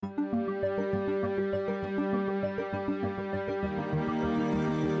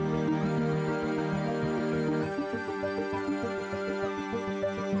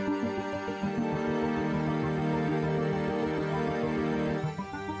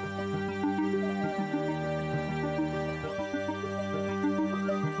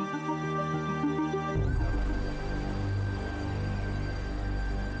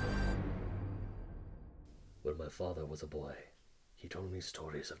father was a boy, he told me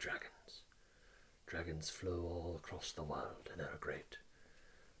stories of dragons. Dragons flew all across the world, and they were great.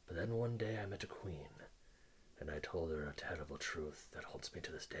 But then one day I met a queen, and I told her a terrible truth that haunts me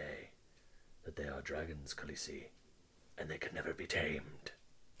to this day, that they are dragons, Khaleesi, and they can never be tamed.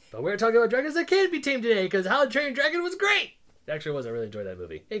 But we're talking about dragons that can't be tamed today, because How to Train Your Dragon was great! It actually was. I really enjoyed that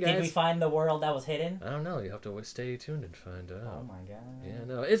movie. Hey, guys. Did we find the world that was hidden? I don't know. You have to stay tuned and find out. Oh, my God. Yeah,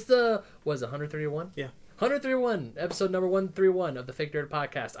 no. It's the, was it 131? Yeah. 131, episode number 131 of the Fake Nerd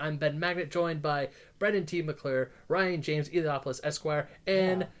Podcast. I'm Ben Magnet, joined by Brendan T. McClure, Ryan James Eliopoulos Esquire,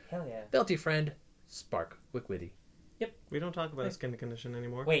 and hell yeah. Belty friend, Spark Wickwitty. Yep. We don't talk about skin condition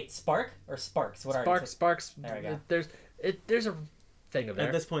anymore. Wait, Spark or Sparks? What Spark, are Sparks. There we go. There's a thing of there.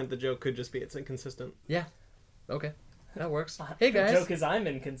 At this point, the joke could just be it's inconsistent. Yeah. Okay. That works. Hey, guys. The joke is I'm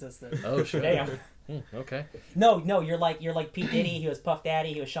inconsistent. Oh, sure. Damn. Okay. No, you're like P. Diddy. He was Puff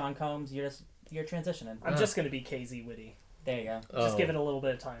Daddy. He was Sean Combs. You're transitioning. I'm just going to be KZ Witty. There you go. Just give it a little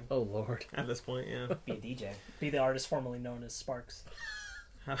bit of time. Oh, Lord. At this point, yeah. Be a DJ. Be the artist formerly known as Sparks.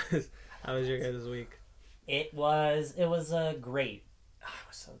 How was your guys' week? It was great. Oh, it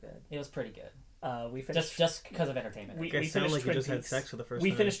was so good. It was pretty good. We finished Just because of entertainment. You guys sound like you just had sex for the first time.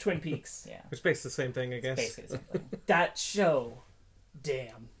 We finished Twin Peaks. Yeah. Which makes the same thing, I guess. Basically the same thing. That show,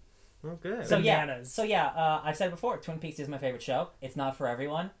 damn. Oh, good. So Bananas. I've said it before. Twin Peaks is my favorite show. It's not for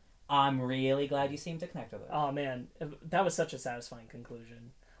everyone. I'm really glad you seem to connect with it. Oh man, that was such a satisfying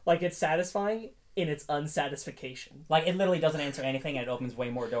conclusion. Like, it's satisfying in its unsatisfaction. Like, it literally doesn't answer anything and it opens way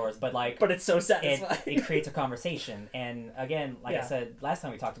more doors. But it's so satisfying. It creates a conversation. And again, like I said last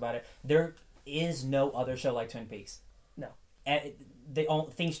time we talked about it, there is no other show like Twin Peaks. No. And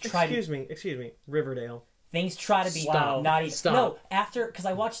Excuse me. Riverdale. Things try to be not even. Stop. No, because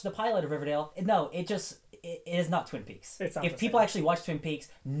I watched the pilot of Riverdale. No, it is not Twin Peaks. It's not if the people same. actually watch Twin Peaks,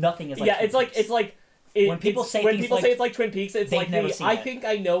 nothing is like. Yeah, Twin it's Peaks. like when people say it's like Twin Peaks, it's they've like never seen I it. think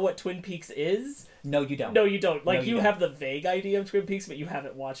I know what Twin Peaks is. No, you don't. No, you don't. Like, No, you you don't. have the vague idea of Twin Peaks, but you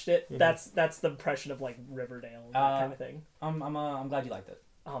haven't watched it. Mm-hmm. That's the impression of like Riverdale, that kind of thing. I'm glad you liked it.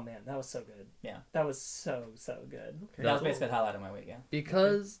 Oh man, that was so good. Yeah, that was so good. Okay. that was basically the highlight of my week. Yeah,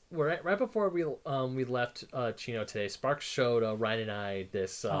 because we're right before we left Chino today, Sparks showed Ryan and I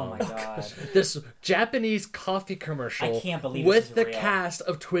this oh my god, this Japanese coffee commercial. I can't believe with this the is real. cast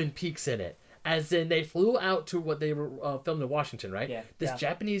of Twin Peaks in it. As in, they flew out to what they were filmed in Washington, right? Yeah. This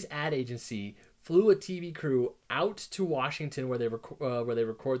Japanese ad agency flew a TV crew out to Washington where they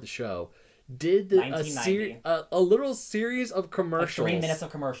record the show. Did a little series of commercials. Like 3 minutes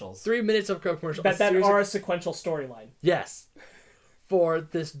of commercials. 3 minutes of commercials. That are a sequential storyline. Yes. For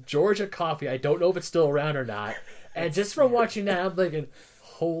this Georgia coffee. I don't know if it's still around or not. And just from watching that, I'm thinking,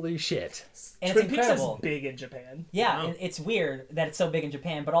 holy shit. And Twin it's Peaks incredible. is big in Japan. Yeah, Wow. and it's weird that it's so big in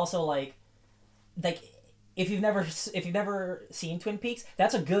Japan, but also like if you've never seen Twin Peaks,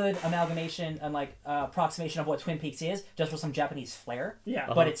 that's a good amalgamation and approximation of what Twin Peaks is, just with some Japanese flair.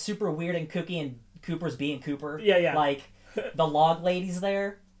 Yeah. But it's super weird and kooky, and Cooper's being Cooper. Yeah. Like the log lady's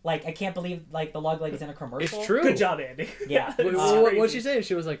there. Like, I can't believe the log lady's in a commercial. It's true. Good job, Andy. Yeah. What'd she say?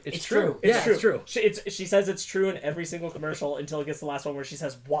 She was like, it's true. It's It's true. She says it's true in every single commercial until it gets to the last one where she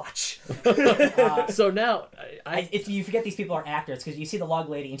says, watch. So now, if you forget these people are actors, because you see the log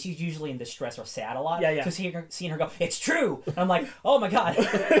lady and she's usually in distress or sad a lot. Yeah. So seeing her go, it's true. I'm like, oh my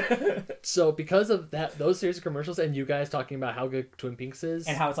god. So because of those series of commercials and you guys talking about how good Twin Peaks is,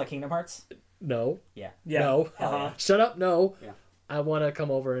 And how it's like Kingdom Hearts. no, Yeah. no, Hell yeah. shut up, no. Yeah. I want to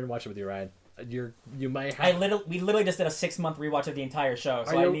come over and watch it with you, Ryan. You might have. We literally just did a 6-month rewatch of the entire show,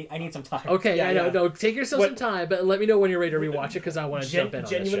 so I need some time. Okay, Yeah, I know. yeah. No, take yourself some time, but let me know when you're ready to rewatch it because I want to jump in on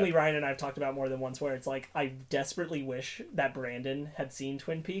Genuinely, this shit. Ryan and I have talked about more than once where it's like, I desperately wish that Brandon had seen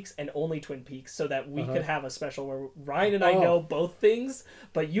Twin Peaks and only Twin Peaks so that we could have a special where Ryan and I know both things,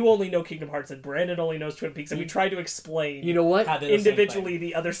 but you only know Kingdom Hearts and Brandon only knows Twin Peaks, and we try to explain You know what? How they're the same individually thing.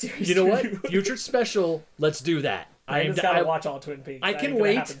 the other series. You know to what? you. Future special. Let's do that. Brandon's gotta watch all Twin Peaks. I That can ain't gonna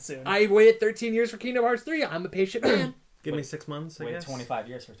wait. happen soon. I waited 13 years for Kingdom Hearts 3. I'm a patient man. Give me 6 months, I Wait guess. 25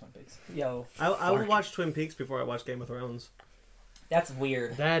 years for Twin Peaks. Yo, I will watch Twin Peaks before I watch Game of Thrones. That's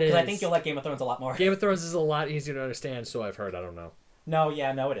weird. That Because I is- think you'll like Game of Thrones a lot more. Game of Thrones is a lot easier to understand, so I've heard. I don't know. No,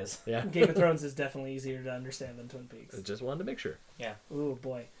 it is. Yeah. Game of Thrones is definitely easier to understand than Twin Peaks. I just wanted to make sure. Yeah. Ooh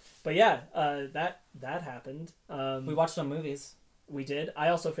boy, but yeah, that happened. We watched some movies. We did. I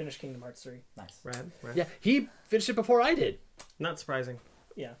also finished Kingdom Hearts 3. Nice. Right? Yeah, he finished it before I did. Not surprising.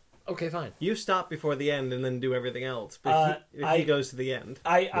 Yeah. Okay, fine. You stop before the end and then do everything else, but he goes to the end.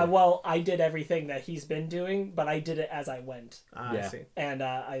 I did everything that he's been doing, but I did it as I went, I Yeah. see. and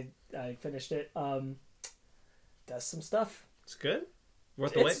I finished it. Does some stuff. It's good.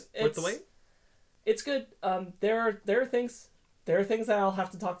 Worth the wait. Worth the wait. It's good. There are things that I'll have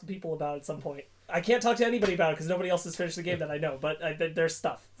to talk to people about at some point. I can't talk to anybody about it because nobody else has finished the game that I know. But there's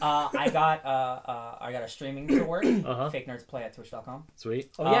stuff. I got a streaming to work. Fake Nerds Play at Twitch.com.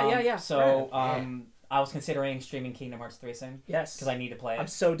 Sweet. Oh yeah. So I was considering streaming Kingdom Hearts 3 soon. Yes. Because I need to play it. I'm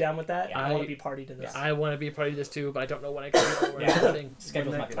so down with that. Yeah. I want to be party to this. I want to be a part of this too, but I don't know when I can do it. Yeah.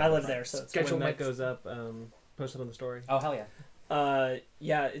 Schedules might be I live there, so it's Schedule When that might- goes up, post it on the story. Oh hell yeah!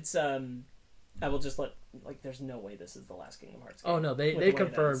 Yeah, it's I will just let there's no way this is the last Kingdom Hearts game. Oh no, they With the way it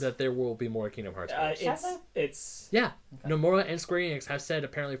confirmed ends. that there will be more Kingdom Hearts games. It's Yeah, Okay. Nomura and Square Enix have said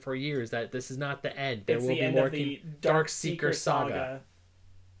apparently for years that this is not the end. There it's will the be end more of the Dark Seeker Saga.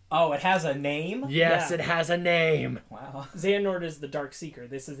 Oh, it has a name. Yes, Yeah. it has a name. Wow. Xehanort is the Dark Seeker.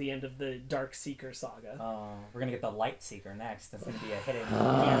 This is the end of the Dark Seeker Saga. Oh, we're gonna get the Light Seeker next. That's gonna be a hidden.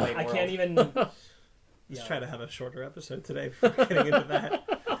 I can't even. Let's try to have a shorter episode today before getting into that.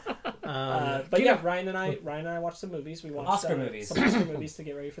 But yeah, Ryan and I watched some movies. We watched Oscar movies. some Oscar movies to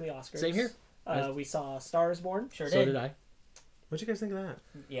get ready for the Oscars. Same here. We saw Star is Born. Sure So did I. What'd you guys think of that?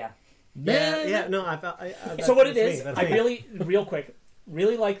 Yeah. Yeah. No, I felt. So what it is, I real quick,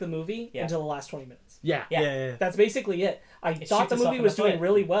 really like the movie Yeah. until the last 20 minutes. Yeah. Yeah. That's basically it. I It thought shoots the itself movie in was the doing foot.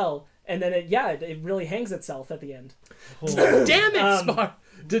 really well, and then it really hangs itself at the end. Damn it, Um, Smart.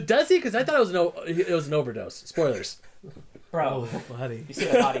 Does he? Because I thought it was an overdose. Spoilers. Bro, Oh, buddy. you see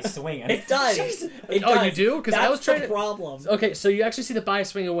the body swinging. It does. It Oh, does. you do? Because That's I was trying the to. problem. Okay, so you actually see the body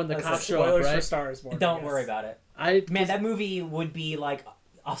swinging when the That's cops the show up, spoilers for right? Star is Born. Don't worry about it. Man, that movie would be like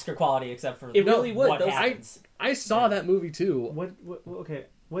Oscar quality, except for It really would. what Those- happens. I saw that movie too. What? Okay.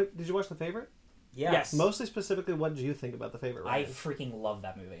 What did you watch? The Favorite? Yeah. Yes. Mostly specifically, what did you think about The Favorite? I Ryan? freaking love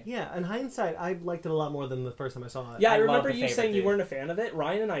that movie. Yeah. In hindsight, I liked it a lot more than the first time I saw it. Yeah, I I love remember The you Favorite, saying you dude. weren't a fan of it.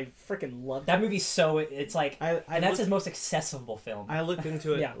 Ryan and I freaking loved That it. movie's so it's like, I and that's his looked- most accessible film. I looked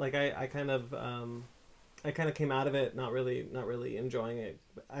into it. Yeah. Like I kind of came out of it not really enjoying it.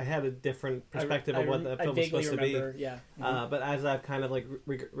 I had a different perspective of what the film was supposed to be. Yeah. But as I've kind of like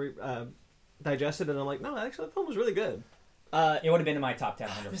digested it, I'm like, no, actually, the film was really good. It would have been in my top 10,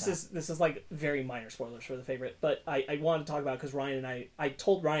 100%. This is like very minor spoilers for The Favorite, but I wanted to talk about it because Ryan and I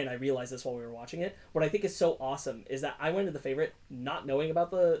told Ryan I realized this while we were watching it. What I think is so awesome is that I went to The Favorite not knowing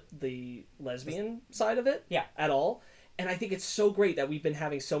about the lesbian side of it at all. And I think it's so great that we've been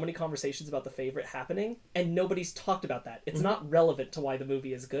having so many conversations about The Favorite happening, and nobody's talked about that. It's not relevant to why the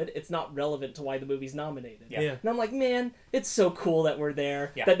movie is good. It's not relevant to why the movie's nominated. Yeah. Yeah. And I'm like, man, it's so cool that we're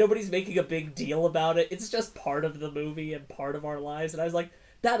there, Yeah. that nobody's making a big deal about it. It's just part of the movie and part of our lives. And I was like,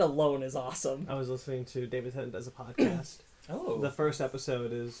 that alone is awesome. I was listening to David Tennant does a podcast. Oh. The first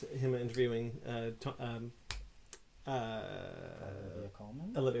episode is him interviewing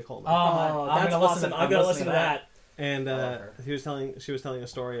Olivia Colman. Oh, I'm that's gonna listen awesome. to- I'm going to listen listening to that. And her. she was telling a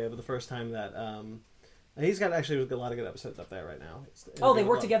story of the first time that and he's got actually a lot of good episodes up there right now. Oh, they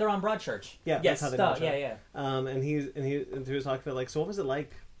work together on Broadchurch. Yeah, Yes, that's how they Duh, know each yeah, other. yeah. And he was talking about like, so what was it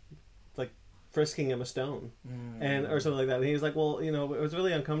like frisking Emma Stone and or something like that. And he was like, well, it was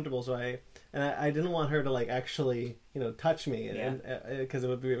really uncomfortable. So I didn't want her to like actually touch me and because it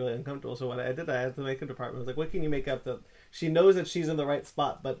would be really uncomfortable. So what I did, I had the makeup department. I was like, what can you make up that she knows that she's in the right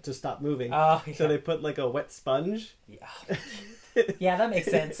spot, but to stop moving. Oh, yeah. So they put like a wet sponge. Yeah. Yeah, that makes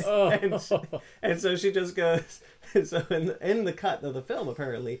sense. And so she just goes. So in the cut of the film,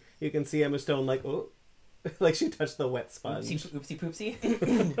 apparently, you can see Emma Stone like, oh, like she touched the wet sponge. Oopsie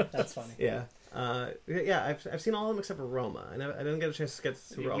poopsie. That's funny. Yeah. I've seen all of them except for Roma. I didn't get a chance to get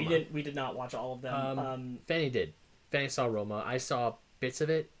to Roma. We did not watch all of them. Fanny did. Fanny saw Roma. I saw bits of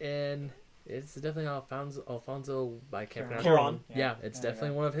it, and it's definitely Alfonso. I can't pronounce it. Cuarón. Yeah, it's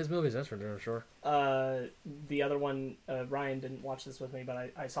definitely one of his movies. That's for damn sure. The other one, Ryan didn't watch this with me,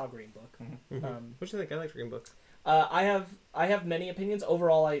 but I saw Green Book. Mm-hmm. What do you think? I like Green Book. I have many opinions.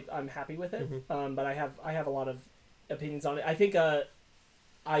 Overall, I'm happy with it. But I have a lot of opinions on it. I think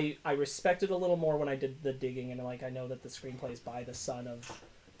I respect it a little more when I did the digging, and like I know that the screenplay is by the son of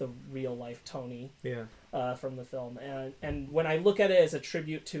the real life Tony. Yeah. From the film, and when I look at it as a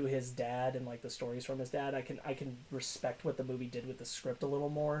tribute to his dad and like the stories from his dad, I can respect what the movie did with the script a little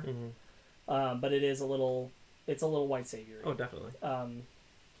more. But it's a little white savior. Oh, definitely.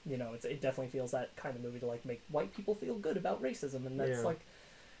 It definitely feels that kind of movie to like make white people feel good about racism, and that's like.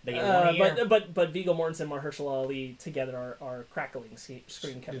 They get one a year. But Viggo Mortensen and Mahershala Ali together are crackling screen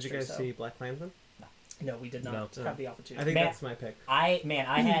chemistry. Did you guys see Black Klansman? No, we did not have the opportunity. I think that's my pick.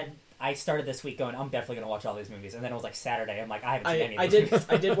 I started this week going, I'm definitely gonna watch all these movies, and then it was like Saturday. I'm like, I haven't seen any of I these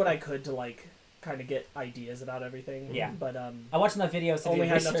movies. did what I could to like kind of get ideas about everything. Yeah. But I watched enough videos to only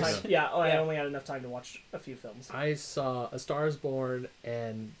do had enough research. time. Yeah, I Yeah. only had enough time to watch a few films. I saw A Star Is Born,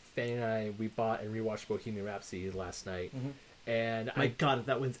 and Fanny and I, we bought and rewatched Bohemian Rhapsody last night. Mhm. And My God, if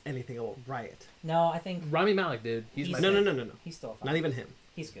that wins anything, I will riot. No, I think Rami Malek, dude. He's my No. he's still fine. Not even him.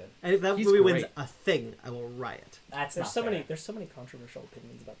 He's good. And if that He's movie wins great. a thing, I will riot. That's There's not so fair. many. There's so many controversial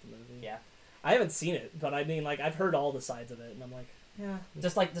opinions about the movie. Yeah. I haven't seen it, but I mean, like, I've heard all the sides of it, and I'm like, yeah.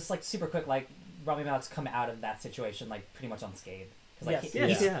 Just like super quick, like Rami Malek's come out of that situation like pretty much unscathed. 'Cause, like, Yes. Yes,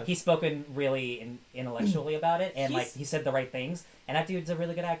 he's, yeah. he's spoken really intellectually about it, and like He's- he said the right things. And that dude's a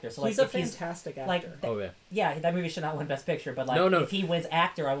really good actor. So like He's a if he's fantastic actor. like Oh, yeah. yeah, that movie should not win Best Picture, but like No. if he wins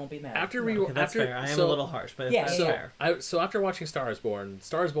actor, I won't be mad. After we Okay, that's after, fair. I am so, a little harsh, but Yeah, that's so fair. so after watching Star Is Born,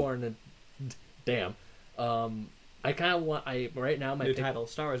 damn. I kind of want. Right now my New pick, title,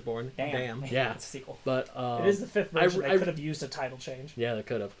 Star Is Born. Damn. Yeah. It's a sequel. but it is the fifth version. I- They could have used a title change. yeah, they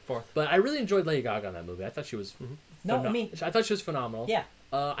could have. Fourth. But I really enjoyed Lady Gaga in that movie. I thought she was. No, I mean I thought she was phenomenal. yeah.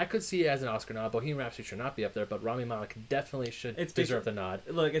 I could see it as an Oscar nod. Bohemian Rhapsody should not be up there, but Rami Malek definitely should It's deserve the nod.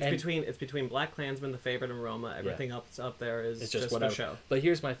 Look, it's And- between Black Klansman, The Favorite, and Roma. Everything else up there is It's just just for whatever. show. But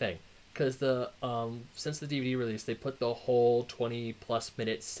here's my thing, because the since the DVD release, they put the whole 20+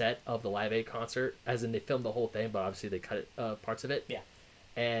 minute set of the Live Aid concert, as in they filmed the whole thing, but obviously they cut parts of it. Yeah.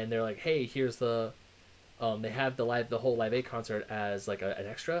 And they're like, hey, here's the. They have the whole Live Aid concert as like an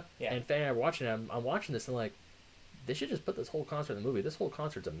extra. Yeah. And Fanny and I were watching it. I'm watching this and I'm like, they should just put this whole concert in the movie. This whole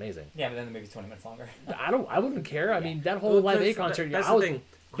concert's amazing. Yeah, but then the movie's 20 minutes longer. I wouldn't care. I mean, that whole Well, Live that's- Aid concert. That's I was, the thing.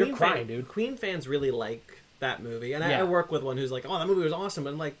 You're Queen crying, fan- dude. Queen fans really like that movie, and I Yeah. work with one who's like, "Oh, that movie was awesome,"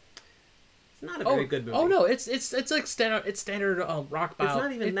 but I'm like, "It's not a very good movie." Oh no, it's like standard. It's standard rock it's ballad.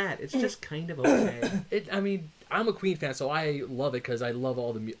 not even that. It's just kind of okay. I mean, I'm a Queen fan, so I love it because I love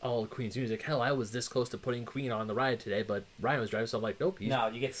all Queen's music. Hell, I was this close to putting Queen on the ride today, but Ryan was driving, so I'm like, nope. No,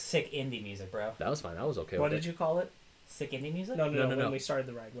 you get sick indie music, bro. That was fine. I was okay What with did it. you call it? Sick indie music? No. No. When we started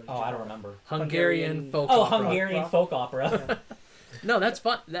the ride, what did Oh, you I call don't it? remember. Hungarian folk Oh, opera. Hungarian folk opera. Yeah. No, that's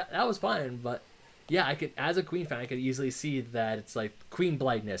fun. That was fine, but yeah, I could, as a Queen fan, I could easily see that it's like Queen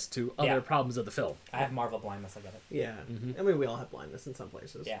blindness to other Yeah. problems of the film. I have Marvel blindness. I get it. Yeah, Mhm. I mean, we all have blindness in some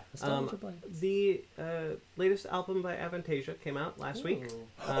places. Yeah. The latest album by Avantasia came out last week. Ooh.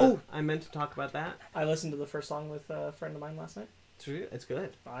 Oh! I meant to talk about that. I listened to the first song with a friend of mine last night. It's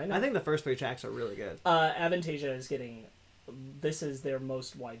good. I know. I think the first 3 tracks are really good. Avantasia is getting. This is their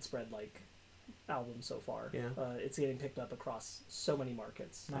most widespread album so far. Yeah. It's getting picked up across so many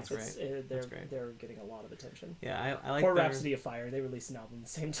markets. That's It's- great. They're That's great. They're getting a lot of attention. Yeah, I like Or their- Rhapsody of Fire. They released an album at the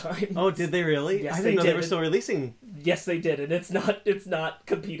same time. Oh, did they really? Yes, I they didn't know they were did. still releasing. Yes, they did, and it's not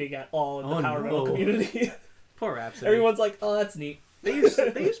competing at all in the Oh, power metal no. community. Poor Rhapsody. Everyone's like, "Oh, that's neat." They used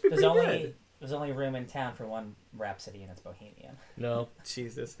to be There's pretty only there's only room in town for one Rhapsody, and it's Bohemian. No. good.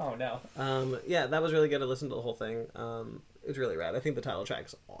 Jesus. Oh no. Yeah, that was really good. I listened to the whole thing. It's really rad. I think the title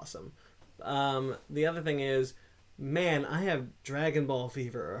track's awesome. The other thing is, man, I have Dragon Ball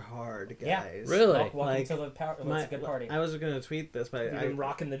fever hard, guys. Yeah. Really? Welcome Like, to the power. It's a good party. I was gonna tweet this, but You've been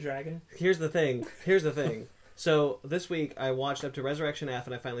rocking the dragon. here's the thing. So this week I watched up to Resurrection F,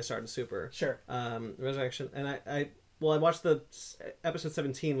 and I finally started Super. Sure. Resurrection, and I watched the episode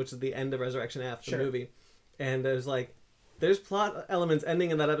 17, which is the end of Resurrection F, the Sure. movie, and there's plot elements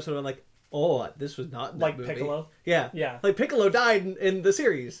ending in that episode. I'm like, oh, this was not in that Like movie. Piccolo. Yeah, Yeah. like Piccolo died in the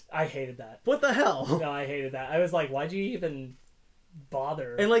series. I hated that. What the hell? No, I hated that. I was like, why'd you even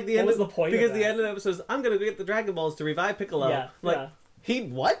bother? And like the what end was of the point? because of the that? end of the episode is, I'm gonna go get the Dragon Balls to revive Piccolo. Yeah, Like yeah. he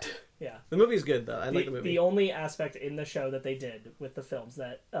what? Yeah. The movie's good though. I like the movie. The only aspect in the show that they did with the films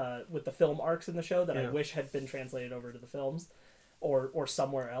that with the film arcs in the show that I Yeah. wish had been translated over to the films or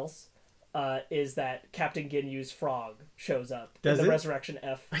somewhere else is that Captain Ginyu's frog shows up Does in the it? Resurrection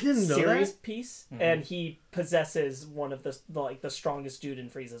F I didn't know series that. piece, Mhm. and he possesses one of the strongest dude in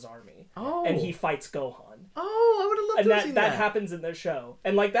Frieza's army, Oh, and he fights Gohan. Oh, I would have loved And to have seen that happens in the show,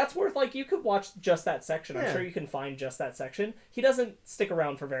 and that's worth you could watch just that section. I'm Yeah. sure you can find just that section. He doesn't stick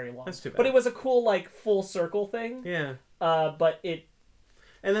around for very long. That's too bad. But it was a cool full circle thing. Yeah, But it's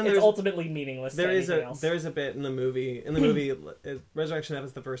and then there's ultimately meaningless. there to is anything else. there is a bit in the movie Resurrection F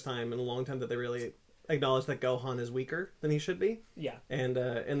is the first time in a long time that they really acknowledge that Gohan is weaker than he should be, Yeah. and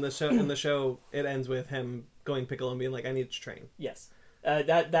in the show it ends with him going Piccolo and being like, I need to train. Yes.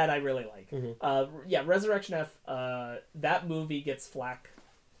 That I really like. Mhm. Resurrection F. That movie gets flack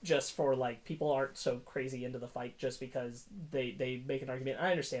just for people aren't so crazy into the fight just because they make an argument. I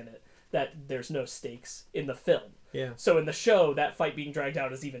understand it that there's no stakes in the film. Yeah. So in the show, that fight being dragged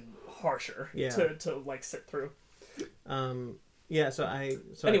out is even harsher Yeah. to sit through. Yeah. So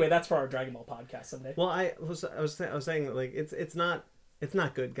Anyway, that's for our Dragon Ball podcast someday. well, I was saying it's not It's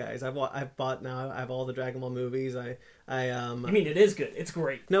not good, guys. I've bought now. I have all the Dragon Ball movies. You mean it is good? It's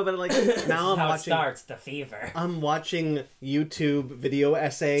great. No, but like now I'm How it watching. starts, the fever. I'm watching YouTube video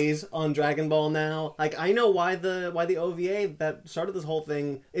essays on Dragon Ball now. Like I know why the OVA that started this whole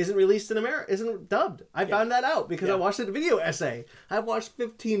thing isn't released in America, isn't dubbed. I found that out because I watched a video essay. I've watched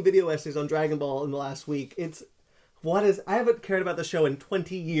 15 video essays on Dragon Ball in the last week. I haven't cared about the show in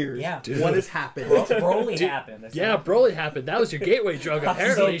 20 years. Yeah. What has happened? Broly happened. That's Yeah, not- Broly happened. That was your gateway drug.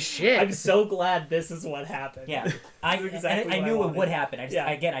 Apparently, shit. I'm so glad this is what happened. Yeah, I exactly I what I knew it wanted. would happen. I just Yeah.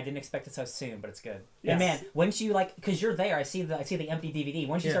 again I didn't expect it so soon, but it's good. Yes. And man, once you because you're there, I see the empty DVD.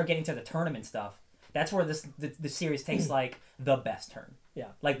 Once you Yeah. start getting to the tournament stuff, that's where the series takes like the best turn. Yeah.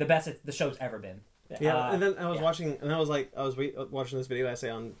 Like the best the show's ever been. Yeah, and then I was yeah. watching, and I was watching this video essay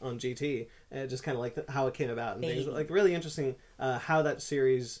on GT, and just kind of like how it came about and things. Hey. Like really interesting how that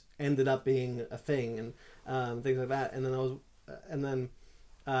series ended up being a thing and things like that. And then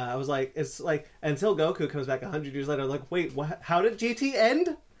I was like, it's like until Goku comes back 100 years later, like wait, what? How did GT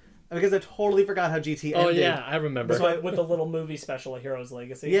end? Because I totally forgot how GT ended. Oh yeah, I remember. So With the little movie special, A Hero's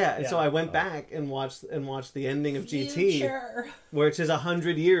Legacy. Yeah, and so I went back and watched the ending of GT, Future. which is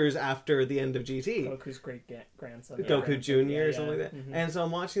 100 years after the end of GT. Goku's great grandson. Goku Jr. or something like that. Mhm. And so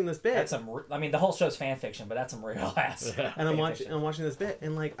I'm watching this bit. That's some. I mean, the whole show's fan fiction, but that's some real ass. And I'm watching this bit,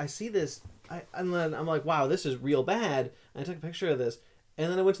 and like I see this, and then I'm like, wow, this is real bad. And I took a picture of this,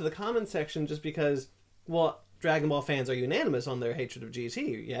 and then I went to the comments section just because, well, Dragon Ball fans are unanimous on their hatred of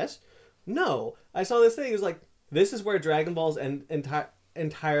GT. Yes, no. I saw this thing. It was like, this is where Dragon Ball's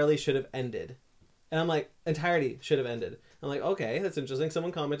entirely should have ended, and I'm like, entirety should have ended. I'm like, okay, that's interesting.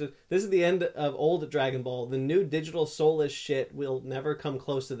 Someone commented, this is the end of old Dragon Ball. The new digital soulless shit will never come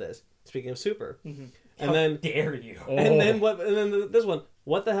close to this. Speaking of Super, and How then. dare you? And then what? And then this one.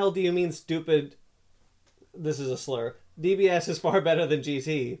 What the hell do you mean, stupid? This is a slur. DBS is far better than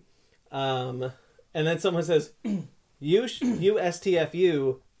GT. And then someone says, "You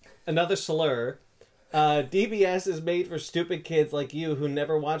STFU," another slur. DBS is made for stupid kids like you who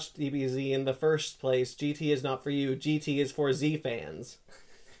never watched DBZ in the first place. GT is not for you. GT is for Z fans.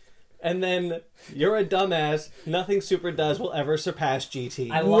 And then, you're a dumbass. Nothing Super does will ever surpass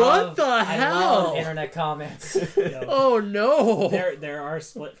GT. I What love, the I love hell? internet comments. Oh no! There are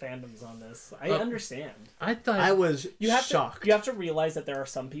split fandoms on this. I understand. I thought I was You have shocked. You have to realize that there are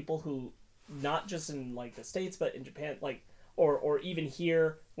some people who, not just in like the States, but in Japan, like or even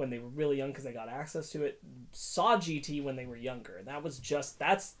here when they were really young because they got access to it, saw GT when they were younger. And that was just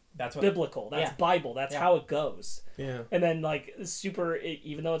that's What, biblical. That's yeah. Bible. That's Yeah. how it goes. Yeah. And then like Super,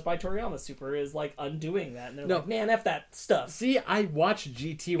 even though it's by Toriyama, Super is like undoing that. And they're like, man, F that stuff. See, I watched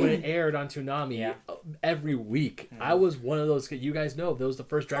GT when it aired on Toonami Yeah. every week. I was one of those. You guys know, that was the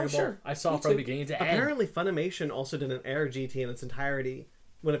first Dragon Ball sure. I saw Me from too. beginning to end. Apparently, Funimation also didn't air GT in its entirety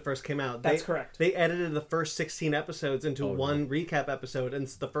when it first came out. That's correct. They edited the first 16 episodes into one recap episode, and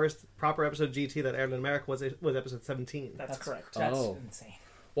the first proper episode of GT that aired in America was episode 17. That's correct. That's Oh. insane.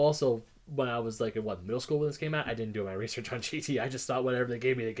 Well, also, when I was like in middle school when this came out, I didn't do my research on GT. I just thought whatever they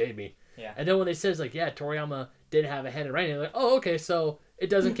gave me, they gave me. Yeah. And then when they said, it's like, yeah, Toriyama did have a hand in writing, I'm like, oh, okay, so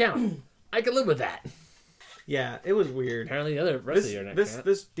it doesn't count. I can live with that. Yeah, it was weird. Apparently, the other rest of the internet can't.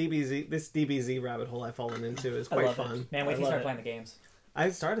 This DBZ rabbit hole I've fallen into is I quite love it. fun. Man, wait I till you love start it. playing the games. I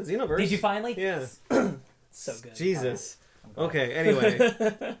started Xenoverse. Did you finally? Yeah. So good. Jesus. Okay. Anyway,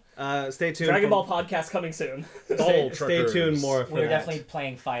 stay tuned. Dragon for- Ball podcast coming soon. Soul Stay Truckers. tuned more for We're that. definitely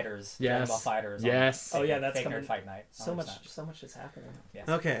playing Fighters. Dragon Yes. Ball Fighters. Yes. Oh, yeah, that's Fake coming. Nerd Fight Night. So much, 100%. so much is happening. Yes.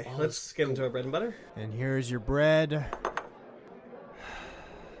 Okay, Oh, let's get into our bread and butter. And here's your bread.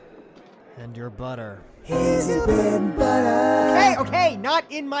 And your butter. Hey, okay, not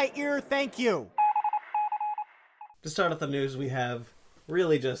in my ear, thank you. To start off the news, we have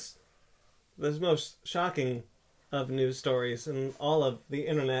really just the most shocking of news stories in all of the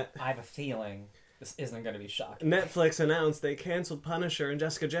internet. I have a feeling this isn't going to be shocking. Netflix announced they canceled Punisher and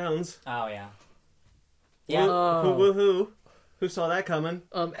Jessica Jones. Oh, yeah. Yeah. Woohoo. Who saw that coming?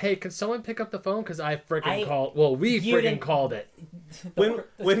 Hey, can someone pick up the phone? Because I freaking I- called. Well, we You freaking didn't- called it.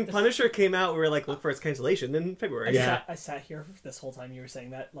 When Punisher came out, we were like, look for its cancellation in February. Yeah. I sat here this whole time you were saying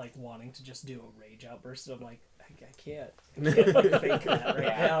that, like wanting to just do a rage outburst. And I'm like, I can't. I can't like, fake that right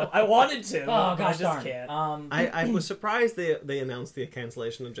Yeah. now. I wanted to. Oh, but gosh I just darn. can't. I was surprised they announced the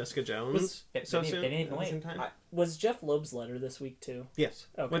cancellation of Jessica Jones They so didn't- soon. they didn't even at the same wait. time. Was Jeff Loeb's letter this week too? Yes,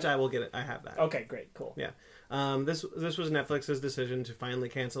 Okay. which I will get it. I have that. Okay, great, cool. Yeah. This was Netflix's decision to finally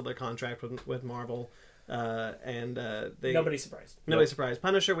cancel their contract with Marvel. and they Nobody's surprised. nobody's surprised.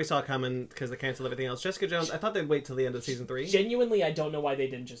 Punisher we saw coming because they canceled everything else. Jessica Jones, I thought they'd wait till the end of season 3. Genuinely, I don't know why they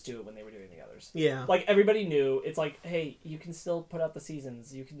didn't just do it when they were doing the others. Yeah, Like, everybody knew. It's like, hey, you can still put out the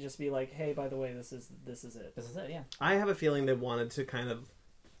seasons. You can just be like, hey, by the way, this is it. This is it. Yeah. I have a feeling they wanted to kind of.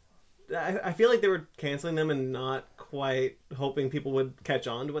 I feel like they were canceling them and not quite hoping people would catch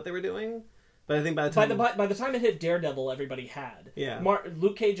on to what they were doing. But I think by the time By the time it hit Daredevil, everybody had. Yeah.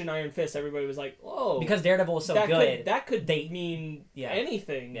 Luke Cage and Iron Fist, everybody was like, oh. Because Daredevil was so that good. That could mean Yeah.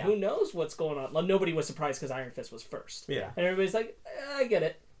 anything. Yeah. Who knows what's going on? Like, nobody was surprised because Iron Fist was first. Yeah. And everybody's like, I get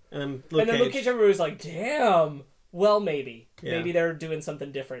it. and then And then Luke Cage, everybody was like, damn. Well, maybe. Yeah. Maybe they're doing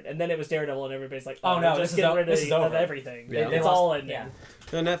something different. And then it was Daredevil, and everybody's like, Oh, no, just this is get rid this is of over. everything. Yeah. They It's lost- all in. Yeah.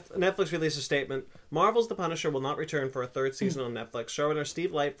 The Netflix released a statement. Marvel's The Punisher will not return for a third season on Netflix. Showrunner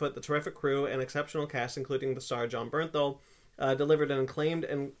Steve Lightfoot, the terrific crew, and exceptional cast, including the star John Bernthal, delivered an acclaimed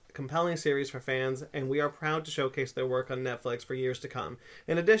and compelling series for fans, and we are proud to showcase their work on Netflix for years to come.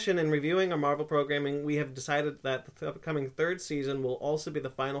 In addition, in reviewing our Marvel programming, we have decided that the upcoming third season will also be the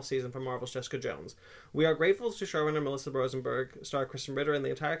final season for Marvel's Jessica Jones. We are grateful to showrunner Melissa Rosenberg, star Kristen Ritter, and the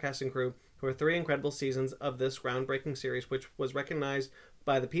entire casting crew for 3 incredible seasons of this groundbreaking series, which was recognized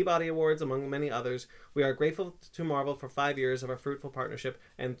by the Peabody Awards, among many others. We are grateful to Marvel for 5 years of our fruitful partnership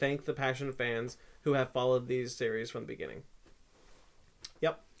and thank the passionate fans who have followed these series from the beginning.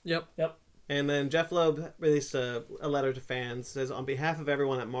 Yep. And then Jeff Loeb released a letter to fans. Says, on behalf of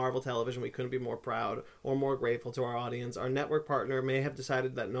everyone at Marvel Television, we couldn't be more proud or more grateful to our audience. Our network partner may have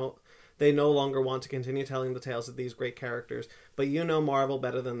decided that they no longer want to continue telling the tales of these great characters, but you know Marvel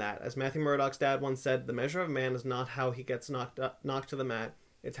better than that. As Matthew Murdock's dad once said, the measure of man is not how he gets knocked to the mat,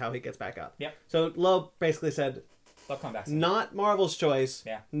 it's how he gets back up. Yep. So Loeb basically said, They'll come back. not Marvel's choice,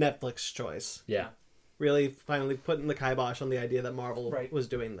 Yeah. Netflix choice. Yeah. Really finally putting the kibosh on the idea that Marvel Right. was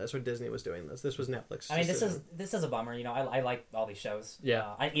doing this or Disney was doing this. This was Netflix. I mean, decision. this is a bummer. You know, I like all these shows.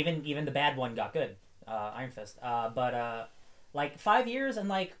 Yeah. Even the bad one got good. Iron Fist. But like 5 years and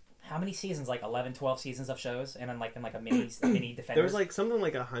like how many seasons? Like 11, 12 seasons of shows, and then like a mini Defenders. There was like something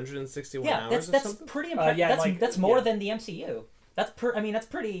like 161 yeah, hours or that's something. pretty impressive. yeah, that's more yeah. than the MCU. That's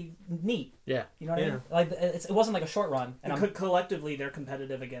pretty neat. Yeah. You know what I Yeah. mean? Like it wasn't like a short run. And I'm, Collectively, they're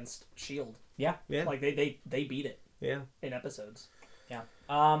competitive against S.H.I.E.L.D. yeah, Yeah. Like, they beat it Yeah. in episodes. yeah.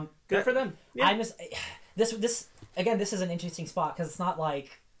 Good for them. Yeah. I'm just this again. This is an interesting spot because it's not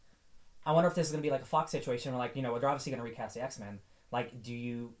like I wonder if this is gonna be like a Fox situation where like you know they're obviously gonna recast the X-Men. Like,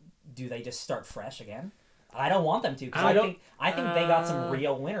 do they just start fresh again? I don't want them to because I think they got some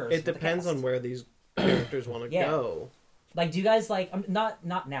real winners. It depends on where these characters want to Yeah. go. Like, do you guys like not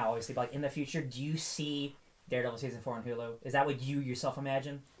now obviously, but like in the future, do you see Daredevil season 4 on Hulu? Is that what you yourself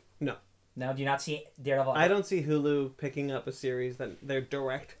imagine? No. No, do you not see Daredevil? I don't see Hulu picking up a series that their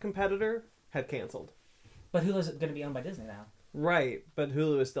direct competitor had canceled. But Hulu's going to be owned by Disney now. Right, but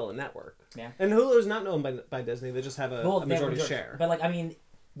Hulu is still a network. Yeah. And Hulu is not owned by Disney. They just have a Well, they have majority share. But like, I mean,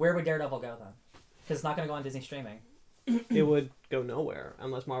 where would Daredevil go then? Because it's not going to go on Disney streaming. It would go nowhere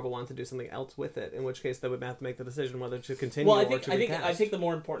unless Marvel wanted to do something else with it. In which case, they would have to make the decision whether to continue Well, or to recast. I think the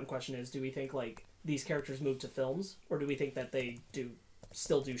more important question is: do we think like these characters move to films, or do we think that they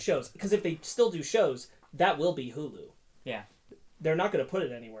still do shows? Because if they still do shows, that will be Hulu. Yeah. They're not going to put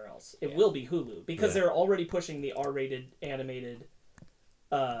it anywhere else. It Yeah. will be Hulu because Yeah. they're already pushing the R-rated animated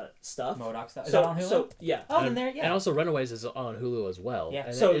stuff. MODOK stuff. Is So that on Hulu? so yeah. oh, then there, yeah. And also, Runaways is on Hulu as well. Yeah.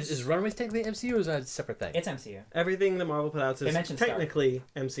 And So- is Runaways technically MCU or is that a separate thing? It's MCU. Everything that Marvel put out They is mentioned Stark. technically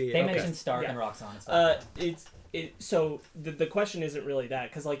MCU. They Okay. mentioned Stark Yeah. and Roxxon and stuff. So the question isn't really that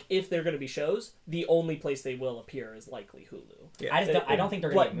because like if they're going to be shows, the only place they will appear is likely Hulu. Yeah. I don't think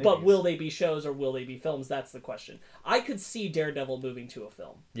they're going to be But movies. will they be shows or will they be films? That's the question. I could see Daredevil moving to a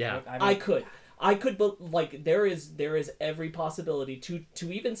film. Yeah. I could, but like there is every possibility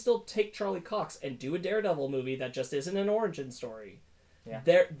to even still take Charlie Cox and do a Daredevil movie that just isn't an origin story. Yeah.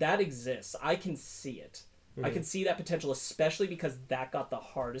 That exists. I can see it. I can see that potential, especially because that got the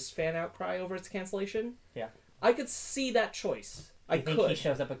hardest fan outcry over its cancellation. Yeah. I could see that choice. Do I you think he could.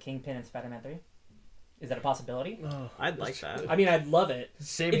 shows up with Kingpin in Spider-Man 3? Is that a possibility? I'd like that. I mean, I'd love it.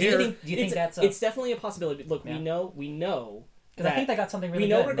 Same Do you here. think, that's a... It's definitely a possibility. Look, Yeah. we know. Because I think they got something really we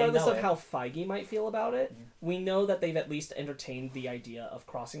know, good. and they regardless know of it. how Feige might feel about it, we know that they've at least entertained the idea of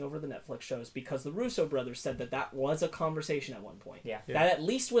crossing over the Netflix shows because the Russo brothers said that was a conversation at one point. Yeah. Yeah. That at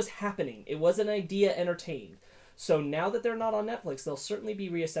least was happening. It was an idea entertained. So now that they're not on Netflix, they'll certainly be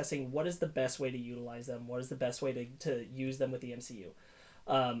reassessing what is the best way to utilize them, what is the best way to use them with the MCU.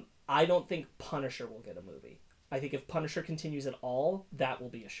 I don't think Punisher will get a movie. I think if Punisher continues at all, that will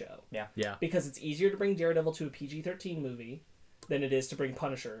be a show. Yeah. Because it's easier to bring Daredevil to a PG-13 movie than it is to bring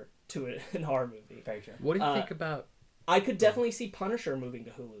Punisher to an horror movie. Very true. What do you think about? I could definitely see Punisher moving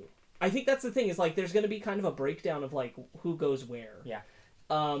to Hulu. I think that's the thing, is like there's going to be kind of a breakdown of like who goes where. Yeah.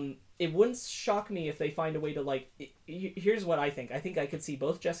 It wouldn't shock me if they find a way to like. Here's what I think. I think I could see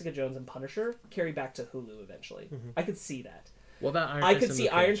both Jessica Jones and Punisher carry back to Hulu eventually. I could see that. What about Iron I Fist could and see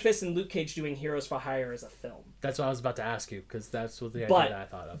Luke Iron Cage? Fist and Luke Cage doing Heroes for Hire as a film. That's what I was about to ask you, because that's what the idea But- that I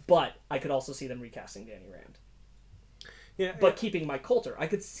thought of. But I could also see them recasting Danny Rand. Yeah, But keeping Mike Coulter. I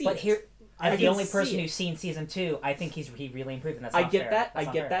could see But it. here, I as the can only see person it. who's seen season 2, I think he really improved, and that's I not get fair. that, That's I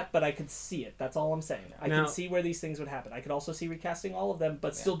not get fair. that, but I could see it. That's all I'm saying. I Now- can see where these things would happen. I could also see recasting all of them,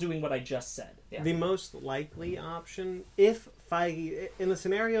 but still doing what I just said. Yeah. the most likely option, if Feige, in the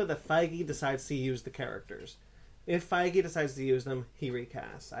scenario that Feige decides to use the characters, if Feige decides to use them, he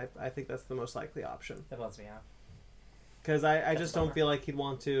recasts. I think that's the most likely option. That bums me out. Because I That's just a bummer. don't feel like he'd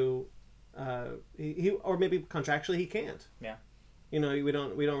want to, he or maybe contractually he can't. Yeah. You know, we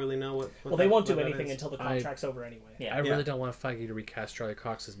don't really know what Well, they won't do what that anything is. until the contract's over anyway. Yeah. I really don't want Feige to recast Charlie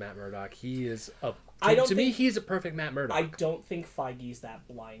Cox as Matt Murdock. He is a. I don't to me, think- he's a perfect Matt Murdock. I don't think Feige's that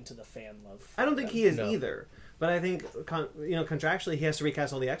blind to the fan love. I don't think he is No. either. But I think, contractually, he has to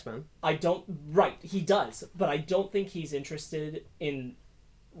recast all the X-Men. I don't. Right, he does, but I don't think he's interested in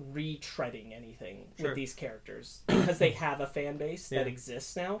retreading anything Sure. with these characters because they have a fan base that Yeah.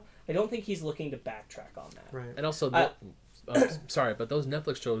 exists now. I don't think he's looking to backtrack on that. Right. And also, sorry, but those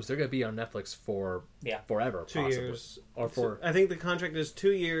Netflix shows, they're going to be on Netflix for forever, 2 possibly. years. Or for, I think the contract is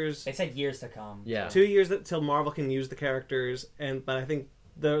 2 years. They said years to come. yeah. 2 years till Marvel can use the characters, but I think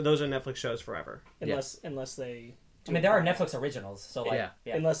those are Netflix shows forever. Unless they. I mean, there are Netflix originals, so like,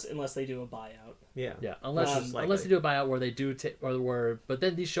 Yeah. Unless they do a buyout. Yeah. Yeah, unless likely. unless they do a buyout where they do, but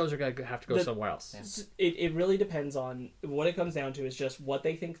then these shows are going to have to go somewhere else. It really depends on what it comes down to is just what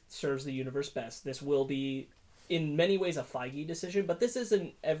they think serves the universe best. This will be, in many ways, a Feige decision, but this is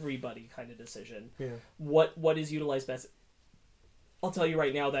an everybody kind of decision. Yeah. What is utilized best? I'll tell you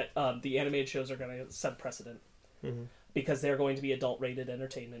right now that the animated shows are going to set precedent because they're going to be adult-rated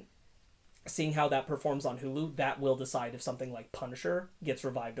entertainment. Seeing how that performs on Hulu, that will decide if something like Punisher gets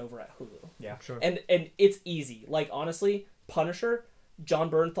revived over at Hulu. Yeah. Sure. And it's easy. Like, honestly, Punisher,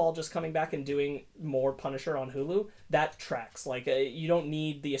 John Bernthal just coming back and doing more Punisher on Hulu, that tracks. Like, you don't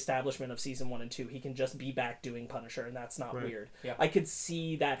need the establishment of season 1 and 2. He can just be back doing Punisher, and that's not Right. weird. Yeah. I could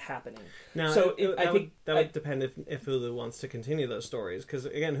see that happening. Now, So that would depend if Hulu wants to continue those stories. Because,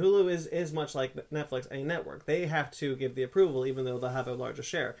 again, Hulu is much like Netflix, a network. They have to give the approval, even though they'll have a larger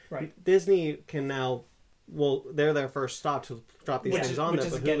share. Right. Disney can now, they're their first stop to drop these Which things is- on which there,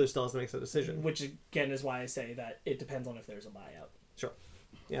 is but again- Hulu still has to make the decision. Which, again, is why I say that it depends on if there's a buyout. Sure.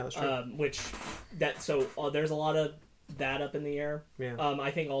 Yeah, that's true. So there's a lot of that up in the air. Yeah.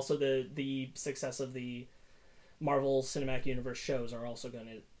 I think also the success of the Marvel Cinematic Universe shows are also going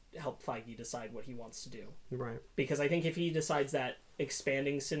to help Feige decide what he wants to do. Right. Because I think if he decides that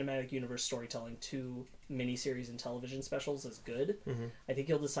expanding cinematic universe storytelling to miniseries and television specials is good, I think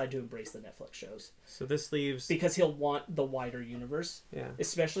he'll decide to embrace the Netflix shows. So this leaves... Because he'll want the wider universe. Yeah.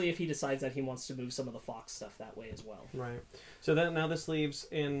 Especially if he decides that he wants to move some of the Fox stuff that way as well. Right. So now this leaves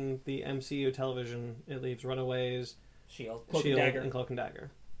in the MCU television, it leaves Runaways, Shield. Cloak and Shield, Dagger. and Cloak and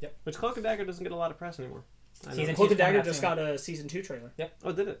Dagger. Yep. Which Cloak and Dagger doesn't get a lot of press anymore. I know. Season Cloak two's and Dagger coming out just soon. got a season 2 trailer.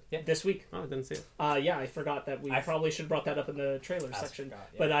 Oh, did it? This week. Oh, I didn't see it. Yeah, I forgot that we probably should have brought that up in the trailer section. forgot,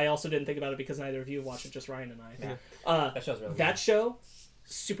 yeah. But I also didn't think about it because neither of you watched it, just Ryan and I. Yeah. That show's really That good. show,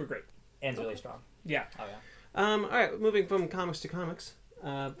 super great. Ends really strong. Yeah. Oh yeah. All right, moving from comics to comics,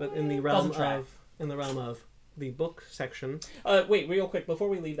 but in the realm Doesn't track. of the book section. Wait, real quick, before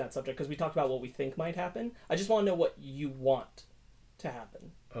we leave that subject, because we talked about what we think might happen, I just want to know what you want to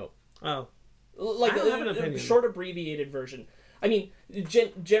happen. Oh, Like I don't have an a opinion. short abbreviated version. I mean,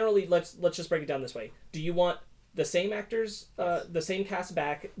 generally, let's just break it down this way. Do you want the same actors, the same cast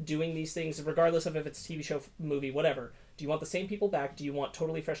back doing these things, regardless of if it's TV show, movie, whatever? Do you want the same people back? Do you want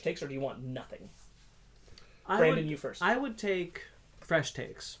totally fresh takes, or do you want nothing? Brandon, you first. I would take fresh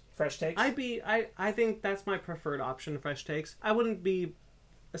takes. Fresh takes. I think that's my preferred option. Fresh takes. I wouldn't be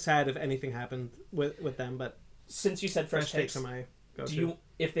sad if anything happened with them, but Since you said fresh takes, are my go-to. do you?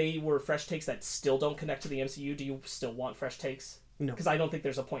 If they were fresh takes that still don't connect to the MCU, do you still want fresh takes? No. Because I don't think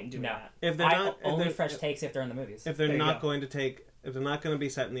there's a point in doing No. that. If they're not only if they're, fresh takes if they're in the movies. if they're There you not go. going to take if they're not going to be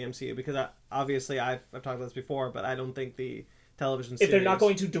set in the MCU, because obviously I've talked about this before, but I don't think the television If series, they're not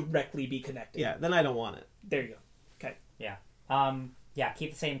going to directly be connected. yeah, then I don't want it. There you go. Okay. Yeah. Yeah.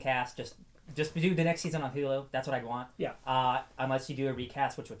 Keep the same cast. Just do the next season on Hulu. That's what I'd want. Yeah. Unless you do a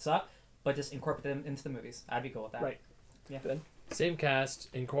recast, which would suck, but just incorporate them into the movies. I'd be cool with that. Right. Yeah. Good. Same cast,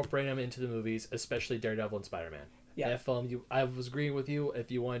 incorporate them into the movies, especially Daredevil and Spider-Man. Yeah. If I was agreeing with you.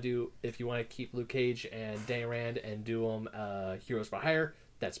 If you want to keep Luke Cage and Danny Rand and do them Heroes for Hire,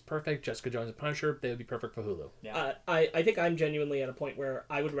 that's perfect. Jessica Jones and Punisher, they would be perfect for Hulu. Yeah. I think I'm genuinely at a point where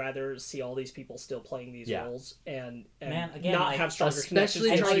I would rather see all these people still playing these Yeah. roles and Man, again, not like, have stronger especially connections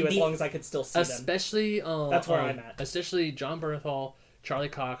to Charlie- you as long as I could still see them. Especially That's where I'm at. Especially John Bernthal, Charlie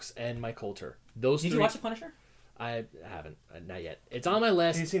Cox, and Mike Coulter. Those Did three. you watch The Punisher? I haven't, not yet. It's on my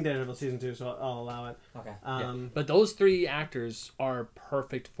list. He's seen Daredevil season 2, so I'll allow it. Okay. But those three actors are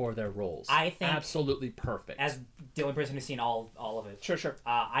perfect for their roles. I think- absolutely perfect. As the only person who's seen all of it, Sure.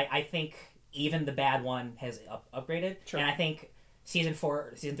 I think even the bad one has upgraded, Sure. and I think season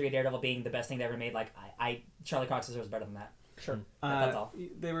 3 of Daredevil being the best thing they ever made. Like Charlie Cox deserves better than that. Sure. That's all.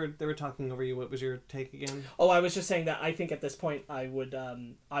 They were talking over you. What was your take again? Oh, I was just saying that I think at this point I would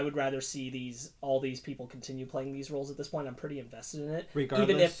rather see all these people continue playing these roles at this point. I'm pretty invested in it.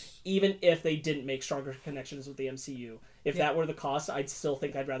 Regardless? Even if they didn't make stronger connections with the MCU. If that were the cost, I'd still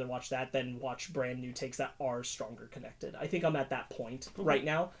think I'd rather watch that than watch brand new takes that are stronger connected. I think I'm at that point right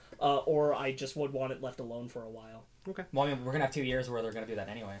now. Or I just would want it left alone for a while. Well, I mean, we're gonna have 2 years where they're gonna do that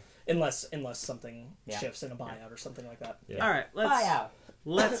anyway. Unless something Yeah. shifts in a buyout or something like that. Yeah. All right, Buyout.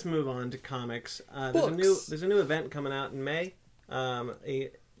 let's move on to comics. Books. There's a new event coming out in May.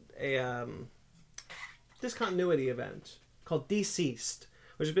 A discontinuity event called Deceased,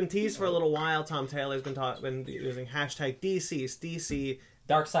 which has been teased for a little while. Tom Taylor's been using hashtag Deceased, DC.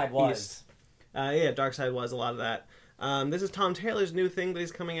 Dark Side was. Darkseid was a lot of that. This is Tom Taylor's new thing that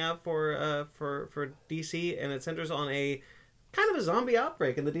he's coming out for DC, and it centers on a kind of a zombie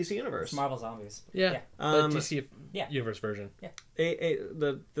outbreak in the DC universe. It's Marvel Zombies. Yeah. Yeah. The DC Yeah. Universe version.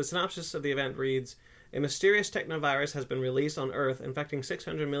 The synopsis of the event reads: a mysterious technovirus has been released on Earth, infecting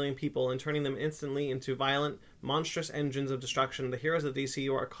 600 million people and turning them instantly into violent, monstrous engines of destruction. The heroes of the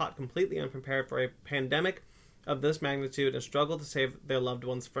DCU are caught completely unprepared for a pandemic of this magnitude and struggle to save their loved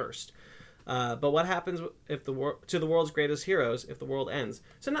ones first. But what happens if to the world's greatest heroes if the world ends?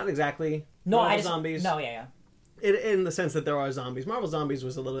 So not exactly Marvel Zombies. No, yeah. In the sense that there are zombies. Marvel Zombies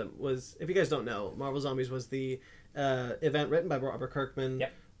was if you guys don't know, Marvel Zombies was the event written by Robert Kirkman,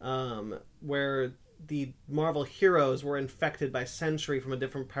 where the Marvel heroes were infected by Sentry from a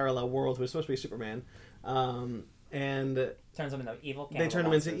different parallel world who was supposed to be Superman, and Turns them into evil. they turn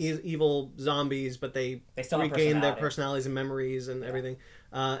them into evil zombies, but they still have regain their personality. personalities and memories and everything.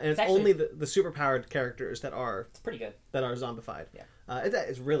 And it's actually- only the superpowered characters that are It's pretty good. zombified. Yeah.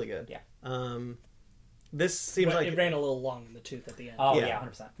 It's really good. Yeah. This seems like it ran a little long in the tooth at the end. Oh Yeah. yeah,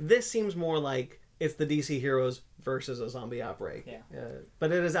 100%. this seems more like it's the DC heroes versus a zombie outbreak. Yeah.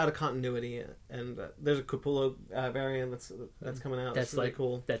 But it is out of continuity, and there's a Capullo variant that's coming out. That's really like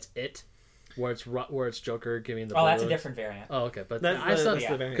cool. That's it. Where it's Joker giving the. Oh, that's a balloons. different variant. Oh, okay, but That's I saw the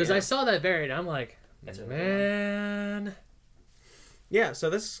variant, because yeah. I saw that variant. I'm like, That's a really man. Yeah, so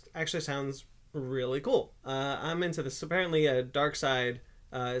this actually sounds really cool. I'm into this. Apparently, Darkseid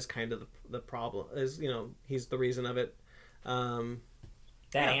is kind of the problem. He's the reason of it.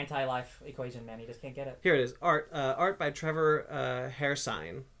 That Yeah. anti-life equation, man, you just can't get it. Here it is. Art by Trevor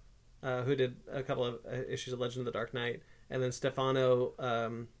Hairsine, who did a couple of issues of Legend of the Dark Knight, and then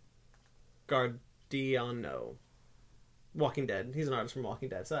Stefano Gardiano, Walking Dead. He's an artist from Walking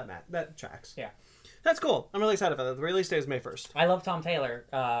Dead, so that tracks. Yeah. That's cool. I'm really excited about that. The release date is May 1st. I love Tom Taylor.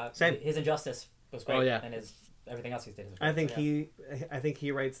 Same. His Injustice was great. Oh, yeah. And everything else he's did was great. I think Yeah. I think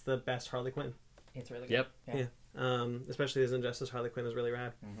he writes the best Harley Quinn. It's really good. Yep. Yeah. Especially his Injustice Harley Quinn is really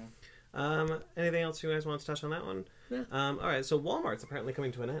rad. Anything else you guys want to touch on that one? Yeah. All right, so Walmart's apparently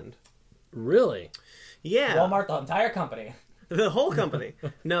coming to an end. Really? Yeah. Walmart, the entire company. The whole company.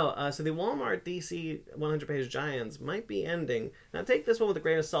 No, so the Walmart DC 100-page Giants might be ending. Now take this one with a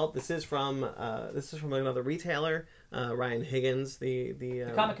grain of salt. This is from another retailer, Ryan Higgins, the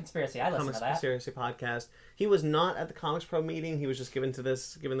Comic Conspiracy. I listen Comics to that. Conspiracy podcast. He was not at the Comics Pro meeting. He was just given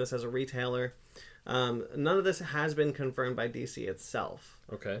this as a retailer. None of this has been confirmed by DC itself.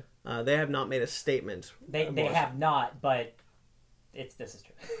 Okay. They have not made a statement. They have not, but this is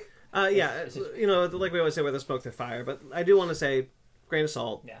true. Like we always say, where there's smoke, there's fire. But I do want to say, grain of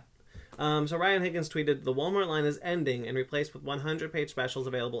salt. Yeah. So Ryan Higgins tweeted, "The Walmart line is ending and replaced with 100-page specials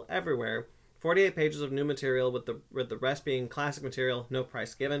available everywhere. 48 pages of new material with the rest being classic material, no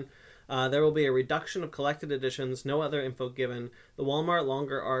price given. There will be a reduction of collected editions, no other info given. The Walmart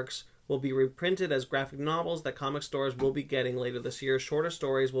longer arcs will be reprinted as graphic novels that comic stores will be getting later this year. Shorter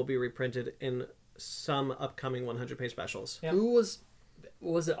stories will be reprinted in some upcoming 100-page specials." Yeah. Who was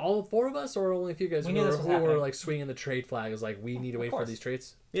Was it all four of us, or only a few guys We who knew were, this was who were happening. like swinging the trade flag? It was like, we need to wait for course. these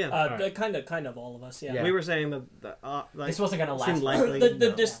trades. Yeah. Alright. Kind of all of us. Yeah. We were saying that like, This wasn't gonna last seemed forever. likely.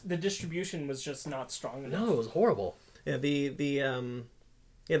 The distribution was just not strong enough. No, it was horrible. Yeah, they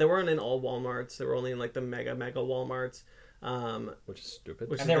weren't in all Walmarts. They were only in like the mega Walmarts. Which is stupid.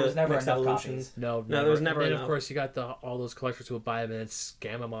 Which And is there the was never Mixed enough Evolutions. copies. No, there was never And then, enough. of course, you got all those collectors who would buy them and then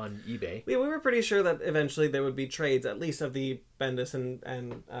scam them on eBay. We were pretty sure that eventually there would be trades, at least of the Bendis and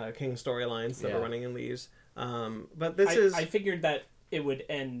King storylines that Yeah. were running in these. But this I figured that it would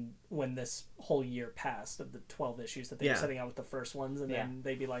end when this whole year passed of the 12 issues that they were Yeah. setting out with the first ones, and Yeah. then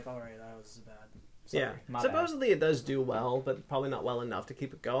they'd be like, all right, that was bad. yeah. My Supposedly it does do well, but probably not well enough to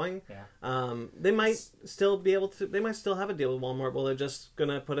keep it going. Yeah. They might still be able to. They might still have a deal with Walmart. Well, they're just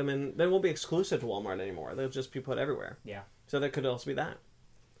gonna put them in. They won't be exclusive to Walmart anymore. They'll just be put everywhere. Yeah. So there could also be that.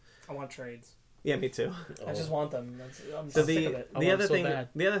 I want trades. Yeah, me too. I just want them. I'm So sick of it. I the want other so thing, bad.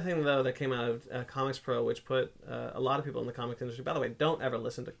 the other thing though that came out of Comics Pro, which put a lot of people in the comics industry. By the way, don't ever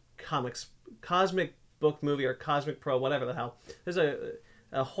listen to Cosmic Book Movie or Cosmic Pro, whatever the hell. There's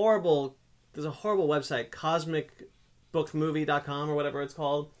a horrible website, CosmicBookMovie.com or whatever it's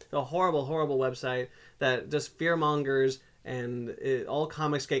called. It's a horrible website that just fearmongers and all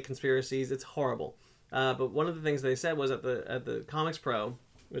Comicsgate conspiracies. It's horrible. But one of the things they said was at the Comics Pro,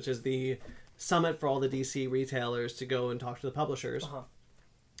 which is the summit for all the DC retailers to go and talk to the publishers.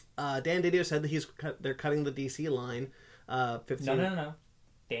 Dan Didio said that they're cutting the DC line. 15. No.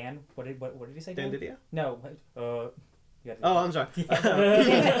 Dan, what did you say? Dan Didio? No. You Oh, I'm sorry. Hold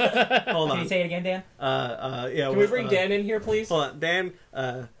Can on. you say it again, Dan? Yeah. Can we bring Dan in here, please? Hold on, Dan.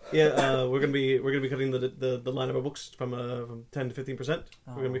 We're gonna be cutting the line of our books from 10 to 15%.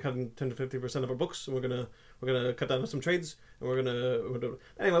 We're gonna be cutting 10 to 15% of our books, and we're gonna cut down on some trades, and we're gonna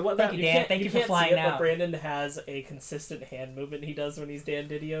anyway. What Thank that? you, Dan. Thank you for can't flying see it, out. But Brandon has a consistent hand movement he does when he's Dan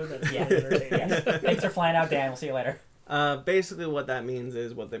Didio. That's Yeah. really entertaining. Yeah. Thanks for flying out, Dan. We'll see you later. Basically, what that means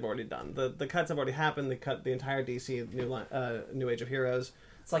is what they've already done. The cuts have already happened. They cut the entire DC New Age of Heroes.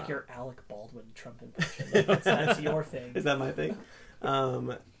 It's like your Alec Baldwin Trump impression. That's your thing. Is that my thing?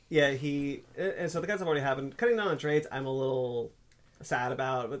 Yeah, and so the cuts have already happened. Cutting down on trades, I'm a little sad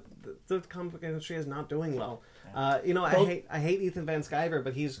about, but the comic book industry is not doing well. I hate Ethan Van Sciver,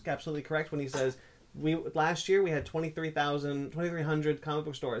 but he's absolutely correct when he says last year we had 2,300 comic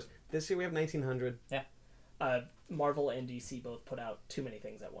book stores. This year we have 1,900. Yeah. Marvel and DC both put out too many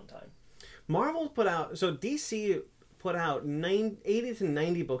things at one time. Marvel put out, so DC put out 80 to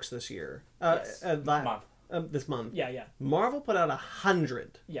 90 books this year. Yes. This month. Yeah. Marvel put out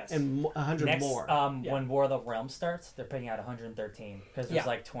 100. Yes. And 100 Next, more. when War of the Realms starts, they're putting out 113 because there's Yeah.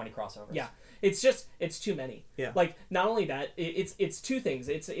 like 20 crossovers. Yeah. It's too many. Yeah. Like, not only that, it's two things.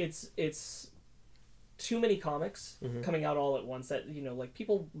 It's too many comics coming out all at once that, like,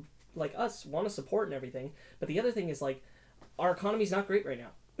 people like us want to support and everything. But the other thing is, like, our economy's not great right now.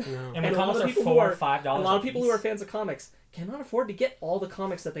 And And when a lot comics of are people $4 who or are $5 a lot of people who piece. are fans of comics cannot afford to get all the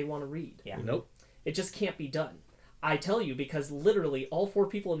comics that they want to read. Yeah. Nope. It just can't be done. I tell you, because literally all four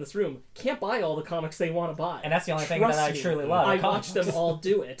people in this room can't buy all the comics they want to buy. And that's the only thing Trust that I me, truly love. I comics. watch them all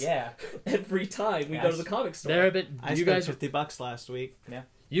do it. Yeah. Every time we go to the comic store. There have been I you spent guys. $50 last week.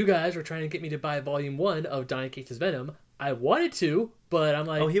 You guys were trying to get me to buy Volume 1 of Donny Cates' Venom. I wanted to, but I'm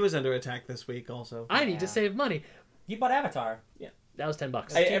like, Oh, he was under attack this week also. I need to save money. You bought Avatar. That was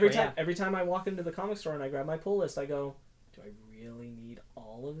 $10. Every time I walk into the comic store and I grab my pull list, I go, do I really need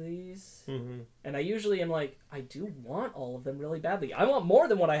all of these? Mm-hmm. And I usually am like, I do want all of them really badly. I want more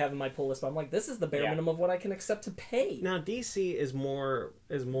than what I have in my pull list, but I'm like, this is the bare minimum of what I can accept to pay. Now DC is more.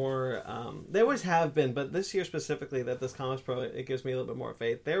 They always have been, but this year specifically, that this Comics Pro, it gives me a little bit more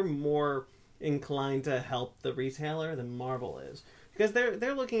faith. They're more inclined to help the retailer than Marvel is, because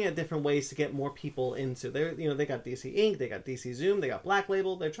they're looking at different ways to get more people into. They got DC Ink, they got DC Zoom, they got Black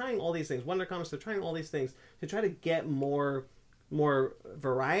Label. They're trying all these things. Wonder Comics. They're trying all these things to try to get more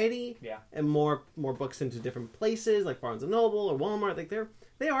variety and more books into different places like Barnes and Noble or Walmart. Like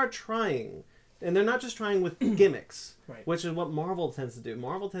they are trying, and they're not just trying with gimmicks, Right. which is what Marvel tends to do.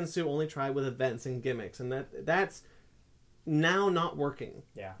 Marvel tends to only try with events and gimmicks, and that's now not working.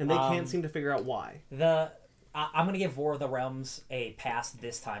 Yeah. And they can't seem to figure out why. I'm gonna give War of the Realms a pass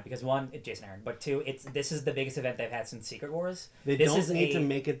this time because one, it's Jason Aaron, but two, this is the biggest event they've had since Secret Wars. They don't need to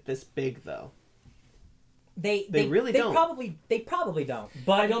make it this big though. They really don't. They probably don't.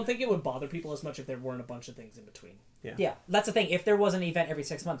 But I don't think it would bother people as much if there weren't a bunch of things in between. Yeah, that's the thing. If there was an event every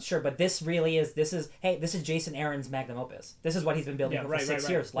 6 months, sure, but this really is. This is Jason Aaron's magnum opus. This is what he's been building for 6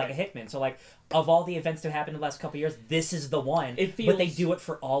 years, like a Hitman. So, like, of all the events to happen in the last couple of years, this is the one. But they do it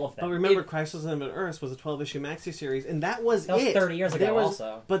for all of them. But remember, Crisis on Infinite Earths was a 12-issue maxi series, and that was 30 years ago.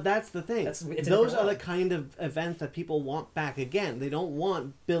 Also, but that's the thing. Those are the kind of events that people want back again. They don't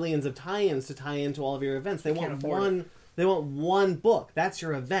want billions of tie-ins to tie into all of your events. They want one. They want one book. That's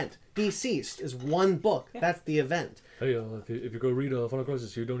your event. Deceased is one book. Yeah. That's the event. Hey, if you go read Final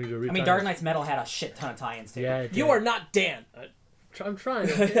Crisis, you don't need to read. I mean, Dark Knight's Metal had a shit ton of tie-ins too. Yeah, you are not Dan. I'm trying.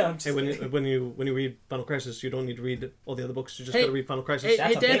 Hey, when you read Final Crisis, you don't need to read all the other books. You just got to read Final Crisis.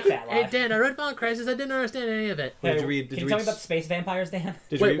 That's a big fat lie. Hey Dan, I read Final Crisis. I didn't understand any of it. Did you read? Can you tell me about the space vampires, Dan?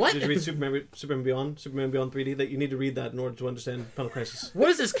 What? Did you read Superman Beyond 3D? That you need to read that in order to understand Final Crisis. What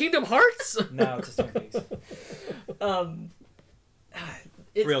is this? Kingdom Hearts? No, it's just Twin Peaks.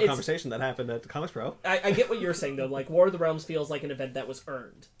 Real conversation that happened at the Comics Pro. I get what you're saying though. Like War of the Realms feels like an event that was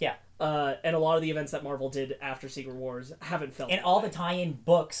earned. Yeah. And a lot of the events that Marvel did after Secret Wars haven't felt. And all the tie-in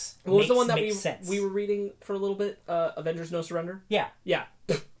books. What was the one that we were reading for a little bit? Avengers: No Surrender. Yeah. Yeah.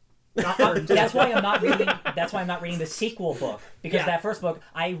 That's why I'm not reading. That's why I'm not reading the sequel book, because that first book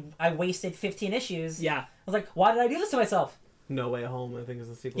I wasted 15 issues. Yeah. I was like, why did I do this to myself? No Way Home, I think, is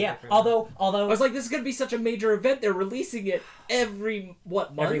the sequel. Yeah, although I was like, this is gonna be such a major event. They're releasing it every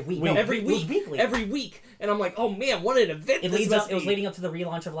month? Every week. No, No, every it was week. weekly. Every week. And I'm like, oh man, what an event! It was leading up to the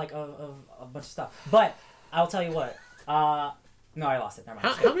relaunch of like of a bunch of stuff. But I'll tell you what. No, I lost it. Never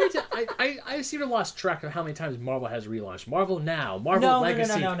mind. How many times? I seem to have lost track of how many times Marvel has relaunched. Marvel Now, Marvel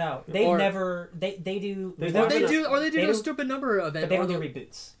Legacy. No. They've never. They do. They do a stupid number of events. But they don't do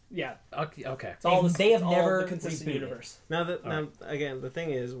reboots. Yeah. Okay. They have never the consistent rebooted. Universe. Now again, the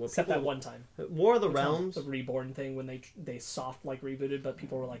thing is, Except that one time. War of the Realms, the Reborn thing when they soft like rebooted, but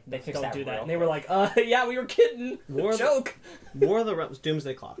people were like, they fixed don't that do that, real and they were like, yeah, we were kidding. Joke. War of the Realms,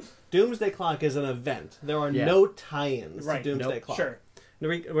 Doomsday Clock. Doomsday Clock is an event. There are no tie-ins to Doomsday Clock. Sure.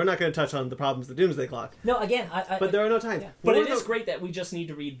 We're not going to touch on the problems of the Doomsday Clock. No, again, but there are no tie-ins. Yeah. But it is great that we just need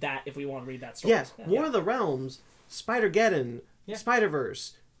to read that if we want to read that story. Yes, War of the Realms, Spider-Geddon,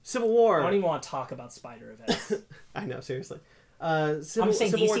 Spider-Verse, Civil War. I don't even want to talk about spider events. I know, seriously. I'm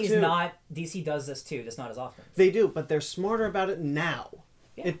saying DC does this too, just not as often. They do, but they're smarter about it now.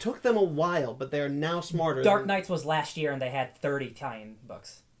 Yeah. It took them a while, but they are now smarter. Dark Knights was last year, and they had 30 tie-in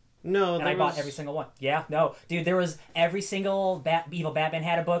books. No, and I bought every single one. Yeah, no, dude, there was every single evil Batman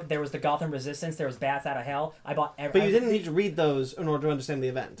had a book. There was the Gotham Resistance. There was Bats Out of Hell. I bought every. But you didn't need to read those in order to understand the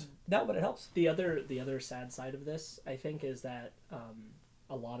event. No, but it helps. The other sad side of this, I think, is that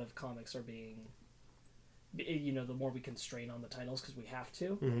a lot of comics are being, the more we constrain on the titles because we have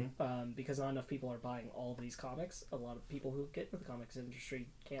to, because not enough people are buying all of these comics. A lot of people who get into the comics industry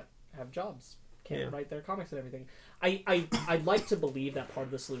can't have jobs, can't write their comics and everything. I'd like to believe that part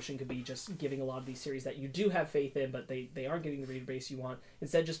of the solution could be just giving a lot of these series that you do have faith in, but they aren't getting the reader base you want,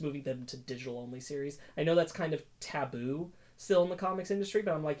 instead just moving them to digital-only series. I know that's kind of taboo still in the comics industry,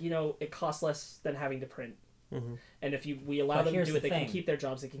 but I'm like, it costs less than having to print. Mm-hmm. And if we allow them to do it, they can keep their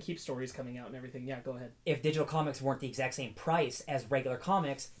jobs, they can keep stories coming out and everything. Yeah, go ahead. If digital comics weren't the exact same price as regular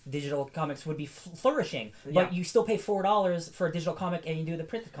comics, digital comics would be flourishing. Yeah. But you still pay $4 for a digital comic and you do the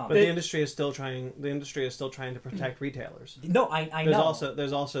printed comic. But the industry is still trying to protect retailers. No, I know.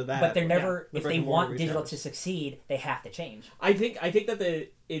 There's also that. But they're never, if they want digital to succeed, they have to change. I think that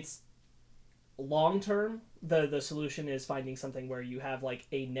it's long term. The solution is finding something where you have like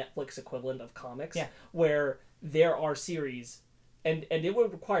a Netflix equivalent of comics, where there are series, and it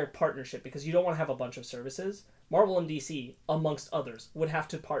would require partnership because you don't want to have a bunch of services. Marvel and DC, amongst others, would have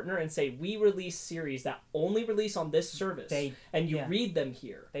to partner and say, we release series that only release on this service, and you read them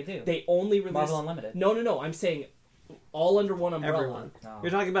here. They do. They only release Marvel Unlimited. No. I'm saying all under one umbrella. Everyone. Oh.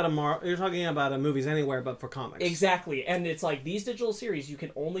 You're talking about a Movies Anywhere, but for comics. Exactly, and it's like these digital series you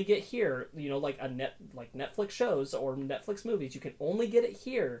can only get here. Like Netflix shows or Netflix movies, you can only get it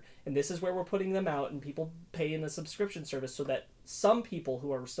here, and this is where we're putting them out, and people pay in the subscription service so that some people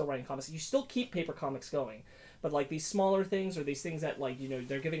who are still writing comics, you still keep paper comics going, but like these smaller things or these things that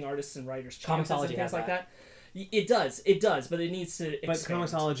they're giving artists and writers chances and things like that. It does, but it needs to expand. But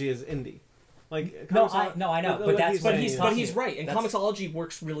Comixology is indie. I know, but he's right, and Comixology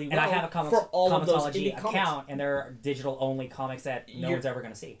works really well. And I have a for all of those Comixology indie account, comics. and there are digital only comics that no one's ever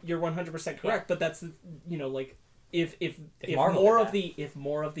going to see. You're 100% correct, but that's if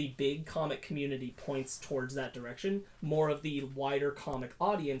more of the big comic community points towards that direction, more of the wider comic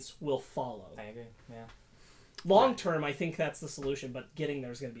audience will follow. I agree. Yeah. Long term, I think that's the solution, but getting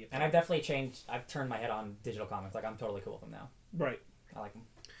there is going to be a problem. And I've definitely changed. I've turned my head on digital comics. Like I'm totally cool with them now. Right. I like them.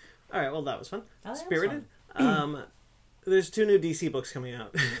 All right, well, that was fun. Oh, that Spirited. was There's 2 new DC books coming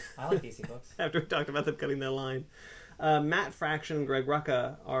out. I like DC books. After we talked about them cutting their line. Matt Fraction and Greg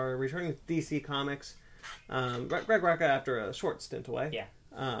Rucka are returning to DC Comics. Greg Rucka after a short stint away. Yeah.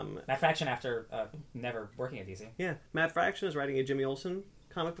 Matt Fraction after never working at DC. Yeah. Matt Fraction is writing a Jimmy Olsen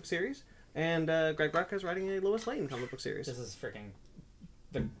comic book series, and Greg Rucka is writing a Lois Lane comic book series. This is freaking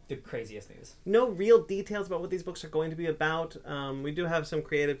the craziest news. No real details about what these books are going to be about. We do have some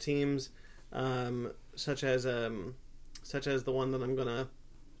creative teams, such as the one that I'm gonna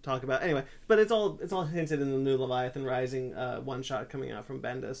talk about anyway. But it's all hinted in the new Leviathan Rising one shot coming out from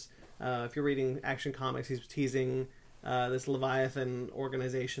Bendis. If you're reading Action Comics, he's teasing this Leviathan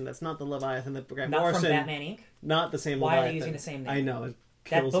organization. That's not the Leviathan that Grant Not Morrison. from Batman Inc. Not the same. Why Leviathan. are they using the same name? I know it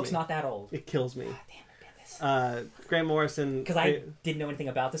That kills book's me. not that old. It kills me. God damn it, Bendis. Grant Morrison. Because I didn't know anything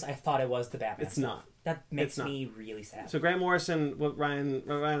about this. I thought it was the Batman. It's stuff. not. That makes It's not. me really sad. So Grant Morrison, what Ryan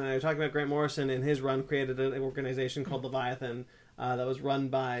and I were talking about, Grant Morrison in his run created an organization called Leviathan that was run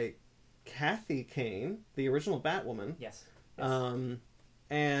by Kathy Kane, the original Batwoman. Yes. And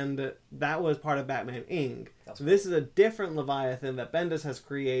that was part of Batman Inc. That's So this is a different Leviathan that Bendis has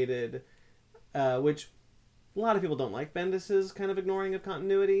created, which a lot of people don't like. Bendis's kind of ignoring of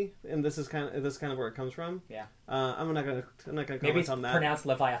continuity, and this is kind of where it comes from. Yeah. I'm not gonna comment Maybe it's on that. pronounced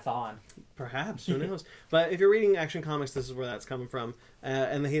Leviathan. Perhaps, who knows? But if you're reading Action Comics, this is where that's coming from.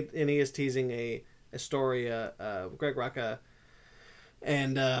 And he is teasing a story. Greg Rucka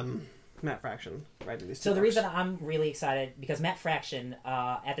and Matt Fraction writing these. So two the books. reason I'm really excited because Matt Fraction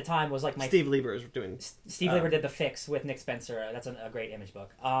at the time was like my Steve Lieber is doing. Steve Lieber did The Fix with Nick Spencer. That's a great Image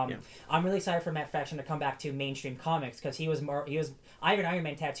book. Yeah. I'm really excited for Matt Fraction to come back to mainstream comics because I have an Iron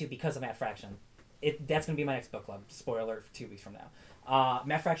Man tattoo because of Matt Fraction. That's going to be my next book club. Spoiler for 2 weeks from now.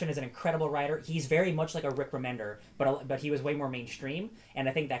 Matt Fraction is an incredible writer. He's very much like a Rick Remender, but he was way more mainstream, and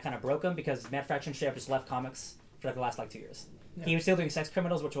I think that kind of broke him because Matt Fraction should have just left comics for like the last 2 years. Yeah. He was still doing Sex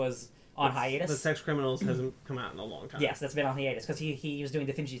Criminals, which was on hiatus. The Sex Criminals hasn't come out in a long time. Yes, that's been on hiatus because he was doing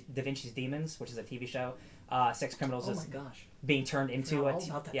Da Vinci's Demons, which is a TV show. Sex Criminals is being turned into all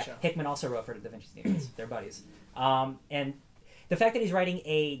about that show. Hickman also wrote for Da Vinci's Demons. They're buddies. And the fact that he's writing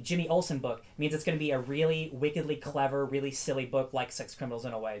a Jimmy Olsen book means it's going to be a really wickedly clever, really silly book like Sex Criminals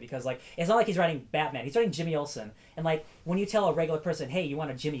in a way. Because like it's not like he's writing Batman. He's writing Jimmy Olsen. And like when you tell a regular person, hey, you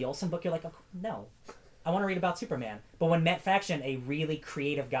want a Jimmy Olsen book? You're like, oh, no. I want to read about Superman. But when Matt Fraction, a really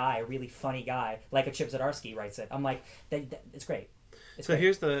creative guy, a really funny guy, like a Chip Zdarsky writes it, I'm like, it's great. It's So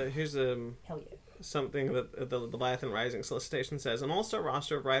great. here's Hell yeah. something that the Leviathan Rising solicitation says. An all-star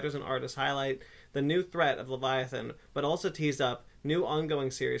roster of writers and artists highlight the new threat of Leviathan, but also tease up new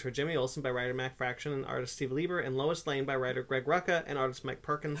ongoing series for Jimmy Olsen by writer Matt Fraction and artist Steve Lieber, and Lois Lane by writer Greg Rucka and artist Mike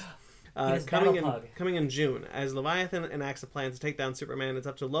Perkins. Coming in June. As Leviathan enacts a plan to take down Superman, it's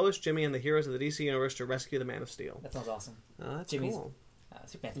up to Lois, Jimmy, and the heroes of the DC Universe to rescue the Man of Steel. That sounds awesome. That's Jimmy's cool.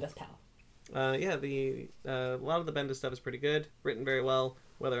 Superman's best pal. A lot of the Bendis stuff is pretty good, written very well.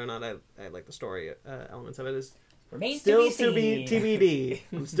 Whether or not I like the story elements of it is Remains still to be seen. TBD.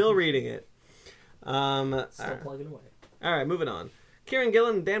 I'm still reading it. Still plugging away. All right, moving on. Kieran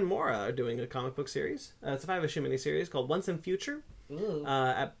Gillen and Dan Mora are doing a comic book series. It's a 5-issue miniseries called Once and Future. Ooh.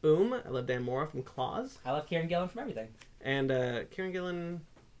 At Boom. I love Dan Mora from Claws. I love Kieran Gillen from everything. And Kieran Gillen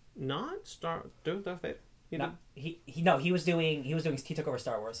doing Darth Vader. He took over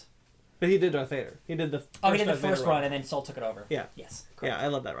Star Wars. But he did Darth Vader. He did the first He did the Darth Vader first run and then Soul took it over. Yeah. Yes. Yeah, I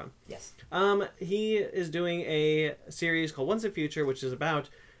love that run. Yes. He is doing a series called Once and Future, which is about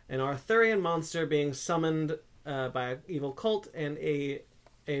an Arthurian monster being summoned by an evil cult, and a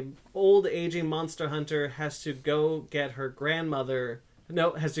old aging monster hunter has to go get her grandson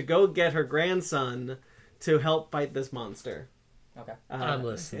to help fight this monster. Okay. I'm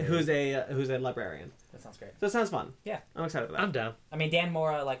listening. Who's a librarian. That sounds great. So it sounds fun. Yeah. I'm excited for that. I'm down. I mean, Dan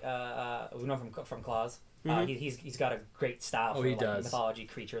Mora, we know from Claws. He's got a great style for he does. mythology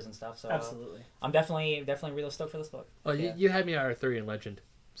creatures and stuff. So Absolutely. I'm definitely really stoked for this book. Oh, Yeah. you had me at Arthurian legend,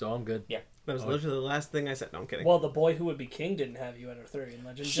 so I'm good. Yeah. That was literally the last thing I said. No, I'm kidding. Well, The Boy Who Would Be King didn't have you at Arthurian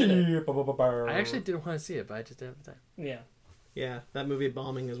Legend, did it? I actually didn't want to see it, but I just didn't have the time. Yeah. Yeah, that movie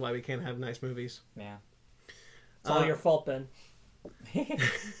bombing is why we can't have nice movies. Yeah. It's all your fault, Ben.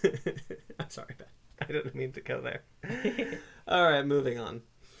 I'm sorry, Ben. I didn't mean to go there. All right, moving on.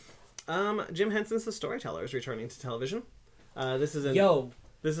 Jim Henson's The Storyteller is returning to television. This is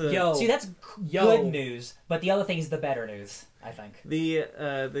See, that's good news, but the other thing is the better news, I think. The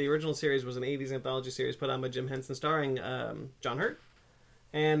original series was an 80s anthology series put on by Jim Henson starring John Hurt.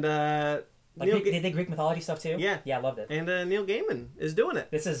 And Like, Neil did they Greek mythology stuff too? Yeah. Yeah, I loved it. and Neil Gaiman is doing it.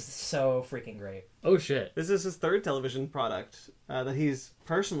 This is so freaking great. Oh shit! This is his third television product that he's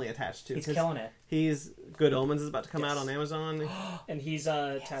personally attached to. He's 'cause killing it. He's Good Omens is about to come out Yes. on Amazon. And he's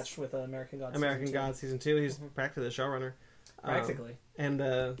attached with American Gods. American season 2. Gods season 2. He's practically the showrunner. Practically. And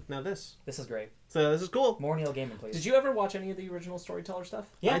now this. This is great. So this is cool. More Neil Gaiman, please. Did you ever watch any of the original Storyteller stuff?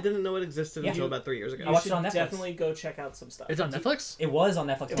 Yeah. I didn't know it existed Yeah. until about 3 years ago. I You watched should it on Netflix. definitely go check out some stuff. It's on Netflix. It was on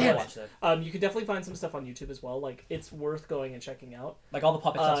Netflix when I Damn it. watched it. You could definitely find some stuff on YouTube as well. Like, it's worth going and checking out. Like, all the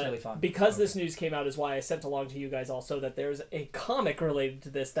puppet stuff's really fun. Because this news came out is why I sent along to you guys also that there's a comic related to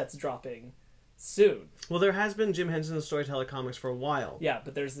this that's dropping soon. Well, there has been Jim Henson's Storyteller comics for a while. Yeah,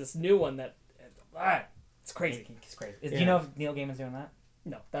 but there's this new one that... it's crazy. It's crazy. Do Yeah. you know if Neil Gaiman's doing that?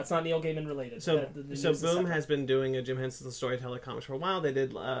 No, that's not Neil Gaiman related. So, The news so is Boom separate. has been doing a Jim Henson's Storyteller comics for a while. They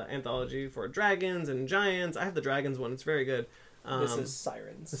did anthology for dragons and giants. I have the dragons one; it's very good. This is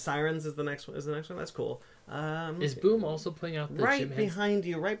Sirens. The Sirens is the next one. Is the next one? That's cool. Is Boom also putting out the right Jim Henson? behind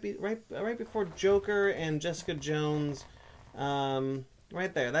you, right before Joker and Jessica Jones,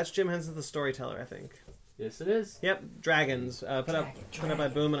 right there. That's Jim Henson's The Storyteller, I think. Yes, it is. Yep, Dragons. Put up by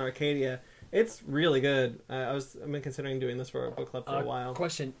Boom and Arcadia. It's really good. I've been considering doing this for a book club for a while.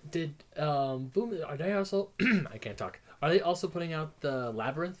 Question: Did Boom? Are they also? I can't talk. Are they also putting out the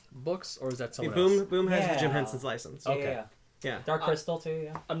Labyrinth books, or is that someone else? Boom has the Jim Yeah. Henson's license. Yeah, Okay. yeah. Yeah. Dark Crystal, too,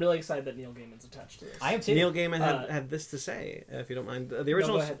 yeah. I'm really excited that Neil Gaiman's attached to this. I am, too. Neil Gaiman had this to say, if you don't mind. The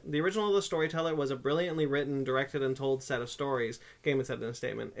original, go ahead. the original of The Storyteller was a brilliantly written, directed, and told set of stories, Gaiman said in a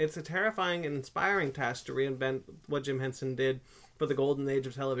statement. It's a terrifying and inspiring task to reinvent what Jim Henson did for the golden age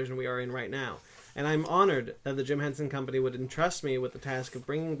of television we are in right now. And I'm honored that the Jim Henson Company would entrust me with the task of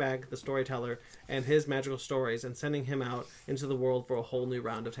bringing back the Storyteller and his magical stories and sending him out into the world for a whole new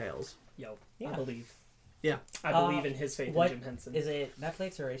round of tales. Yo, Yeah. I believe. Yeah. I believe in his faith What in Jim Henson. is it?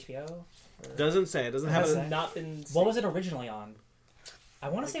 Netflix or HBO? Doesn't say. It doesn't have has a... not been What was it originally on? I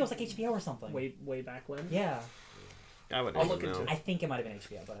want to say it was like HBO or something. way back when. Yeah. I would I'll look into know. it. I think it might have been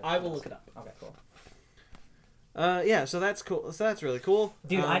HBO, but I will look it up. Okay, cool. Yeah, so that's cool. So that's really cool.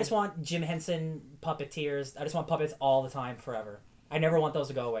 Dude, I just want Jim Henson puppeteers. I just want puppets all the time, forever. I never want those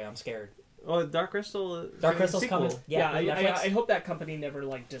to go away. I'm scared. Oh, Dark Crystal. Dark Crystal's sequel. coming. Yeah, I hope that company never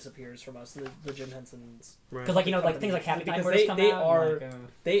disappears from us. The Jim Hensons, Right. Because like company. things like Happy Time Because Burgers come they out. are and,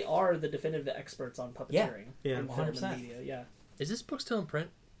 like, they are the definitive experts on puppeteering. Yeah. and film 100%. and media. Yeah. Is this book still in print?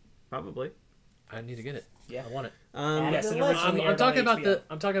 Probably. I need to get it. Yeah. I want it. Add Yes, it to it the list. originally I'm aired talking on about HBO.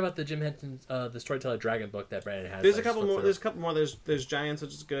 I'm talking about the Jim Henson, the Storyteller Dragon book that Brandon has. There's I a just couple flipped more. through. There's a couple more. There's Giants,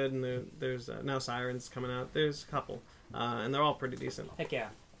 which is good, and there's now Sirens coming out. There's a couple, and they're all pretty decent. Heck yeah.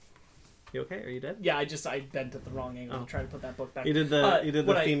 You okay? Are you dead? Yeah, I bent at the wrong angle Oh. to try to put that book back. You did the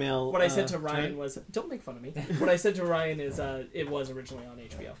what I- female. What I said to Ryan turn? was, "Don't make fun of me." What I said to Ryan is, it was originally on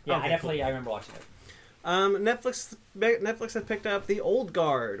HBO. Yeah, Okay, I definitely I remember watching it. Netflix has picked up The Old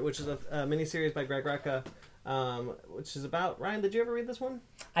Guard, which is a miniseries by Greg Rucka, which is about Ryan. Did you ever read this one?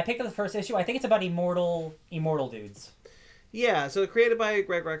 I picked up the first issue. I think it's about immortal dudes. Yeah, so created by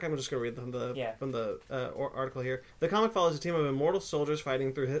Greg Rucka. I'm just going to read from the article here. The comic follows a team of immortal soldiers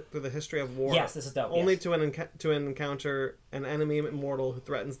fighting through the history of war. Yes, this is dope. Only yes. to encounter an enemy immortal who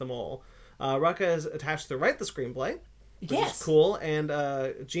threatens them all. Rucka is attached to write the screenplay, which Yes. is cool, and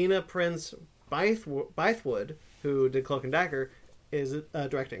Gina Prince Bythewood, who did Cloak and Dagger, is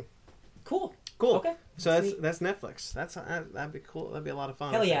directing. Cool. Cool. Okay. So Sweet. that's Netflix. That'd be cool. That'd be a lot of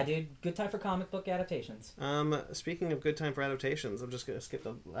fun. Hell yeah, dude. Good time for comic book adaptations. Speaking of good time for adaptations, I'm just gonna skip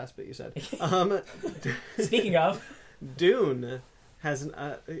the last bit you said. Speaking of, Dune has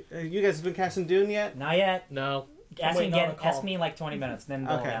you guys have been casting Dune yet? not yet. No. Ask me waiting on again. a call. Ask me in like 20 minutes, then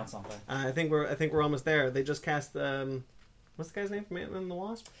they'll Okay. announce something. I think we're almost there. They just cast what's the guy's name from Ant-Man and the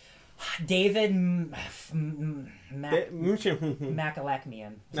Wasp? David Macalakian.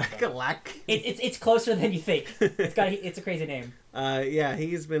 Macalakmian. It's closer than you think. It's a crazy name. Yeah,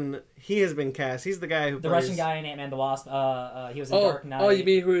 he has been cast. He's the guy who The plays Russian guy in Ant-Man the Wasp. He was in Dark Knight. Oh, you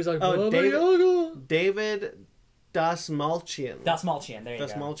mean who was like, Oh, Baba David- Yaga? David Dasmalchian. Dasmalchian. There you go.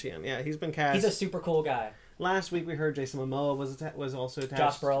 Dasmalchian. Yeah, he's been cast. He's a super cool guy. Last week we heard Jason Momoa was also attached.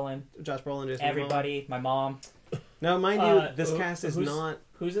 Josh Brolin. Jason Everybody. My mom. Momoa. No, mind you, this cast is who's- not.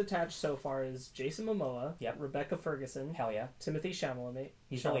 Who's attached so far is Jason Momoa, Yep. Rebecca Ferguson, Hell yeah. Timothy Chalamet,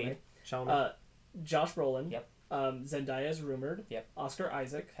 He's the lead. Chalamet. Josh Brolin, Yep. Zendaya is rumored, Yep. Oscar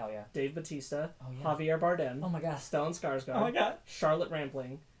Isaac, Hell yeah. Dave Bautista, Oh yeah. Javier Bardem, Oh my god. Stellan Skarsgård, Oh my god. Charlotte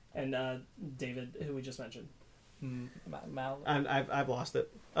Rampling, and David, who we just mentioned. I've lost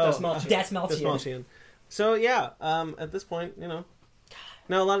it. Dasmalchian. Dasmalchian. Dasmalchian. So yeah, at this point,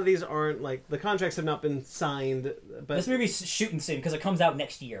 Now, a lot of these aren't, like, the contracts have not been signed, but This movie's shooting soon because it comes out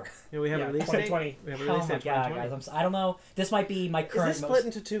next year. we have a release date. 2020. We have a Oh release my date god, 2020. guys! I don't know. This might be my Is current. this split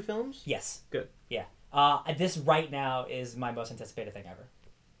into 2 films? Yes. Good. Yeah. This right now is my most anticipated thing ever.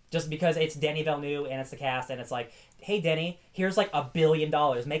 Just because it's Denis Villeneuve and it's the cast and it's like, hey Denny, here's like $1 billion.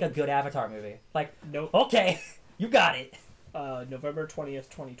 Make a good Avatar movie. Like, Nope. okay, you got it. November 20th,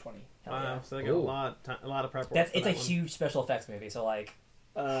 2020. Hell Wow, yeah. so they got a lot of prep work. That's for it's that a one. huge special effects movie. So like,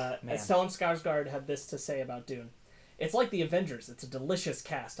 Man. Stellan Skarsgård had this to say about Dune. It's like the Avengers. It's a delicious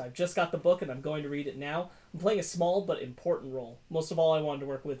cast. I've just got the book and I'm going to read it now. I'm playing a small but important role. Most of all, I wanted to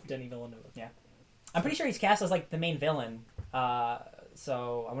work with Denis Villeneuve. yeah, I'm pretty sure he's cast as like the main villain.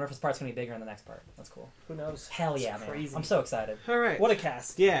 So I wonder if his part's gonna be bigger in the next part. That's cool. Who knows? Hell It's yeah, man! crazy. I'm so excited. All right. What a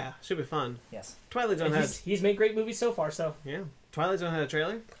cast. Yeah, should be fun. Yes. Twilight Zone And had... he's made great movies so far, so. Yeah. Twilight Zone had a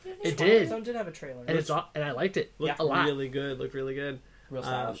trailer. It Twilight did. Zone did have a trailer. And I liked it Looked a lot. really good. Looked really good. Real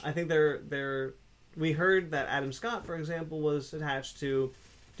stylish. I think they're. We heard that Adam Scott, for example, was attached to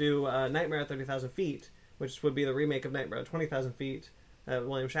do Nightmare at 30,000 Feet, which would be the remake of Nightmare at 20,000 Feet that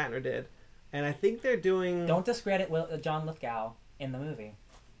William Shatner did. And I think they're doing... Don't discredit John Lithgow in the movie.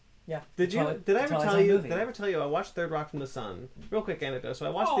 Yeah. Did I ever Twilight tell Zone you? movie. Did I ever tell you I watched Third Rock from the Sun? Real quick anecdote. So I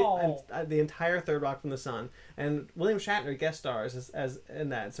watched Oh. the entire Third Rock from the Sun, and William Shatner guest stars as in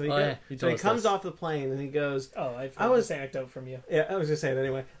that. So he Oh, yeah. You so he told us comes this. off the plane and he goes, Oh, I've I heard was- this anecdote from you. yeah, I was gonna say it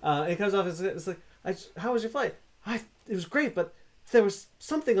anyway. He comes off. It's like, how was your flight? It was great, but there was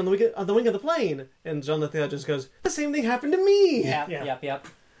something on the wing of the plane. And John Lithgow just goes, the same thing happened to me. Yeah. Yeah. Yep.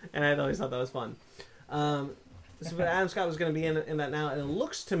 And I always thought that was fun. So Adam Scott was going to be in that now, and it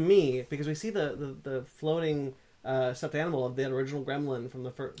looks to me, because we see the floating stuffed animal of the original Gremlin from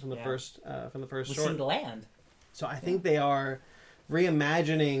the first We short. see the land. So I think they are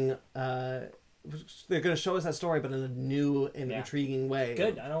reimagining. They're going to show us that story, but in a new and Yeah. intriguing way.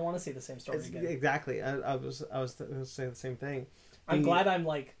 Good. I don't want to see the same story It's, again. exactly. I was going to say the same thing. I'm glad I'm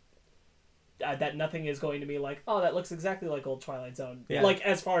like that nothing is going to be like, oh, that looks exactly like old Twilight Zone. Yeah. Like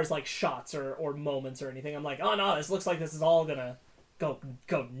as far as like shots or moments or anything, I'm like, oh no, this looks like this is all gonna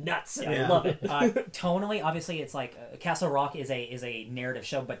go nuts. And Yeah. I love it. Tonally, obviously, it's like Castle Rock is a narrative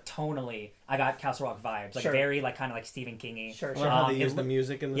show, but tonally, I got Castle Rock vibes, like Sure. very like kind of like Stephen Kingy. Sure, I sure. love how they it use the loo-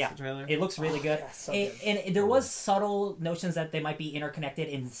 music in this Yeah, trailer. it looks really good. yeah, so And- good. and there was subtle notions that they might be interconnected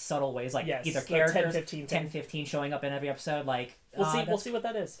in subtle ways, like Yes, either the characters 10-15 10-15 showing up in every episode. Like We'll see. We'll that's- see what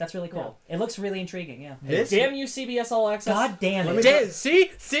that is. That's really cool. It looks really intriguing. Yeah. This Damn you, CBS All Access. God damn Let it! me Damn,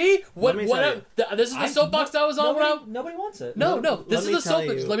 see what me what tell I- you. this is the soapbox I was on when I Nobody wants it. no Let this is me the tell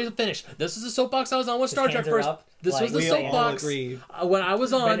soapbox. you. Let me finish. This is the soapbox I was on with Star Trek hands are first. up, This like- was the we all soapbox agree. when I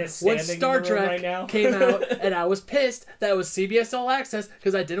was on Ben is when standing Star in the room Trek right now. came out, and I was pissed that it was CBS All Access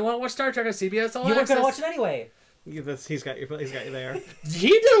because I didn't want to watch Star Trek on CBS All You weren't Access. gonna watch it anyway. He's got you there. He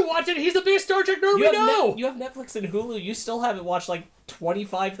didn't watch it. He's the biggest Star Trek nerd we know. You have Netflix and Hulu. You still haven't watched like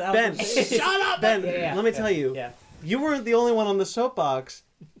 25,000. Ben, Shut up. Ben, Yeah. let me tell you, Yeah. you weren't the only one on the soapbox.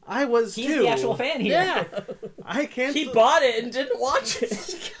 I was He's too. the actual fan here. Yeah. I can't. He bought it and didn't watch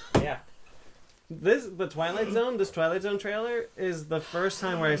it. Yeah. This Twilight Zone trailer is the first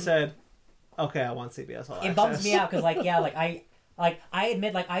time where I said, "Okay, I want CBS All Access." It bums me out because I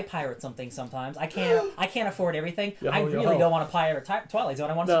admit I pirate something sometimes. I can't afford everything. I really don't want to pirate Twilight Zone.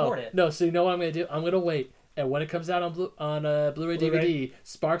 I want to support it. No, so you know what I'm gonna do? I'm gonna wait, and when it comes out on Blu-ray DVD,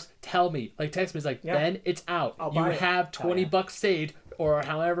 Sparks tell me, like text me, it's like, Yeah. Ben, it's out. I'll You buy it. have $20 saved, or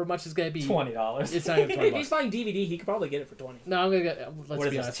however much it's gonna be. $20. It's not even If he's $20. buying DVD, he could probably get it for 20. No, I'm gonna get. Let's What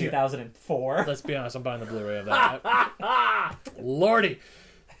is be this? honest here. 2004. Let's be honest. I'm buying the Blu-ray of that. Lordy,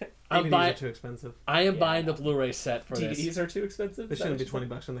 I'm DVDs are buying. too expensive. I am buying the Blu-ray set for DVDs this. are too expensive. They Is that shouldn't be what you're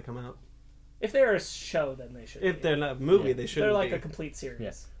 $20 when they come out. saying? If they're a show, then they should. If be. they're not a movie, Yeah. they shouldn't They're like be. a complete series.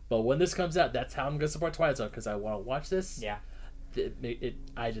 Yes. But when this comes out, that's how I'm gonna support Twilight Zone because I want to watch this. Yeah.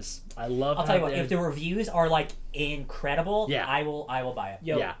 I love. I'll how tell you what. they- If the reviews are like incredible, Yeah. I will buy it.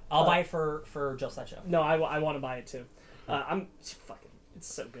 Yo, Yeah. I'll buy it for just that show. No, I want to buy it too. I'm fucking.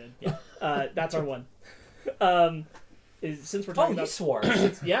 It's so good. Yeah. That's our one. Since we're Oh, talking you about swore.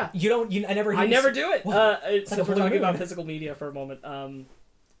 yeah. You don't. You. I never. I hear never you do it. What? Since like a we're blue talking about moon. physical media for a moment,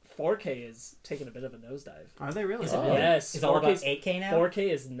 4K is taking a bit of a nosedive. Are they really? Is it Oh. really? Yes, It's all about 4K's 8K now. 4K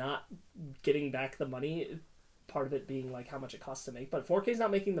is not getting back the money. Part of it being like how much it costs to make, but 4K is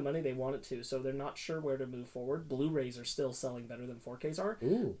not making the money they want it to, so they're not sure where to move forward. Blu-rays are still selling better than 4Ks are.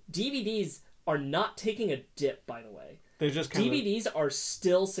 Ooh. DVDs are not taking a dip, by the way. They're just kind of. DVDs are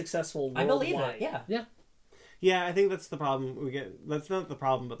still successful I worldwide. believe it. Yeah. Yeah, I think that's the problem we get. That's not the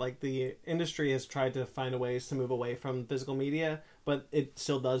problem, but like the industry has tried to find ways to move away from physical media, but it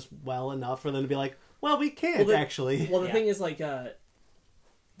still does well enough for them to be like, well, we can't Well, actually. Well, the Yeah. thing is, like,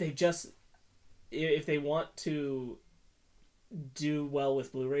 they just, if they want to do well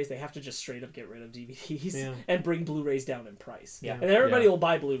with Blu-rays, they have to just straight up get rid of DVDs and bring Blu-rays down in price. Yeah. And everybody will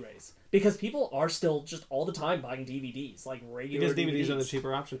buy Blu-rays because people are still just all the time buying DVDs, like regular Because DVDs are the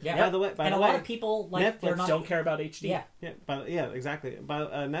cheaper option. Yeah. By the way, and a lot of people like they're Netflix not. don't care about HD. Yeah. Exactly.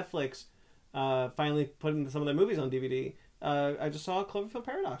 But Netflix finally putting some of their movies on DVD. I just saw Cloverfield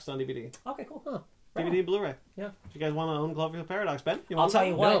Paradox on DVD. Okay, cool. DVD Blu-ray. Yeah. Do you guys want to own Cloverfield Paradox, Ben? I'll tell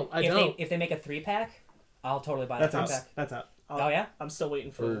you what. No, I don't. If they make a 3-pack, I'll totally buy That's that out. 3-pack. That's out. Oh yeah. I'm still waiting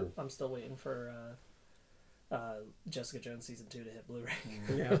for. Ooh. I'm still waiting for Jessica Jones season 2 to hit Blu-ray.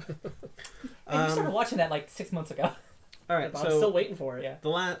 Yeah. Hey, we started watching that like 6 months ago. All right. But I'm still waiting for it. Yeah.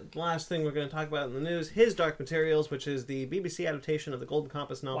 The last thing we're going to talk about in the news, His Dark Materials, which is the BBC adaptation of the Golden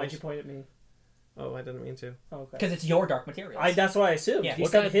Compass novels. Why'd you point at me? Oh, I didn't mean to. Oh, okay. Because it's your Dark Materials. That's what I assumed. Yeah. He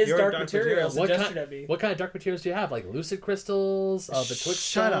What said kind- his your dark, Dark materials Materials. and gestured at me. What kind of dark materials do you have? Like lucid crystals, betwixt.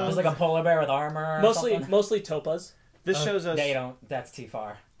 Shut up. It was like a polar bear with armor. or Mostly something. mostly topaz. This shows us. They don't. That's too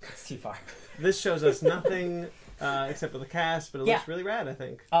far. It's too far. This shows us nothing except for the cast, but it looks really rad. I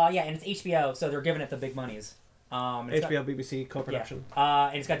think. Yeah, and it's HBO, so they're giving it the big monies. It's HBO BBC co-production.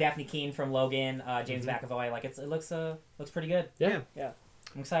 and it's got Daphne Keane from Logan, James McAvoy. Like it looks pretty good. Yeah.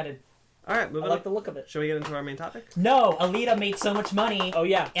 I'm excited. All right, I moving like on. the look of it. Shall we get into our main topic? No, Alita made so much money Oh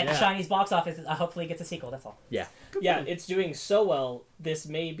yeah, at the Yeah. Chinese box office. Hopefully, it gets a sequel. That's all. Yeah. yeah. It's doing so well. This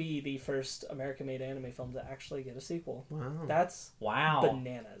may be the first American-made anime film to actually get a sequel. Wow, That's Wow.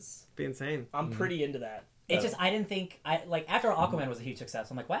 bananas. be insane. I'm pretty into that. It's just I didn't think after Aquaman was a huge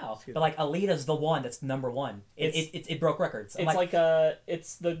success. I'm like, wow, but like Alita's the one that's number one. It broke records. I'm It's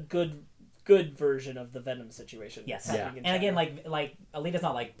it's the good version of the Venom situation. yes, happening in and again, China. like Alita's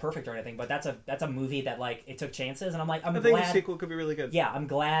not like perfect or anything, but that's a movie that like it took chances, and I'm like, I'm I think the glad. sequel could be really good. Yeah, I'm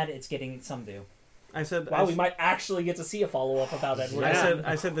glad it's getting some due. I said. wow, we might actually get to see a follow-up about Edward. Yeah.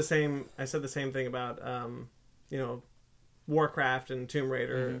 I said the same. I said the same thing about Warcraft and Tomb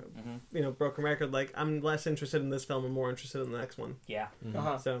Raider. Broken record. Like I'm less interested in this film and more interested in the next one. Yeah,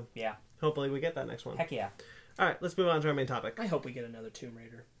 Uh-huh. So yeah, hopefully we get that next one. heck yeah. All right, let's move on to our main topic. I hope we get another Tomb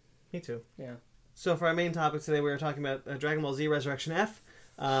Raider. Me too. Yeah. So for our main topic today, we were talking about Dragon Ball Z Resurrection F.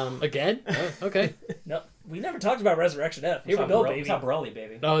 Again? Oh, okay. No, we never talked about Resurrection F. Here we go, baby. It's not Broly,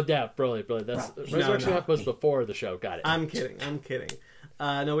 baby. Oh yeah, Broly. That's Resurrection no. F was before the show. Got it. I'm kidding.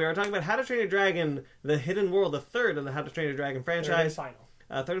 No, we were talking about How to Train Your Dragon: The Hidden World, the third in the How to Train Your Dragon franchise.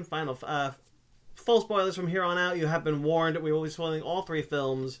 Final. Third and final. Full spoilers from here on out. You have been warned. We will be spoiling all three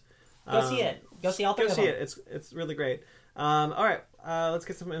films. Go see it. Go see all three Go of see them. it. It's really great. All right, let's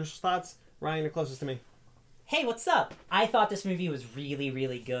get some initial thoughts. Ryan, you're closest to me. Hey, what's up? I thought this movie was really,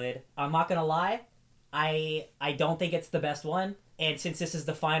 really good. I'm not gonna lie, I don't think it's the best one. And since this is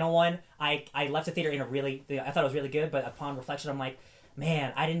the final one, I left the theater in I thought it was really good. But upon reflection, I'm like,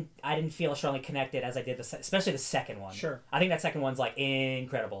 man, I didn't feel as strongly connected as I did especially the second one. Sure. I think that second one's like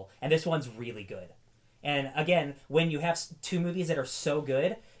incredible, and this one's really good. And again, when you have two movies that are so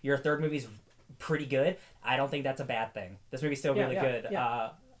good, your third movie's pretty good. I don't think that's a bad thing. This movie's still really good.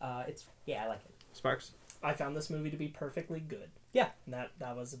 Yeah. I like it. Sparks. I found this movie to be perfectly good. Yeah. And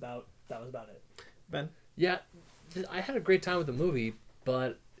that was about it. Ben. Yeah, I had a great time with the movie,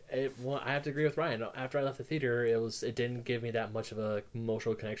 but I have to agree with Ryan. After I left the theater, it didn't give me that much of a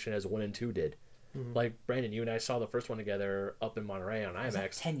emotional connection as 1 and 2 did. Mm-hmm. Like Brandon, you and I saw the first one together up in Monterey on Was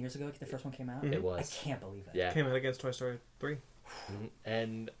that IMAX. 10 years ago the first one came out? It I was. can't believe it. Yeah, Came out against Toy Story 3.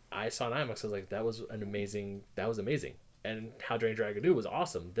 and I saw it on IMAX. I was like, that was amazing. And How to Train Your Dragon 2 was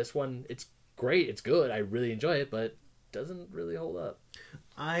awesome. This one, it's great. It's good. I really enjoy it, but doesn't really hold up.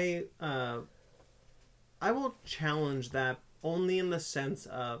 I will challenge that only in the sense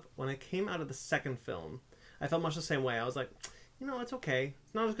of when I came out of the second film, I felt much the same way. I was like, it's okay.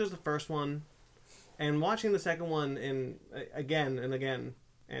 It's not as good as the first one. And watching the second one again and again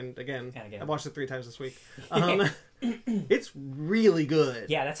and again. I watched it 3 times this week. It's really good.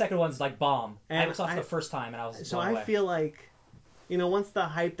 Yeah, that second one's like bomb. And I saw it for the first time and I was So blown I away. feel like, once the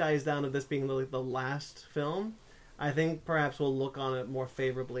hype dies down of this being the last film, I think perhaps we'll look on it more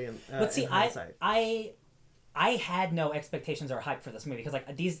favorably But see, in hindsight. I had no expectations or hype for this movie because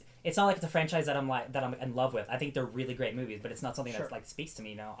it's not like it's a franchise that I'm in love with. I think they're really great movies, but it's not something that like speaks to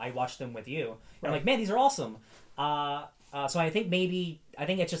me. I watched them with you. And I'm like, man, these are awesome. So I think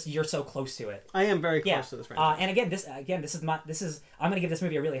it's just you're so close to it. I am very close to this franchise. And again, this is I'm gonna give this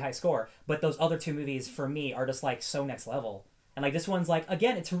movie a really high score. But those other 2 movies for me are just like so next level. And like this one's like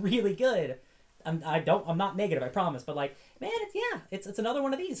again, it's really good. I'm not negative, I promise. But like, man, it's another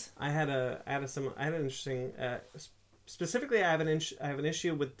one of these. I had an interesting. Specifically, I have an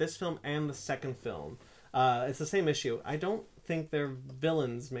issue with this film and the second film. It's the same issue. I don't think their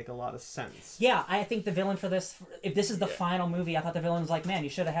villains make a lot of sense. Yeah, I think the villain for this, if this is the final movie, I thought the villain was like, man, you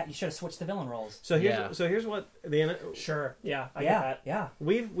should have switched the villain roles. So here's what the Sure. Yeah. I get Yeah, that. yeah.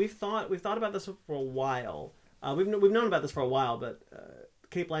 we've thought about this for a while. We've known about this for a while, but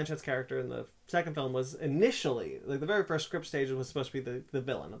Cate Blanchett's character in the second film was initially, like, the very first script stage was supposed to be the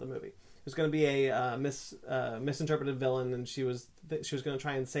villain of the movie. It was going to be a misinterpreted villain, and she was going to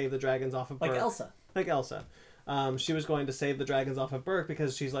try and save the dragons off of Burke. Like Elsa. She was going to save the dragons off of Burke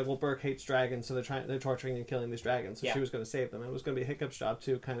because she's like, well, Burke hates dragons, so they're torturing and killing these dragons. So she was going to save them. It was going to be Hiccup's job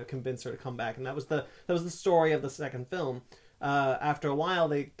to kind of convince her to come back, and that was the story of the second film. After a while,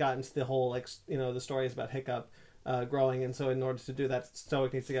 they got into the whole, like, you know, the stories about Hiccup growing, and so in order to do that,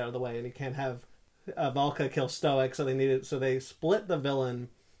 Stoic needs to get out of the way, and you can't have Valka kill Stoic, so they split the villain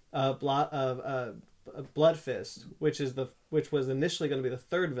Bloodfist, which was initially going to be the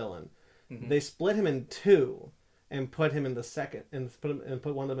third villain. Mm-hmm. They split him in two and put him in the second, and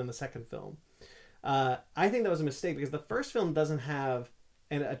put one of them in the second film. I think that was a mistake because the first film doesn't have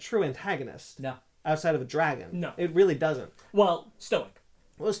a true antagonist. No. Outside of a dragon. No. It really doesn't. Well, Stoic.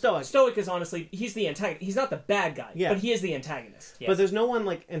 Well, Stoic. Stoic is honestly, he's the antagonist. He's not the bad guy, Yeah. but he is the antagonist. Yes. But there's no one,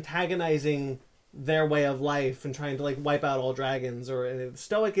 like, antagonizing their way of life and trying to, like, wipe out all dragons. Or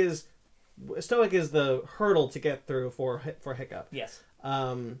Stoic is the hurdle to get through for Hiccup. Yes.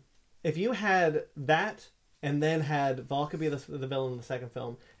 If you had that, and then had Valka be the villain in the second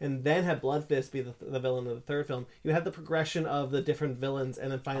film, and then had Bloodfist be the villain in the third film, you have the progression of the different villains,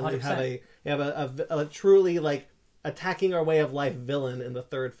 and then finally 100%. you have a truly, like, attacking our way of life villain in the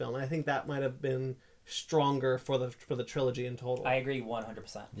third film. And I think that might have been stronger for the trilogy in total. I agree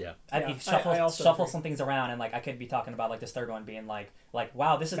 100%. Yeah. I also shuffle agree. some things around, and like I could be talking about like this third one being like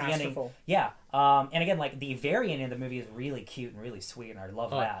wow, this is the ending. Masterful. Yeah. And again, like the very end of the movie is really cute and really sweet, and I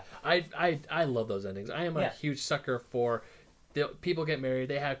love that. I love those endings. I am a huge sucker for people get married,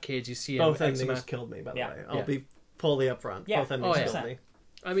 they have kids, you see Both them, endings killed me, by the Yeah. way. I'll be fully upfront. Yeah. Both endings Oh, yeah. killed me.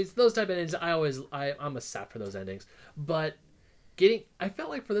 I mean, those type of endings, I'm a sap for those endings. But I felt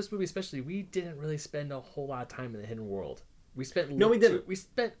like for this movie especially, we didn't really spend a whole lot of time in the hidden world. We didn't.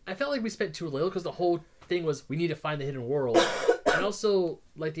 I felt like we spent too little because the whole thing was we need to find the hidden world. And also,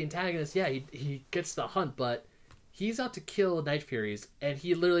 like, the antagonist, yeah, he gets the hunt, but he's out to kill Night Furies, and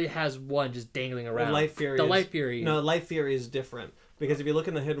he literally has one just dangling around. The Light Fury. No, Light Fury is different. Because if you look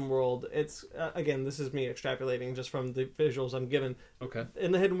in the Hidden World, it's, again, this is me extrapolating just from the visuals I'm given. Okay.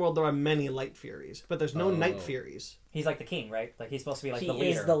 In the Hidden World, there are many Light Furies, but there's no Night Furies. He's like the king, right? Like he's supposed to be like He the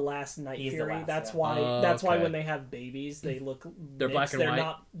leader. is the last Night He's the Fury. last, That's yeah. why. That's why okay. when they have babies, they look. They're mixed. black and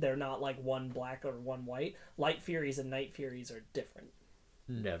white? They're not like one black or one white. Light Furies and Night Furies are different.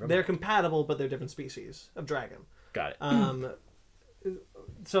 Never They're mind. compatible, but they're different species of dragon. Got it.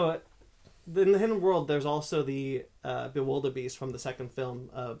 So, in the Hidden World, there's also the Bewilderbeast from the second film,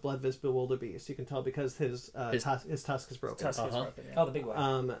 Bloodfist Bewilderbeast. You can tell because his tusk is broken. Tusk is broken, yeah. Oh, the big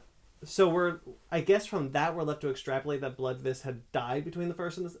one. So I guess from that we're left to extrapolate that Bloodfist had died between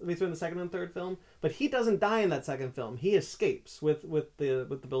the second and third film, but he doesn't die in that second film. He escapes with the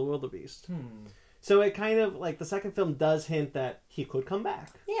Bewilderbeast. So it kind of, like, the second film does hint that he could come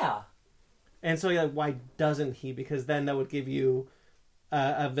back. Yeah. And so, yeah, why doesn't he? Because then that would give you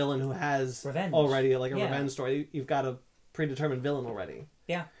a villain who has Revenge. already, like, a Yeah. revenge story. You've got a predetermined villain already.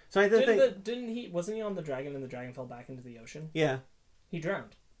 Yeah. So I think, Wasn't he on the dragon and the dragon fell back into the ocean? yeah. He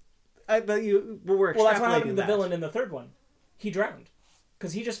drowned. But we're extrapolating Well, that's what happened to the that. villain in the third one. He drowned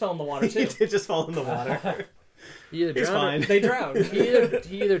because he just fell in the water He too. did just fall in the water. He either He's drowned fine. They drowned.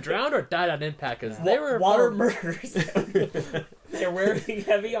 he either drowned or died on impact because they were water murders. They're wearing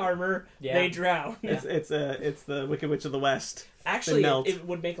heavy armor. Yeah. They drown. It's the Wicked Witch of the West. Actually, melt. it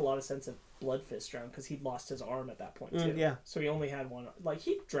would make a lot of sense if Bloodfist drowned because he'd lost his arm at that point too. Yeah. So he only had one. Like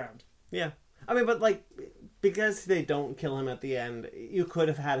he drowned. Yeah. I mean, but, like, because they don't kill him at the end, you could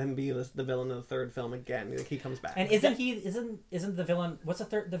have had him be the villain of the third film again. Like, he comes back. And isn't the villain? What's the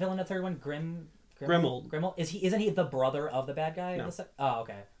villain of the third one? Grimold. Grimold. Isn't he the brother of the bad guy? No. Oh,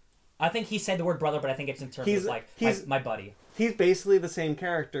 okay. I think he said the word brother, but I think it's in terms He's- of like he's- my buddy. He's basically the same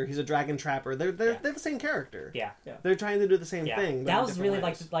character. He's a dragon trapper. They're the same character. Yeah. They're trying to do the same Yeah. thing. but That in was different really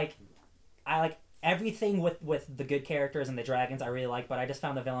ways. I like everything with the good characters and the dragons. I really like, but I just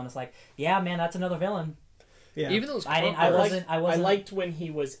found the villain is like, yeah, man, that's another villain. Yeah. even those. I wasn't. I liked when he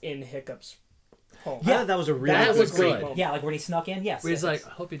was in Hiccup's home. Yeah, that was a really That good was scene. good. moment. Yeah, like when he snuck in. Yes. Where he's yes, like,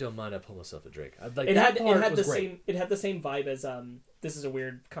 I hope you don't mind, I pull myself a drink. Like, It that had part the was great. same. It had the same vibe as This is a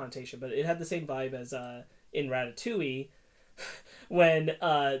weird connotation, but it had the same vibe as in Ratatouille, when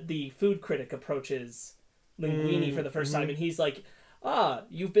the food critic approaches Linguini for the first time, and he's like,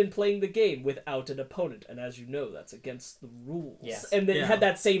 you've been playing the game without an opponent, and as you know, that's against the rules. Yes. And then Yeah. had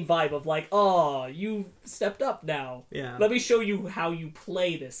that same vibe of like, you've stepped up now. Yeah. Let me show you how you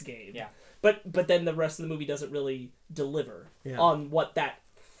play this game. Yeah. But then the rest of the movie doesn't really deliver on what that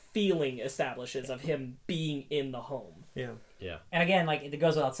feeling establishes of him being in the home. Yeah. Yeah, And again, like it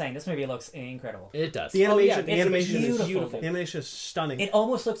goes without saying, this movie looks incredible. it does. The animation, yeah, the it's animation is beautiful. beautiful. The animation is stunning. It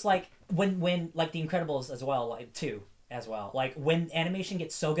almost looks like when like The Incredibles as well, like too as well. Like when animation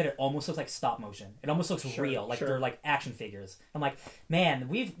gets so good, it almost looks like stop motion. It almost looks real, like they're like action figures. I'm like, man,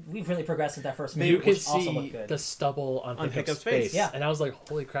 we've really progressed with that first movie, You can which also see looked good. the stubble on Hiccup's Hiccup's face. face. Yeah. And I was like,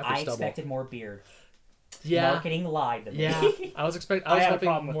 holy crap, I there's stubble. expected more beard. Yeah. Marketing lied to me. Yeah. I was I had a hoping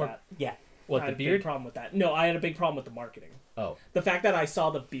problem with more. that. Yeah. What, I the had a big beard? problem with that. No, I had a big problem with the marketing. Oh. The fact that I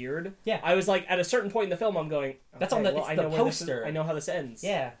saw the beard, Yeah. I was like, at a certain point in the film, I'm going, That's okay, on the- well, it's I the know where this is- poster. I know how this ends.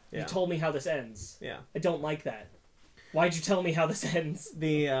 Yeah. You told me how this ends. Yeah. I don't like that. Why'd you tell me how this ends?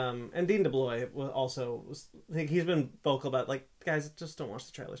 The and Dean DeBlois was I think he's been vocal about like, guys, just don't watch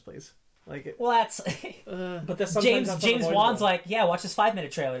the trailers, please. Like, Well, that's But that's sometimes James that's James unavoidable. Wan's like, yeah, watch this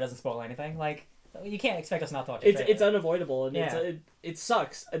 5-minute trailer. It doesn't spoil anything. Like, you can't expect us not to watch. It's unavoidable, and Yeah. it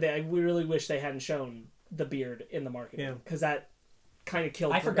sucks. We really wish they hadn't shown the beard in the marketing because that kind of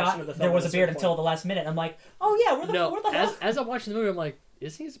killed. I progression forgot of the film there was at a beard certain until point. the last minute. I'm like, oh yeah, where the hell? As I'm watching the movie, I'm like,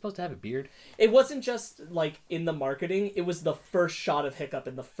 isn't he supposed to have a beard? It wasn't just like in the marketing; it was the first shot of Hiccup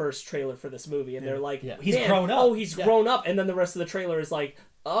in the first trailer for this movie, and they're like, He's "Man, grown up." Oh, he's grown up, and then the rest of the trailer is like,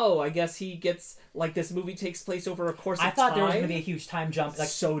 "Oh, I guess he gets like this movie takes place over a course of I thought time." there was going to be a huge time jump, like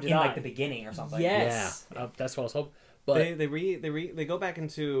So did in I. like the beginning or something. Yes. Yeah. That's what I was hoping. But they go back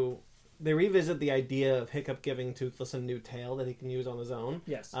into they revisit the idea of Hiccup giving Toothless a new tail that he can use on his own.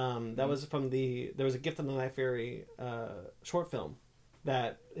 Yes. That was from there was a Gift of the Night Fairy short film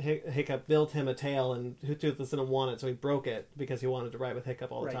that Hiccup built him a tail and Toothless didn't want it, so he broke it because he wanted to ride with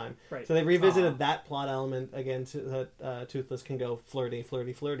Hiccup all the Right, time. right. So they revisited that plot element again so that Toothless can go flirty,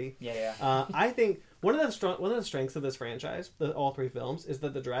 flirty, flirty. Yeah. I think one of the strengths of this franchise, all three films, is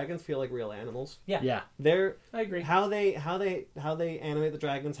that the dragons feel like real animals. yeah. They're I agree. how they animate the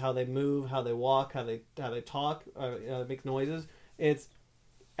dragons, how they move, how they walk, how they talk, make noises. It's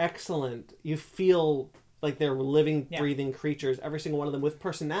excellent. You feel like they're living, breathing creatures, every single one of them with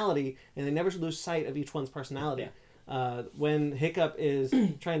personality, and they never lose sight of each one's personality. When Hiccup is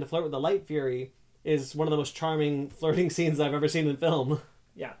trying to flirt with the Light Fury, is one of the most charming flirting scenes I've ever seen in film.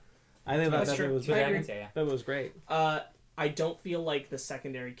 Yeah. I think That's that true. was I agree. Dragons, yeah. that was great. I don't feel like the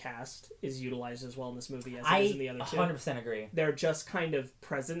secondary cast is utilized as well in this movie as I it is in the other two. 100% agree. They're just kind of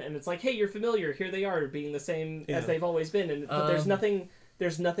present, and it's like, hey, you're familiar. Here they are, being the same as they've always been. And but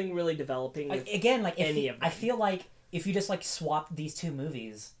there's nothing really developing. With Again, like any of them. I feel like if you just like swap these two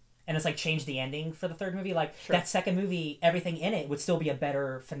movies and it's like change the ending for the third movie, like that second movie, everything in it would still be a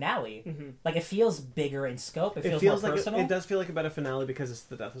better finale. Like it feels bigger in scope. It feels more like personal. it does feel like a better finale because it's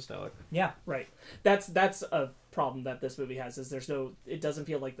the death of Stoic. Yeah. Right. That's a problem that this movie has, is it doesn't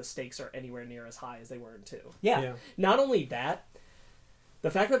feel like the stakes are anywhere near as high as they were in 2. Yeah. Not only that,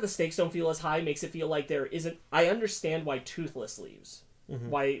 the fact that the stakes don't feel as high makes it feel like there isn't. I understand why Toothless leaves.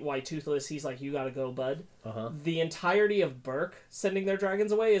 Why Toothless, he's like, you gotta go, bud. The entirety of Burke sending their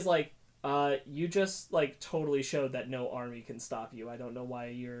dragons away is like, you just like totally showed that no army can stop you. I don't know why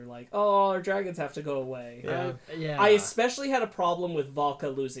you're like, oh, our dragons have to go away. Yeah. I especially had a problem with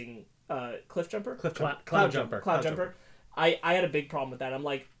Valka losing Cliff Jumper. Cloud Jumper. Cloud Jumper. I had a big problem with that. I'm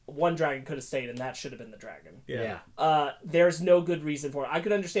like, one dragon could have stayed, and that should have been the dragon. Yeah. There's no good reason for it. I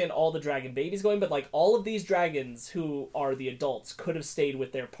could understand all the dragon babies going, but like all of these dragons who are the adults could have stayed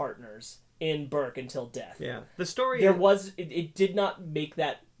with their partners in Burke until death. Yeah, the story. It did not make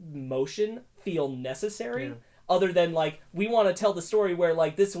that motion feel necessary. Other than like, we want to tell the story where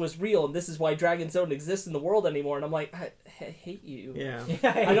like this was real and this is why dragons don't exist in the world anymore. And I'm like, I hate you. Yeah.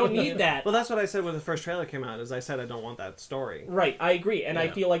 I don't need that. Well, that's what I said when the first trailer came out. Is I said I don't want that story. Right, I agree, and I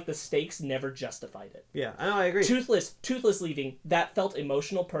Yeah. feel like the stakes never justified it. Yeah, I know. I agree. Toothless leaving, that felt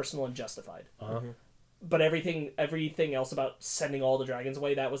emotional, personal, and justified. But everything else about sending all the dragons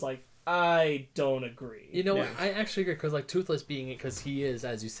away, that was like, I don't agree. You know what? I actually agree, because like Toothless being it, because he is,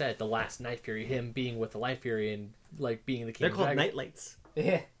 as you said, the last Night Fury. Him being with the Light Fury and like being the king. They're of called Dragons. Nightlights.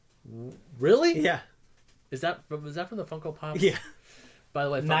 Yeah. Really? Yeah. Was that from the Funko Pop? Yeah. By the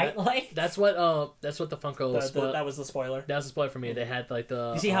way, Nightlight. that's what the Funko. That was the spoiler. That was a spoiler for me. They had like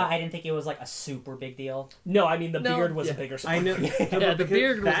the. You see how I didn't think it was like a super big deal? No, I mean the No, beard was yeah. a bigger spoiler. I know. Yeah, the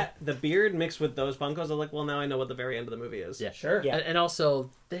beard was- the beard mixed with those Funkos. I'm like, well, now I know what the very end of the movie is. Yeah, Sure. Yeah. and also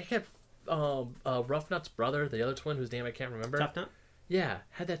they kept Rough Nut's brother, the other twin whose name I can't remember. Tough Nut. Yeah,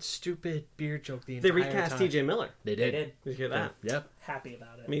 had that stupid beard joke the They entire recast time. T.J. Miller. They They did. did. Did you hear that? Yep. Happy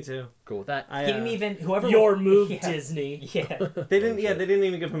about it. Me too. Cool with that. I, He didn't even whoever Your move, yeah. Disney. Yeah, They didn't. Yeah, they didn't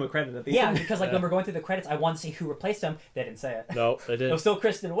even give him a credit at the yeah, end. because like when we're going through the credits, I want to see who replaced him. They didn't say it. No, they It did. was still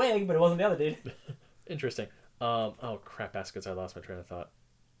Kristen Wiig, but it wasn't the other dude. Interesting. Oh crap, baskets! I lost my train of thought.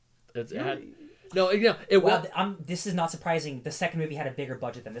 It had no, it Well, was. this is not surprising. The second movie had a bigger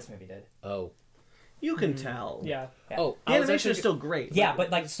budget than this movie did. Oh, You can tell. Yeah. oh, The I was animation actually is still great. Yeah,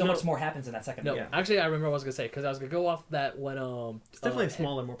 but like so No. much more happens in that second no. movie. Actually, I remember what I was gonna say because I was gonna go off that when It's definitely a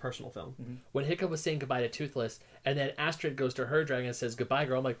smaller, more personal film. when Hiccup was saying goodbye to Toothless, and then Astrid goes to her dragon and says goodbye,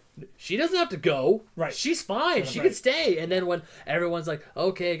 girl. I'm like, she doesn't have to go. Right. She's fine. She can stay. And then when everyone's like,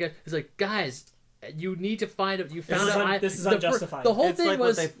 okay, good, it's like, guys, you need to find out. You found out. this is unjustified. The whole It's thing like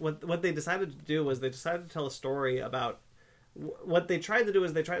was. what they decided to do was they decided to tell a story about. What they tried to do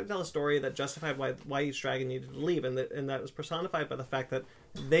is they tried to tell a story that justified why each dragon needed to leave, and that was personified by the fact that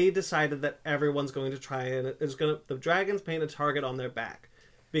they decided that everyone's going to try and the dragons paint a target on their back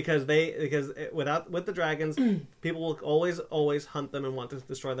because with the dragons people will always hunt them and want to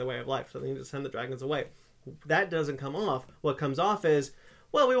destroy their way of life, so they need to send the dragons away. That doesn't come off. What comes off is,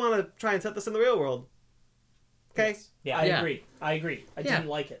 well, we want to try and set this in the real world. Okay. Yeah, I Yeah. agree. I Yeah. didn't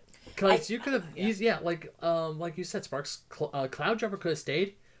like it. Because you could have, like you said, Sparks, Cloud Jumper could have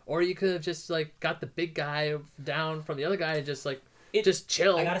stayed, or you could have just like got the big guy down from the other guy and just like just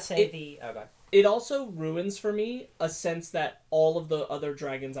chill. I gotta say God. It also ruins for me a sense that all of the other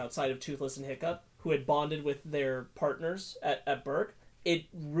dragons outside of Toothless and Hiccup, who had bonded with their partners at Berk, it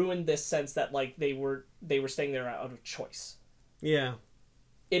ruined this sense that like they were staying there out of choice. Yeah.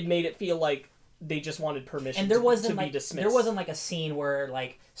 It made it feel like they just wanted permission And there to wasn't be like dismissed. there wasn't like a scene where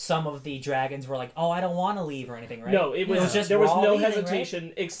like some of the dragons were like, "Oh, I don't want to leave" or anything, right? No, it was just there was we're all no leaving, right?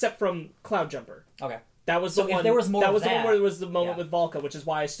 hesitation except from Cloud Jumper. Okay. That was So the if one. there was more that of was the one that, where there was the moment yeah. with Valka, which is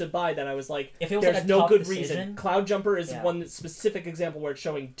why I stood by that. I was like, If it was "There's like a no tough good decision- reason." Cloud Jumper is Yeah. one specific example where it's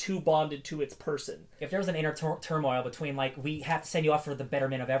showing two bonded to its person. If there was an inner turmoil between like we have to send you off for the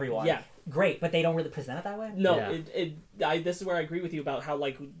betterment of everyone, Yeah. great, but they don't really present it that way. No, Yeah. this is where I agree with you about how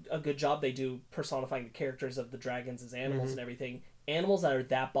like a good job they do personifying the characters of the dragons as animals and everything. Animals that are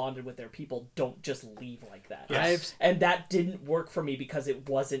that bonded with their people don't just leave like that. Yes. And that didn't work for me because it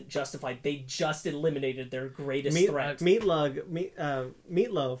wasn't justified. They just eliminated their greatest threat.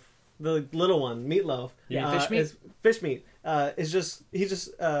 Meatloaf, the little one, Meatloaf. Yeah, fish meat? Is fish meat.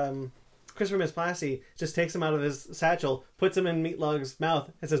 Christopher Missplassy just takes him out of his satchel, puts him in Meatloaf's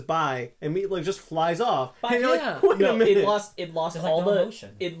mouth, and says bye, and Meatloaf just flies off. Bye, and you're yeah. like, wait a No, minute. it lost There's, like, all no the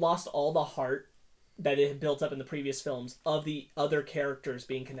emotion. it lost all the heart that it had built up in the previous films of the other characters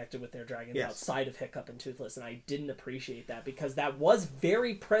being connected with their dragons Yes. outside of Hiccup and Toothless, and I didn't appreciate that because that was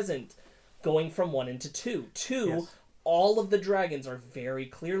very present going from 1 into 2. 2, Yes. all of the dragons are very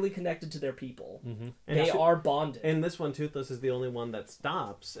clearly connected to their people. And They two- are bonded. And this one, Toothless is the only one that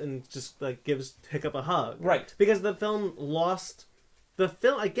stops and just like gives Hiccup a hug. Right. Because the film lost. The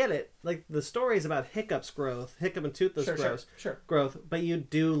film, I get it. Like the story is about Hiccup's growth, Hiccup and Toothless Sure. growth, but you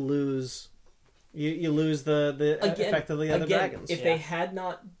do lose. You lose the effect of the other dragons. If they had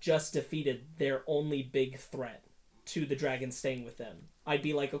not just defeated their only big threat to the dragons staying with them, I'd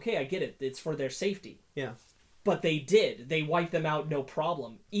be like, okay, I get it. It's for their safety. Yeah. But they did. They wiped them out, no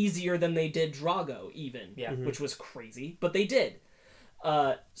problem. Easier than they did Drago, even. Yeah. Which was crazy. But they did.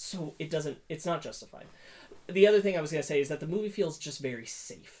 So it's not justified. The other thing I was going to say is that the movie feels just very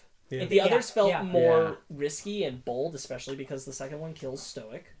safe. Yeah. The others felt yeah. more Yeah. risky and bold, especially because the second one kills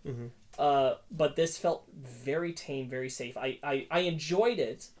Stoic. Mm-hmm. But this felt very tame, very safe. I enjoyed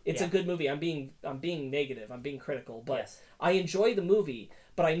it. It's a Yeah. good movie. I'm being negative. I'm being critical, but Yes. I enjoy the movie.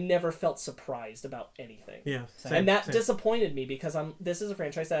 But I never felt surprised about anything. Yeah. And that disappointed me because this is a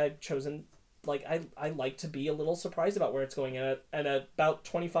franchise that I've chosen. Like I like to be a little surprised about where it's going. And at about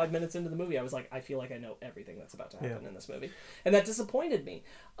 25 minutes into the movie, I was like, I feel like I know everything that's about to happen in this movie, and that disappointed me.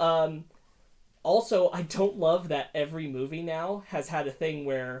 Also, I don't love that every movie now has had a thing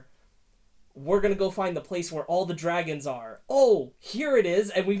where we're gonna go find the place where all the dragons are. Oh, here it is,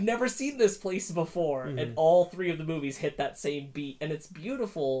 and we've never seen this place before. And all 3 of the movies hit that same beat, and it's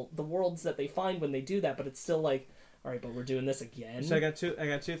beautiful, the worlds that they find when they do that. But it's still like, all right, but we're doing this again. So I got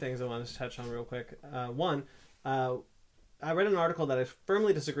two things I want to touch on real quick. One, I read an article that I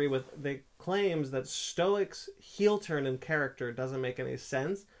firmly disagree with. They claims that Stoic's heel turn in character doesn't make any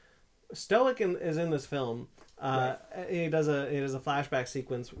sense. Stoic is in this film. He does a flashback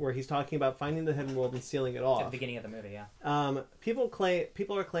sequence where he's talking about finding the hidden world and sealing it At off. the beginning of the movie, yeah.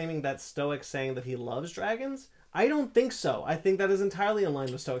 People are claiming that Stoic saying that he loves dragons. I don't think so. I think that is entirely in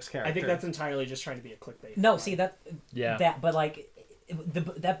line with Stoic's character. I think that's entirely just trying to be a clickbait. No, see that. Yeah. That, but like,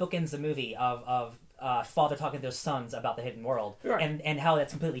 that bookends the movie of father talking to their sons about the hidden world, Right. and how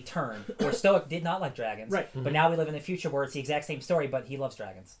that's completely turned. Where Stoic did not like dragons, Right. but now we live in the future where it's the exact same story, but he loves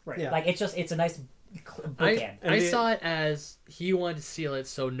dragons. Right. Yeah. Like it's a nice bookend. I saw it as he wanted to seal it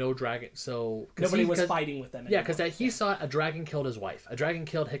so no dragon. So 'cause Nobody he- was 'cause- fighting with them. Yeah, anymore. because he saw a dragon killed his wife. A dragon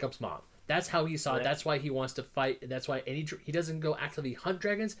killed Hiccup's mom. That's how he saw it. Right. That's why he wants to fight. And that's why he doesn't go actively hunt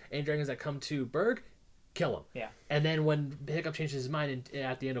dragons. Any dragons that come to Berg, kill him. Yeah. And then when Hiccup changes his mind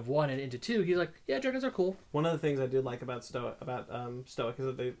at the end of 1 and into 2, he's like, yeah, dragons are cool. One of the things I did like about Stoic is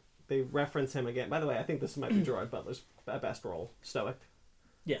that they reference him again. By the way, I think this might be Gerard Butler's best role, Stoic.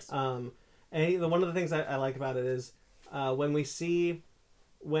 Yes. And one of the things I like about it is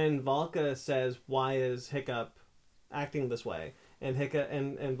when Valka says, "Why is Hiccup acting this way?" and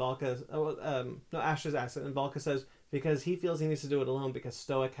Valka, Ashtra's asks it, and Valka says, "Because he feels he needs to do it alone because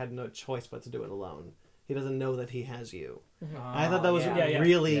Stoic had no choice but to do it alone. He doesn't know that he has you." I thought that was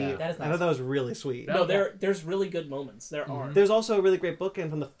really, Yeah. That is I nice. thought that was really sweet. no, there's really good moments. There are. There's also a really great bookend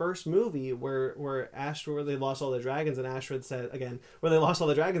from the first movie where they lost all the dragons, and Astrid said again,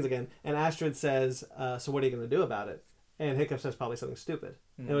 and Astrid says, "So what are you going to do about it?" And Hiccup says probably something stupid.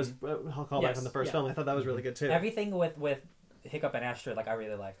 It was a call back Yes, from the first yeah. film. I thought that was really good too. Everything with Hiccup and Astrid, like I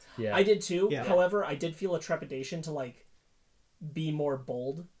really liked. Yeah. I did too. Yeah. However, I did feel a trepidation to like be more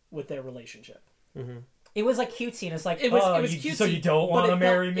bold with their relationship. It was like cutesy, and it's like, It was you, cutesy. so you don't but want to it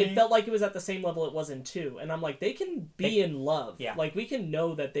marry felt, me? It felt like it was at the same level it was in 2, and I'm like, they can be in love. Yeah. Like we can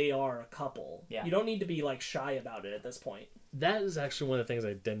know that they are a couple. Yeah. You don't need to be like shy about it at this point. That is actually one of the things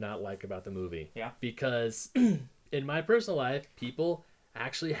I did not like about the movie. Yeah. Because in my personal life, people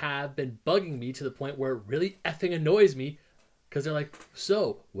actually have been bugging me to the point where it really effing annoys me. Because they're like,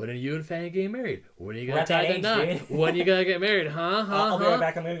 so, when are you and Fanny getting married? When are you We're going at to that tie that age, knot? dude. When are you going to get married? I'll be right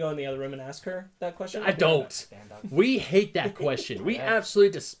back. I'm going to go in the other room and ask her that question. I I'll be right don't. back. Stand up. We hate that question. We Yeah.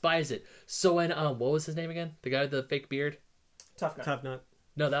 absolutely despise it. So when, what was his name again? The guy with the fake beard? Tough Nut. Tough Nut.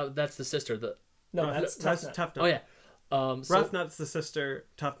 No, that's the sister. No, that's Tough Nut. Tough Nut. Oh, yeah. So- Rough Nut's the sister.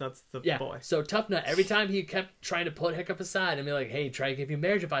 Tough Nut's the Yeah. boy. So Tough Nut, every time he kept trying to put Hiccup aside and be like, "Hey, try to give you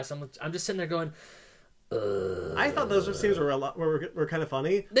marriage advice," I'm just sitting there going, I thought those scenes were kind of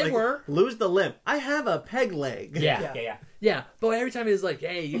funny. They were. Lose the limp. I have a peg leg. "Yeah, Yeah. yeah." But every time he was like,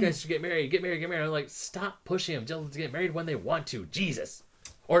 "Hey, you guys should get married. I'm like, "Stop pushing them. Just get married when they want to." Jesus.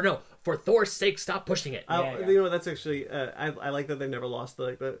 Or no, for Thor's sake, stop pushing it. Yeah. You know, that's actually I like that they've never lost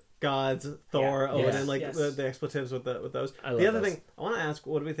the gods, Thor, Yeah. Odin, Yes. like Yes. the expletives with those. I love The other those. thing I want to ask,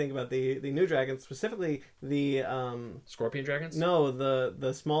 what do we think about the new dragons, specifically the Scorpion dragons? no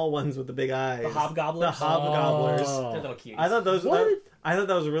the small ones with the big eyes, The hobgobblers? the hobgobblers. Oh. They're little cute. I thought those. I thought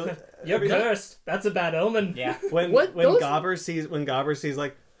that was really. You're cursed. That's a bad omen. Yeah. when What? when Those- Gobber sees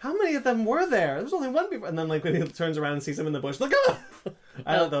like, how many of them were there? There's only one before, and then like when he turns around and sees them in the bush, like, oh!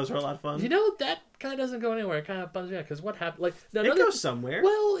 I thought those were a lot of fun. You know, that kind of doesn't go anywhere. It kind of bums me out because what happened? Like, it another- goes somewhere.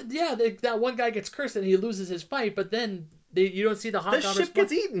 Well, yeah, that one guy gets cursed and he loses his fight, but then you don't see the the hobgoblins. ship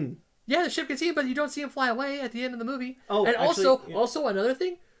gets eaten. Yeah, the ship gets eaten, but you don't see him fly away at the end of the movie. Oh, and actually, yeah. also another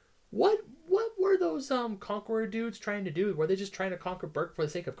thing, what were those conqueror dudes trying to do? Were they just trying to conquer Berk for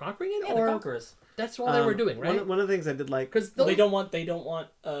the sake of conquering it, Yeah, the or conquerors. that's all they were doing, right? One of the things I did like, Because They don't want. they don't want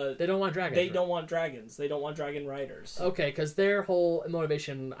dragons. They right? don't want dragons. They don't want dragon riders. Okay, because their whole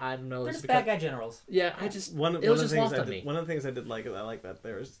motivation, I don't know. They're is just because- bad guy generals. Yeah, I just one it of was the just things lost I on me. did, one of the things I did like, I like that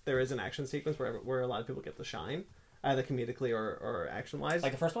there is an action sequence where a lot of people get to shine, either comedically or action wise.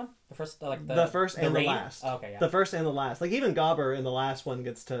 Like the first one? The first, like The first and the raid? last. Oh, okay, yeah. The first and the last. Like even Gobber in the last one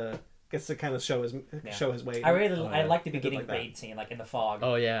gets to kind of show his weight. I like the I did beginning like that. raid scene, like in the fog.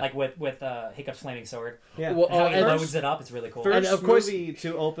 Oh, yeah. Like with Hiccup's flaming sword. Yeah. Well, And how he and loads it up, it's really cool. First And of course- movie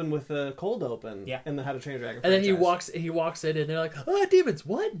to open with a cold open. Yeah. In the How to Train Your Dragon. And then franchise. he walks in, and they're like, "Oh, demons!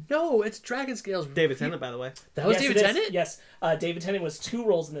 What? No, it's dragon scales." David Tennant, by the way. That was Yes, David it is. Tennant. Yes, David Tennant was 2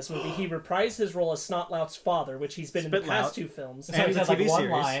 roles in this movie. He reprised his role as Snotlout's father, which he's been in the Spitlout. past 2 films. so he the says like TV one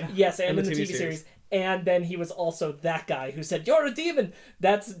series. line. Yes, and And in the the TV TV series. series. And then he was also that guy who said, "You're a demon."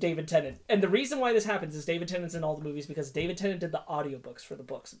 That's David Tennant. And the reason why this happens is David Tennant's in all the movies because David Tennant did the audiobooks for the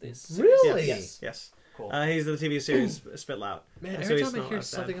books of these series. Really? Yes. Yes. Cool. He's in the TV series Spitlout. Man, So every he's time I not hear that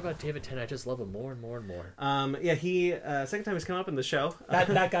something bad. about David Tennant, I just love him more and more and more. Yeah, he second time he's come up in the show.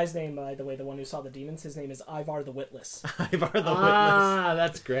 That guy's name, by the way, the one who saw the demons, his name is Ivar the Witless. Ivar the Witness. Ah,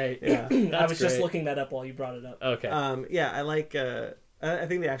 that's great. Yeah. I was just great. looking that up while you brought it up. Okay. Yeah, I like. I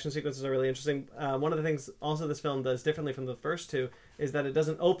think the action sequences are really interesting. One of the things also this film does differently from the first 2 is that it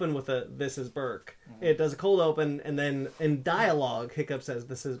doesn't open with a "This is Berk." It does a cold open, and then in dialogue, Hiccup says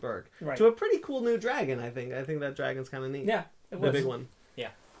 "This is Berk" Right. to a pretty cool new dragon. I think that dragon's kind of neat. Yeah, it the was. big one. Yeah.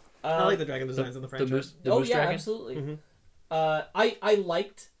 I like the dragon designs in the the franchise. moose, Oh moose yeah, dragon. absolutely. I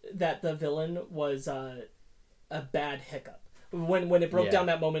liked that the villain was a bad Hiccup. When it broke down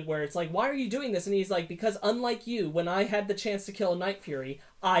that moment where it's like, why are you doing this? And he's like, because unlike you, when I had the chance to kill a Night Fury,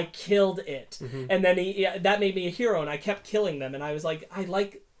 I killed it. And then that made me a hero, and I kept killing them. And I was like, I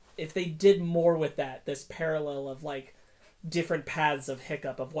like if they did more with that, this parallel of like different paths of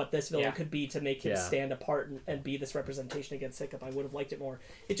Hiccup, of what this villain could be to make him stand apart and be this representation against Hiccup. I would have liked it more.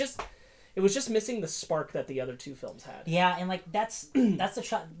 It was just missing the spark that the other two films had. Yeah, and like that's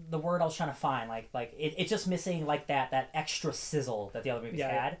the word I was trying to find. Like it's just missing like that extra sizzle that the other movies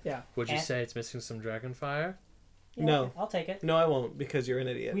had. Yeah. Would you say it's missing some dragon fire? Yeah, No. I'll take it. No, I won't, because you're an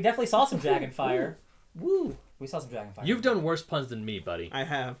idiot. We definitely saw some dragon fire. Woo! We saw some dragon fire. You've done worse puns than me, buddy. I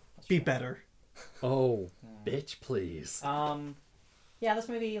have. Be better. Oh, bitch, please. Yeah, this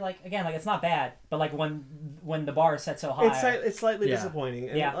movie, like again, like it's not bad, but like when the bar is set so high, It's slightly disappointing.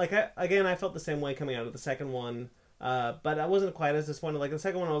 And like I felt the same way coming out of the second one. But I wasn't quite as disappointed. Like the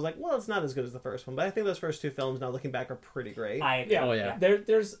second one, I was like, well, it's not as good as the first one. But I think those first two films, now looking back, are pretty great. Oh yeah.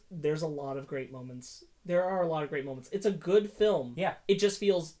 There's a lot of great moments. There are a lot of great moments. It's a good film. Yeah. It just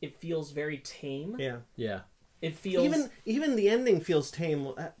feels very tame. Yeah. Yeah. It feels even the ending feels tame,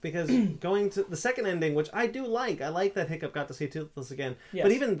 because going to the second ending, which I do like. I like that Hiccup got to see Toothless again. Yes.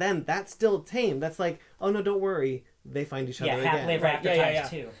 But even then, that's still tame. That's like, oh no, don't worry, they find each other happily again. ever after times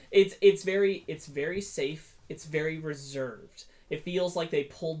too. It's very safe. It's very reserved. It feels like they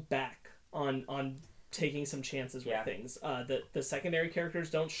pulled back on taking some chances with things. The secondary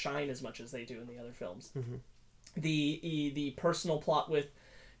characters don't shine as much as they do in the other films. Mm-hmm. The personal plot with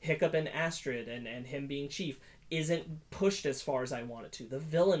Hiccup and Astrid and him being chief isn't pushed as far as I want it to. The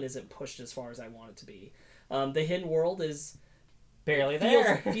villain isn't pushed as far as I want it to be. The hidden world is barely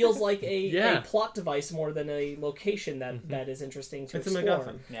there. feels like a plot device more than a location that is interesting to explore. It's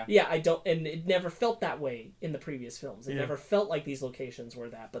a MacGuffin. Yeah, I don't, and it never felt that way in the previous films. It never felt like these locations were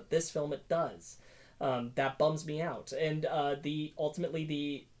that, but this film it does. That bums me out, and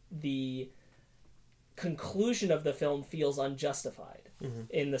ultimately the conclusion of the film feels unjustified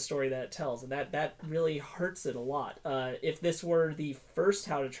in the story that it tells, and that really hurts it a lot. If this were the first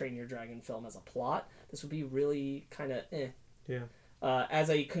How to Train Your Dragon film as a plot, this would be really kind of Yeah. As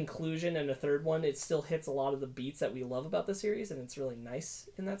a conclusion and a third one, it still hits a lot of the beats that we love about the series, and it's really nice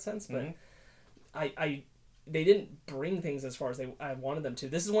in that sense. But they didn't bring things as far as I wanted them to.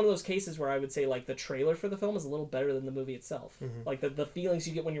 This is one of those cases where I would say like the trailer for the film is a little better than the movie itself. Like the feelings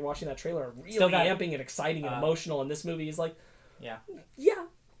you get when you're watching that trailer are really amping and exciting and emotional, and this movie is like, yeah.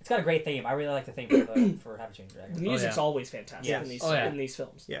 It's got a great theme. I really like the theme for How to Train Your Dragon. The music's always fantastic in these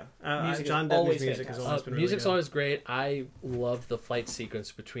films. Yeah, Music John is Denver's always music has fantastic. always been Music's really always great. I love the fight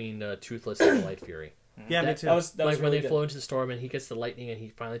sequence between Toothless and Light Fury. good. Yeah, me too. That was Like when really they good. flow into the storm and he gets the lightning and he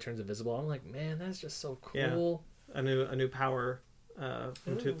finally turns invisible. I'm like, man, that's just so cool. a new power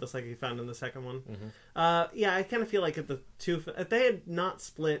from Toothless, like he found in the second one. Yeah, I kind of feel like if if they had not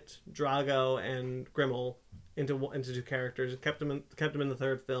split Drago and Grimmel into two characters, kept them in the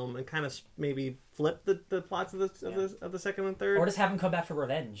third film, and kind of maybe flipped the plots of the second and third, Or just have him come back for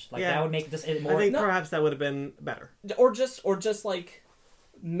revenge. Like that would make this more. I think perhaps that would have been better. Or just like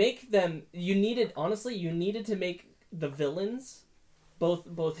make them. You needed to make the villains,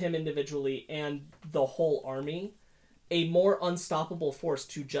 both him individually and the whole army, a more unstoppable force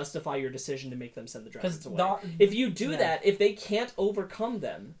to justify your decision to make them send the dragons away. If you do that, if they can't overcome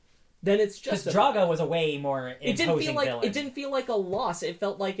them, then it's just Drago was a way more imposing villain. It didn't feel like a loss. It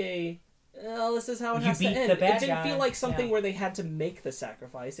felt like this is how it You has to beat end. the bad It didn't guy. feel like something where they had to make the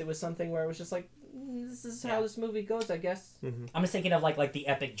sacrifice. It was something where it was just like, this is how this movie goes, I guess. I'm just thinking of like the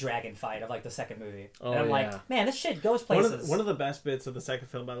epic dragon fight of like the second movie. Oh, and I'm yeah. like, man, this shit goes places. One of the best bits of the second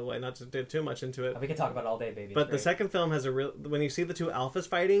film, by the way, not to get too much into it, We can talk about it all day, baby. but It's the great. second film has when you see the two alphas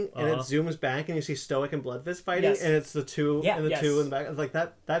fighting and it zooms back and you see Stoic and Bloodfist fighting, Yes. and it's the two Yeah. and the Yes. two in the back. It's like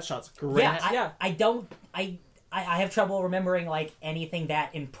that shot's great. I have trouble remembering like anything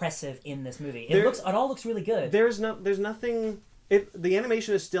that impressive in this movie. There- It all looks really good. There's nothing. The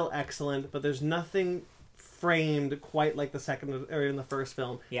animation is still excellent, but there's nothing framed quite like the second or in the first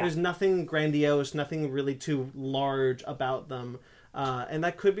film. Yeah. There's nothing grandiose, nothing really too large about them. And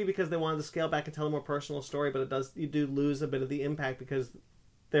that could be because they wanted to scale back and tell a more personal story, but you do lose a bit of the impact because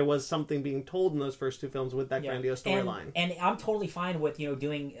there was something being told in those first two films with that grandiose storyline. And I'm totally fine with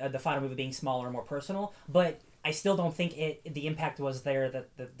doing the final movie being smaller and more personal, but I still don't think the impact was there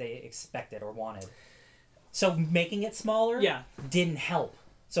that they expected or wanted. So making it smaller didn't help.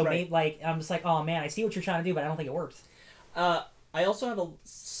 So I'm just like, oh man, I see what you're trying to do, but I don't think it worked. I also have a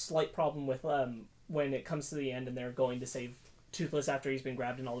slight problem with when it comes to the end and they're going to save Toothless after he's been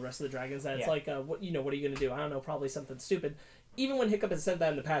grabbed and all the rest of the dragons. That it's Yeah. like, what are you going to do? I don't know, probably something stupid. Even when Hiccup has said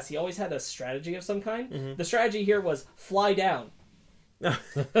that in the past, he always had a strategy of some kind. The strategy here was fly down.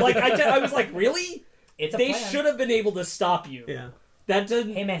 Like I was like, really? It's a They plan. should have been able to stop you. Yeah. That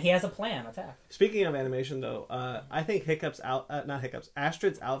didn't. Hey man, he has a plan. Attack. Speaking of animation, though, I think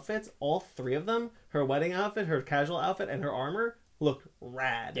Astrid's outfits, all three of them, her wedding outfit, her casual outfit, and her armor, looked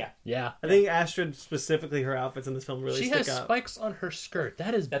rad. Yeah. Yeah. I think Astrid, specifically, her outfits in this film really She stick has out. spikes on her skirt.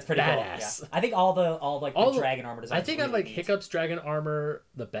 That's Pretty badass. cool. Yeah. I think all the All the- dragon armor designs. I think I really like neat. Hiccup's dragon armor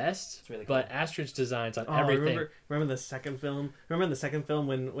the best, really cool. but Astrid's designs on Oh, everything. remember the second film? Remember in the second film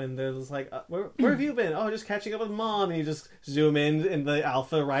when there's like, where have you been? Oh, just catching up with mom. And you just zoom in, and the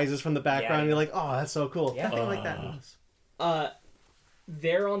alpha rises from the background. Yeah. And you're like, oh, that's so cool. Yeah. Nothing like that in this.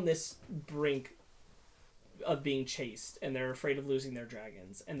 They're on this brink of being chased, and they're afraid of losing their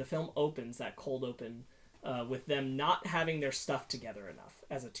dragons. And the film opens, that cold open, with them not having their stuff together enough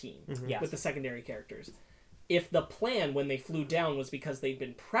as a team Yes. with the secondary characters. If the plan when they flew down was because they'd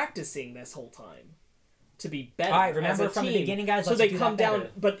been practicing this whole time to be better, All right, remember as a from the team, beginning, guys, So let's they do come that down,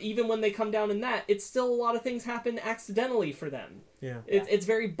 better. but even when they come down in that, it's still a lot of things happen accidentally for them. Yeah. It's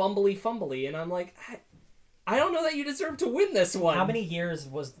very bumbly fumbly, and I'm like, I don't know that you deserve to win this one. How many years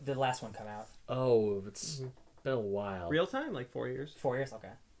was the last one come out? Oh, it's been a while. Real time, like 4 years. 4 years. Okay.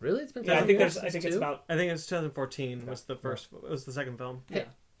 Really? It's been. Yeah, I 5 think years there's. I think since it's two? about. I think it's 2014 was the first. It was the second film. Hey,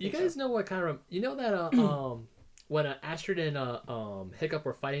 you guys know what kind of you know that when Astrid and Hiccup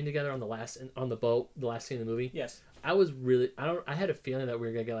were fighting together on the boat, the last scene of the movie. Yes. I had a feeling that we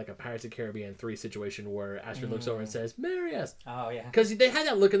were gonna get like a Pirates of the Caribbean 3 situation where Astrid looks over and says, "Marry us," Oh yeah. because they had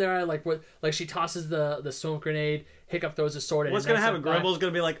that look in their eye, like she tosses the smoke grenade, Hiccup throws a sword. What's and gonna happen? Grimble's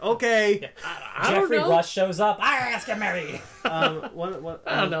gonna be like, okay. I don't Jeffrey know. Rush shows up. I ask get married. I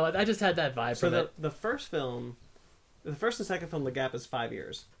don't know. I just had that vibe So from it. the first film, the first and second film, the gap is 5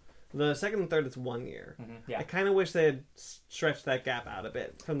 years. The second and third, it's 1 year. Yeah. I kind of wish they had stretched that gap out a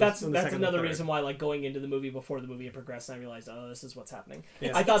bit. From That's from the second and another third. reason why, like, going into the movie before the movie had progressed, I realized, oh, this is what's happening.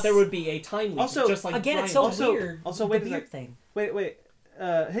 Yeah. I thought there would be a time leap, Also, just like Again, it's Brian so did. Also- weird. also, the wait a beard sec. thing. Wait.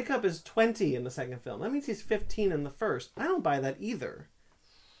 Hiccup is 20 in the second film. That means he's 15 in the first. I don't buy that either.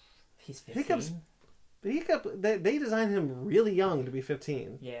 He's 15. Hiccup, they designed him really young to be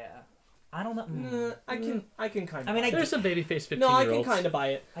 15. Yeah. I don't know. I can kind of. I mean, There's some babyface 15-year-olds. no, I can kind of buy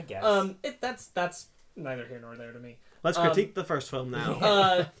it. I guess. That's neither here nor there to me. Let's critique the first film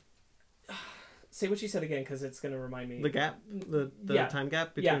now. Say what you said again, because it's going to remind me. The gap, the Yeah. time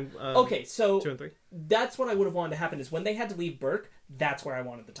gap Yeah. between Okay, so 2 and 3. that's what I would have wanted to happen is when they had to leave Burke, that's where I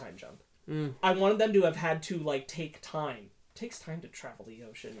wanted the time jump. Mm. I wanted them to have had to like take time. It takes time to travel the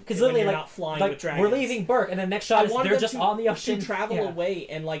ocean Because when literally, you're like, not flying like with dragons. we're leaving Burke, and the next shot is wanted they're them just to- on the ocean. to travel Yeah. away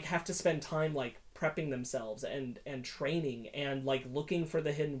and like have to spend time like prepping themselves and training and like looking for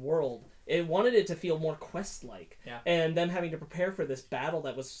the hidden world. It wanted it to feel more quest like, Yeah. and them having to prepare for this battle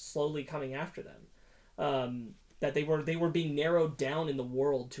that was slowly coming after them. That they were being narrowed down in the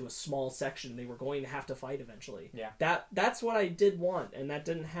world to a small section. They were going to have to fight eventually. Yeah. That's what I did want, and that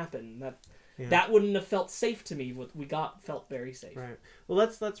didn't happen. That wouldn't have felt safe to me. What we got felt very safe. Right. Well,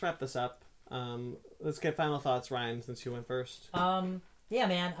 let's wrap this up. Let's get final thoughts, Ryan, since you went first. Yeah,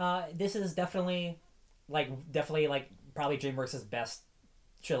 man. This is definitely probably DreamWorks' best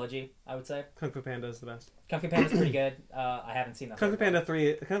trilogy. I would say Kung Fu Panda is the best. Kung Fu Panda's pretty good. I haven't seen that. Kung Fu Panda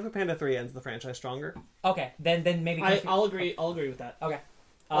 3. Kung Fu Panda 3 ends the franchise stronger. Okay, then maybe. Kung Fu- I'll agree. I'll agree with that. Okay.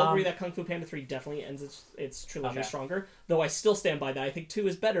 I'll agree that Kung Fu Panda 3 definitely ends its trilogy Okay. stronger. Though I still stand by that. I think 2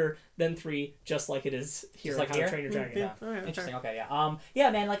 is better than 3, just like it is here. Just like How to here? Train Your Dragon. Yeah. All right, Interesting. okay. Okay, yeah.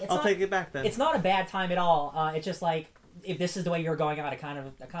 Yeah, man. Like, it's I'll not, take it back then. It's not a bad time at all. It's just like if this is the way you're going out, I kind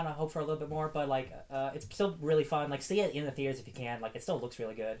of hope for a little bit more. But like, it's still really fun. Like, see it in the theaters if you can. Like, it still looks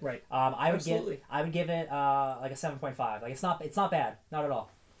really good. Right. I would Absolutely. give it like a 7.5. Like, it's not bad. Not at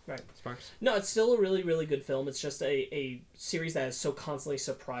all. Right. Sparks. No, it's still a really, really good film. It's just a series that is so constantly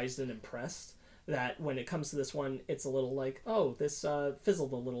surprised and impressed that when it comes to this one, it's a little like, oh, this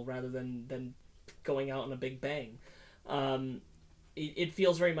fizzled a little rather than going out in a big bang. It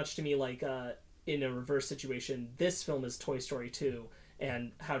feels very much to me like in a reverse situation, this film is Toy Story 2,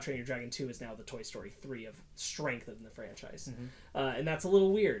 and How to Train Your Dragon 2 is now the Toy Story 3 of strength in the franchise. And that's a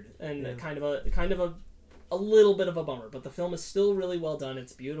little weird and kind of a little bit of a bummer, but the film is still really well done.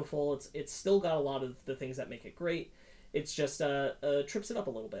 It's beautiful. It's still got a lot of the things that make it great. It's just trips it up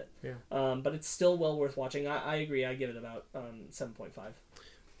a little bit. Yeah. But it's still well worth watching. I agree. I give it about 7.5.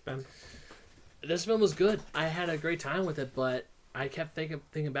 Ben. This film was good. I had a great time with it, but I kept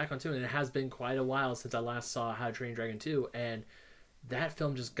thinking back on it, and it has been quite a while since I last saw How to Train Your Dragon 2, and that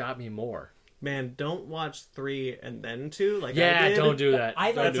film just got me more. man, don't watch 3 and then 2. Like, Yeah, I did. don't do that.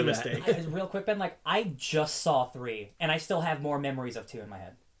 I Don't That's do a that. mistake. Real quick, Ben, like, I just saw 3, and I still have more memories of 2 in my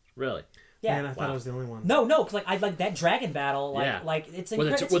head. Really? Yeah. Man, I thought I was the only one. No, because like I like that dragon battle. Like, Yeah. like it's With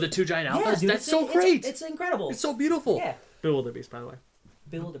incredible. the two giant alphas? Yeah, dude, That's so great. It's incredible. It's so beautiful. Yeah. Bewilderbeast, by the way.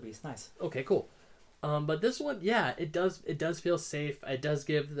 Bewilderbeast, nice. Okay, cool. But this one, yeah, it does feel safe. It does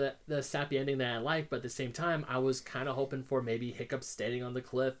give the sappy ending that I like, but at the same time, I was kind of hoping for maybe Hiccup standing on the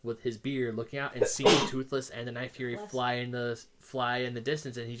cliff with his beard, looking out and seeing Toothless and the Night Fury fly in the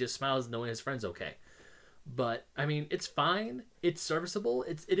distance, and he just smiles knowing his friend's okay. But I mean, it's fine. It's serviceable.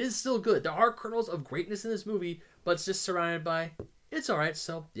 It is still good. There are kernels of greatness in this movie, but it's just surrounded by it's all right.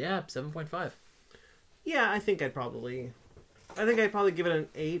 So yeah, 7.5. Yeah, I think I'd probably give it an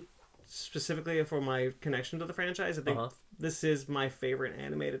 8, specifically for my connection to the franchise. I think this is my favorite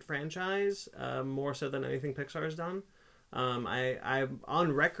animated franchise, more so than anything Pixar has done. I'm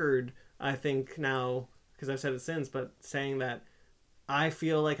on record, I think now, because I've said it since, but saying that I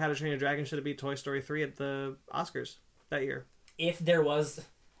feel like How to Train Your Dragon should have beat Toy Story 3 at the Oscars that year. If there was,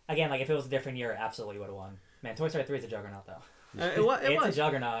 again, like if it was a different year, absolutely would have won. Man, Toy Story 3 is a juggernaut, though. It was. It's a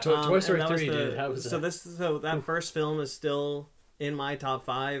juggernaut. Toy Story and that 3, was dude. That was so that first film is still in my top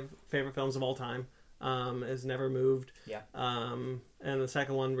 5 favorite films of all time. Has never moved. Yeah. And the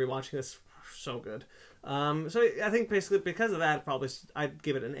second one, rewatching this, so good. So I think basically because of that, probably I'd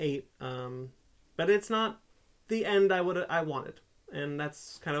give it an 8. But it's not the end I wanted, and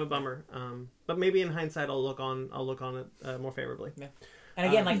that's kind of a bummer. But maybe in hindsight, I'll look on it more favorably. Yeah. And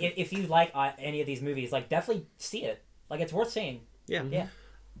again, like if you like any of these movies, like definitely see it. Like it's worth seeing. Yeah. Yeah.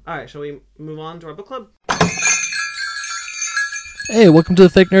 All right, shall we move on to our book club? Hey, welcome to the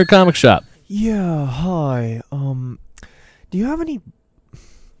Fake Nerd Comic Shop. Yeah, hi. Do you have any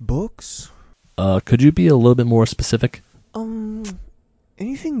books? Could you be a little bit more specific?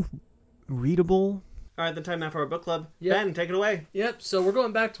 Anything readable? All right, then time now for our book club. Yep. Ben, take it away. Yep, so we're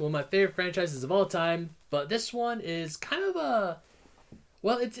going back to one of my favorite franchises of all time, but this one is kind of a...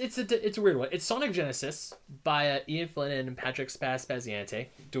 Well, it's a weird one. It's Sonic Genesis by Ian Flynn and Patrick Spaziante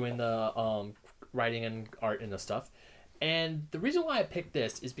doing the writing and art and the stuff. And the reason why I picked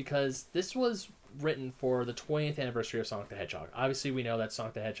this is because this was written for the 20th anniversary of Sonic the Hedgehog. Obviously, we know that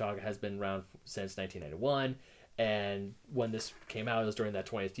Sonic the Hedgehog has been around since 1991, and when this came out, it was during that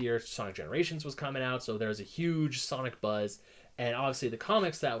 20th year. Sonic Generations was coming out, so there was a huge Sonic buzz. And obviously, the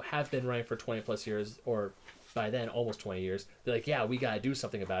comics that have been running for 20 plus years, or by then almost 20 years, they're like, yeah, we gotta do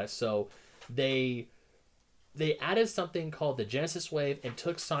something about it. So they added something called the Genesis Wave and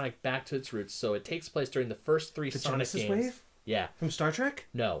took Sonic back to its roots. So it takes place during the first 3 Sonic Genesis games. Wave? Yeah. From Star Trek?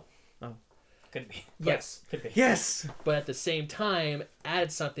 No. Could be. Yes. Could be. Yes! But at the same time,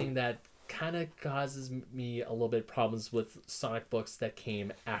 added something that kind of causes me a little bit of problems with Sonic books that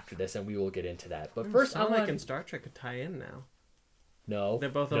came after this, and we will get into that. But first, I Sonic want... and Star Trek could tie in now. No. They're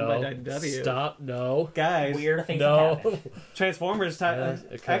both owned by IDW. Stop. No. Guys, Weird things No. happen. Transformers,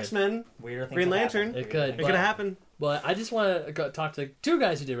 it could. X-Men, Weird things Green have Lantern. happened. It could. it could have happened. But I just want to talk to 2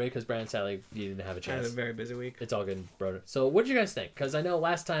 guys who did it, because Brandon, sadly, you didn't have a I had a chance. very busy week. It's all good, Broden. So what did you guys think? Because I know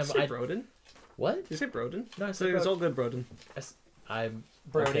last time Did you say Broden? What? Did you say Broden? No, I said It's Broden. all good, Broden. I'm...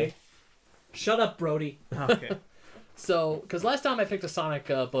 Brody. Okay. Shut up, Brody. Okay. So, because last time I picked a Sonic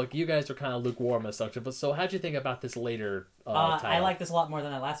book, you guys were kind of lukewarm on the subject. But so, how'd you think about this later I title? like this a lot more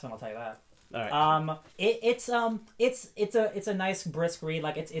than the last one. I'll tell you that. All right. It's a nice brisk read.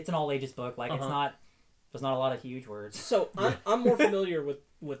 Like it's an all ages book. Like it's not. There's not a lot of huge words. So I'm more familiar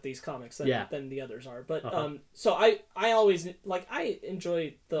with these comics than the others are. But so I always like I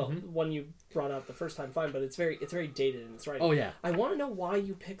enjoy the one you brought out the first time fine, but it's very dated and it's right. Oh yeah. I want to know why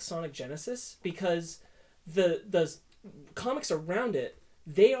you picked Sonic Genesis, because the comics around it,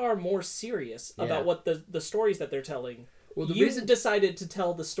 they are more serious about what the stories that they're telling. Well, the you reason decided to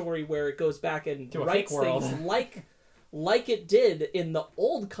tell the story where it goes back and To a writes fake world. things like it did in the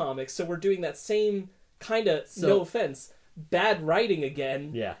old comics. So we're doing that same kind of, no offense, bad writing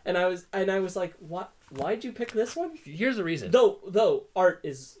again. Yeah. And I was like, what? Why'd you pick this one? here's the reason. Though art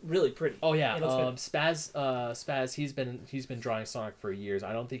is really pretty. Oh yeah. It looks good. Spaz. He's been drawing Sonic for years.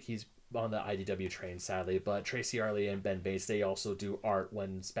 I don't think he's on the IDW train, sadly. But Tracy Arley and Ben Bates, they also do art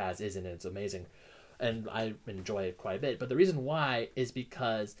when Spaz isn't. And it's amazing. And I enjoy it quite a bit. But the reason why is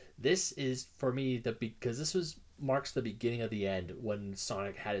because this is, for me, because this marks the beginning of the end when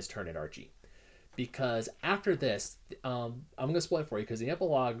Sonic had his turn at Archie. Because after this, I'm going to spoil it for you, because in the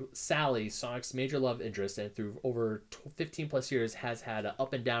epilogue, Sally, Sonic's major love interest, and through over 15 plus years has had an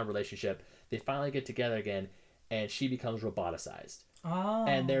up and down relationship. They finally get together again, and she becomes roboticized. Oh,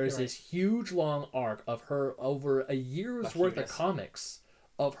 And there is this huge long arc of her over a year's worth of comics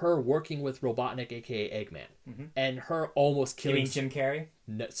of her working with Robotnik, aka Eggman, and her almost You killing. mean Jim Carrey?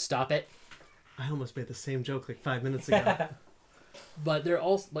 No, stop it. I almost made the same joke like 5 minutes ago. But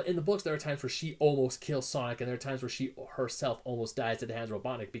in the books there are times where she almost kills Sonic, and there are times where she herself almost dies at the hands of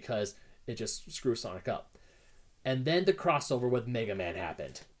Robotnik because it just screws Sonic up. And then the crossover with Mega Man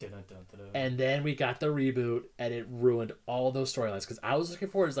happened. And then we got the reboot, and it ruined all those storylines. Because I was looking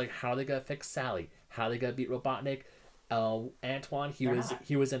forward to like how they gotta fix Sally, how they gotta beat Robotnik. Antoine, he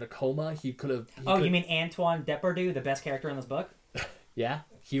was in a coma. He could have. You mean Antoine Depardieu, the best character in this book? Yeah,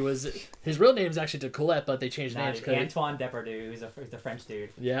 he was. His real name is actually de Colette, but they changed names. Antoine Depardieu, who's a French dude.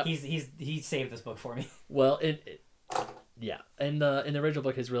 Yeah, he saved this book for me. Well, yeah, in the original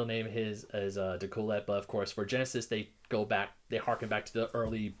book, his real name is de Colette, but of course for Genesis they harken back to the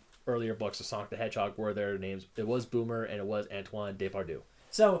earlier books of Sonic the Hedgehog, where their names it was Boomer and it was Antoine Depardieu.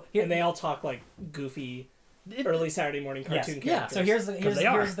 So and they all talk like goofy. Early Saturday morning cartoon characters. Yeah, so here's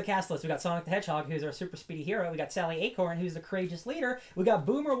the cast list. We got Sonic the Hedgehog, who's our super speedy hero. We got Sally Acorn, who's the courageous leader. We got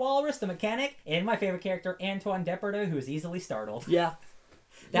Boomer Walrus, the mechanic, and my favorite character, Antoine Depardieu, who is easily startled. Yeah.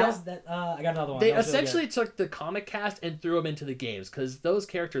 I got another one. They essentially took the comic cast and threw them into the games, because those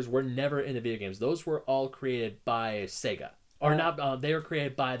characters were never in the video games. Those were all created by Sega. Or not, they were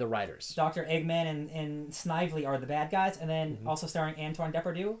created by the writers. Dr. Eggman and Snively are the bad guys, and then also starring Antoine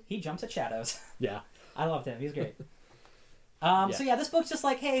Depardieu, he jumps at shadows. Yeah. I loved him. He was great. So yeah, this book's just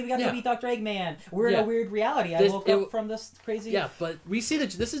like, hey, we got to beat Dr. Eggman. We're in a weird reality. I woke up from this crazy... Yeah, but we see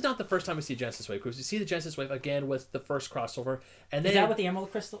this is not the first time we see Genesis Wave, because we see the Genesis Wave again with the first crossover. And then, is that with the Emerald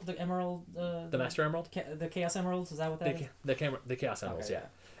Crystal, the Master Emerald? The Chaos Emeralds? Is that what that is? The Chaos Emeralds, okay, yeah.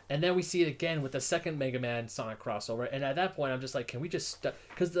 And then we see it again with the second Mega Man Sonic crossover. And at that point, I'm just like, can we just...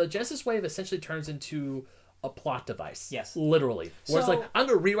 Because the Genesis Wave essentially turns into a plot device. Yes. Literally. Where it's like, I'm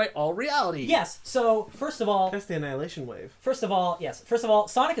going to rewrite all reality. Yes. So, first of all... That's the Annihilation Wave. First of all,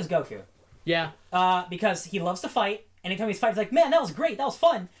 Sonic is Goku. Yeah. Because he loves to fight, and anytime he's fighting, he's like, man, that was great, that was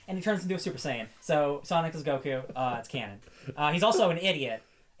fun, and he turns into a Super Saiyan. So, Sonic is Goku. It's canon. He's also an idiot,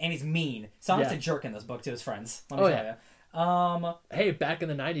 and he's mean. Sonic's a jerk in this book to his friends. Let me tell you. Hey, back in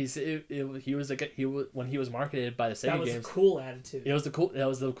the 90s, when he was marketed by the Sega games. That was a cool attitude. That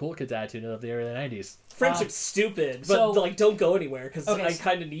was the cool kid's attitude of the early 90s. Friendship's stupid, but like don't go anywhere because I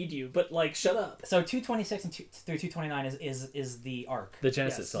kind of need you. But like, shut up. So 226 and through 229 is the arc. The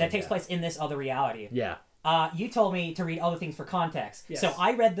Genesis that takes place in this other reality. Yeah. You told me to read other things for context. Yes. So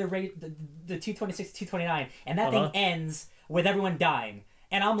I read the 226 to 229, and that thing ends with everyone dying,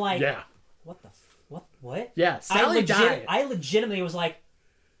 and I'm like, what the. What? Yeah, Sally died. I legitimately was like,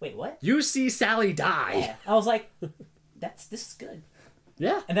 wait, what? You see Sally die. Yeah. I was like, this is good.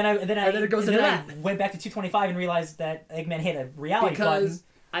 Yeah. And then it goes into that. I went back to 225 and realized that Eggman hit a reality button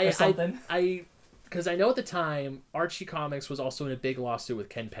or something. Because I know at the time, Archie Comics was also in a big lawsuit with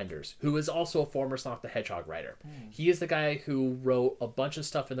Ken Penders, who is also a former Sonic the Hedgehog writer. He is the guy who wrote a bunch of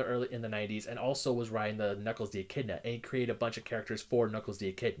stuff in the 90s and also was writing the Knuckles the Echidna, and he created a bunch of characters for Knuckles the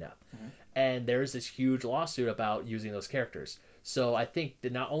Echidna. And there's this huge lawsuit about using those characters. So I think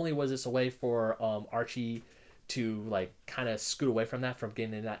that not only was this a way for Archie to like kind of scoot away from that, from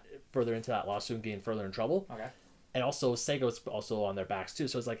getting further into that lawsuit and getting further in trouble. Okay. And also, Sega was also on their backs, too.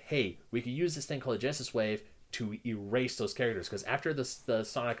 So it's like, hey, we could use this thing called the Genesis Wave to erase those characters. Because after the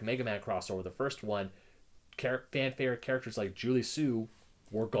Sonic Mega Man crossover, the first one, fan-favorite characters like Julie Sue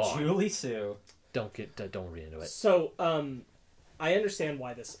were gone. Julie Sue. Don't read into it. So, I understand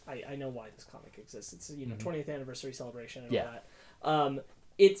why this... I know why this comic exists. It's, 20th anniversary celebration and all that.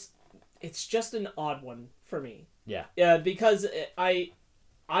 It's just an odd one for me. Yeah. Because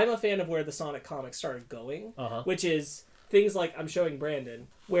I'm a fan of where the Sonic comics started going, which is things like I'm showing Brandon,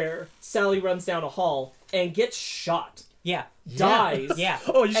 where Sally runs down a hall and gets shot. Yeah. Dies. Yeah.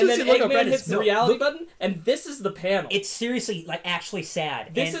 Oh, you should see Eggman hits the reality button, and this is the panel. It's seriously, like, actually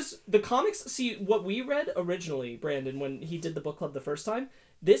sad. This is the comics. See, what we read originally, Brandon, when he did the book club the first time,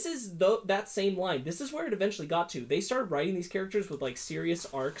 this is that same line. This is where it eventually got to. They started writing these characters with, like, serious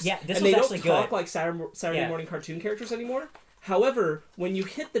arcs. Yeah, this and was they actually don't talk good. like Saturday morning cartoon characters anymore. However, when you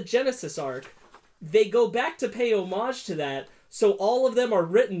hit the Genesis arc, they go back to pay homage to that, so all of them are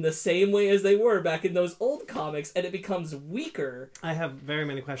written the same way as they were back in those old comics, and it becomes weaker. I have very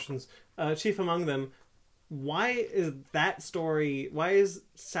many questions. Chief among them, why is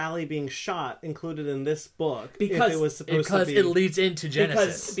Sally being shot included in this book because if it was supposed to be... it leads into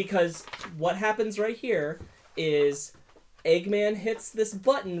Genesis. Because what happens right here is... Eggman hits this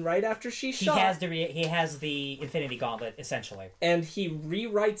button right after she's shot. He has the Infinity Gauntlet, essentially. And he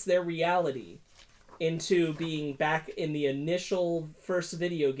rewrites their reality into being back in the initial first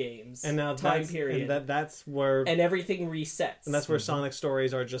video games and now time period. And that's where... And everything resets. And that's where Sonic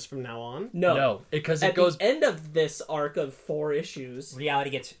stories are just from now on? No. Because at the end of this arc of 4 issues...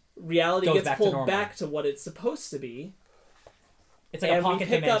 Reality gets pulled back to what it's supposed to be. It's like a pocket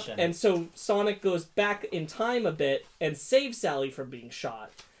dimension. And so Sonic goes back in time a bit and saves Sally from being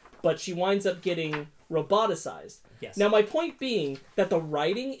shot. But she winds up getting roboticized. Yes. Now, my point being that the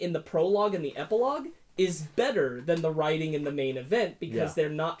writing in the prologue and the epilogue is better than the writing in the main event because they're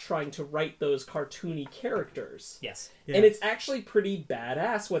not trying to write those cartoony characters. Yes. And it's actually pretty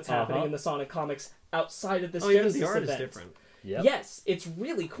badass what's happening in the Sonic comics outside of this Genesis even the art event. is different. Yep. Yes, it's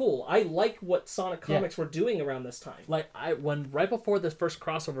really cool. I like what Sonic comics were doing around this time. Like right before the first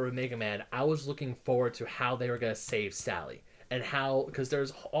crossover with Mega Man, I was looking forward to how they were gonna save Sally and how, because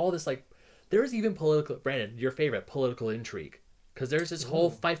there's all this like, there's even political, Brandon, your favorite, political intrigue, because there's this whole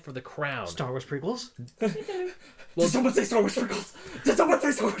fight for the crown. Star Wars prequels? Did someone say Star Wars prequels? Did someone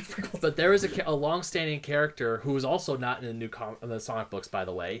say Star Wars prequels? But there is a long-standing character who is also not in the Sonic books, by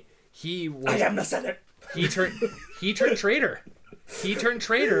the way. I am the Senate. He turned traitor. He turned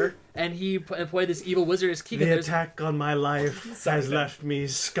traitor, and he employed this evil wizard as Keegan. The attack on my life has left me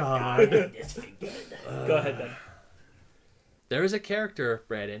scarred. Go ahead, then. There is a character,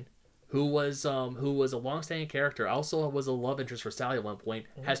 Brandon, who was a long-standing character, also was a love interest for Sally at one point,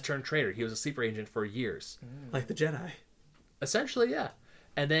 has turned traitor. He was a sleeper agent for years. Like the Jedi. Essentially, yeah.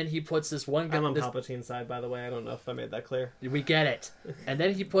 And then he puts this one guy... I'm on Palpatine's side, by the way. I don't know if I made that clear. We get it. And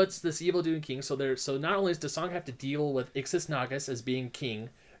then he puts this evil dude king. So not only does Sonic have to deal with Ixis Nagas as being king,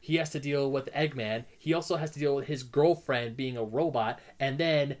 he has to deal with Eggman. He also has to deal with his girlfriend being a robot. And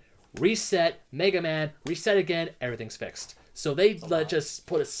then reset, Mega Man, reset again, everything's fixed. So they just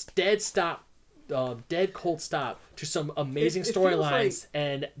put a dead cold stop to some amazing storylines.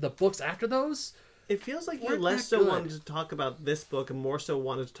 And the books after those... It feels like you less so wanted to talk about this book and more so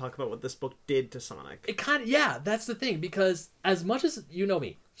wanted to talk about what this book did to Sonic. It kind of, that's the thing, because as much as, you know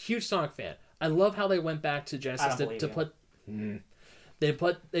me, huge Sonic fan, I love how they went back to Genesis to put... They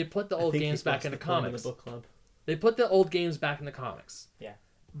put the old games back in the comics. In the book club. They put the old games back in the comics. Yeah.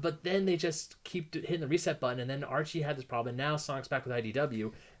 But then they just keep hitting the reset button, and then Archie had this problem, and now Sonic's back with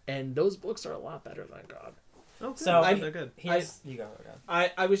IDW, and those books are a lot better, thank God. Oh, so they're good. You go.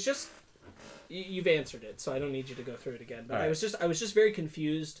 I was just... You've answered it, so I don't need you to go through it again. But right. I was just very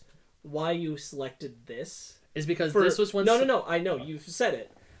confused why you selected this. Is because this was one... No, I know, you've said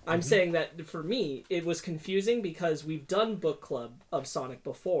it. I'm saying that, for me, it was confusing because we've done book club of Sonic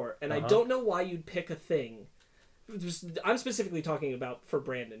before, and I don't know why you'd pick a thing. I'm specifically talking about for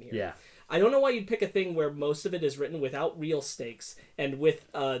Brandon here. Yeah. I don't know why you'd pick a thing where most of it is written without real stakes and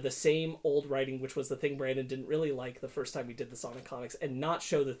with the same old writing, which was the thing Brandon didn't really like the first time we did the Sonic comics, and not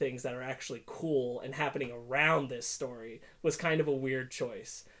show the things that are actually cool and happening around this story was kind of a weird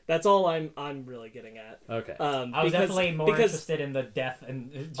choice. That's all I'm really getting at. Okay. I was definitely more interested in the death and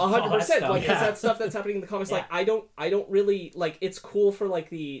 100%. Like, is that stuff that's happening in the comics? Like, I don't really like. It's cool for like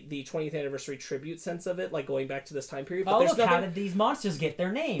the 20th anniversary tribute sense of it, like going back to this time period. But look, how did these monsters get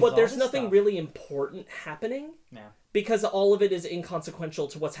their names? But there's nothing really important happening. Yeah. Because all of it is inconsequential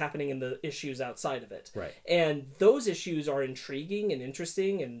to what's happening in the issues outside of it. Right. And those issues are intriguing and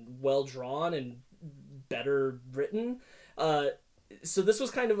interesting and well drawn and better written. So this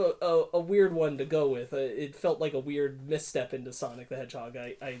was kind of a weird one to go with. It felt like a weird misstep into Sonic the Hedgehog.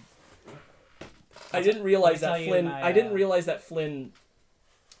 I didn't realize that Flynn. I didn't realize that Flynn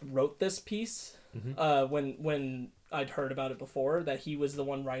wrote this piece when I'd heard about it before. That he was the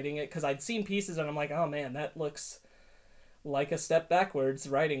one writing it, because I'd seen pieces and I'm like, oh man, that looks like a step backwards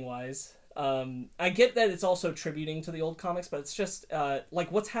writing wise. I get that it's also tributing to the old comics, but it's just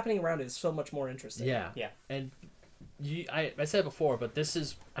like what's happening around it is so much more interesting. Yeah. And I said it before, but this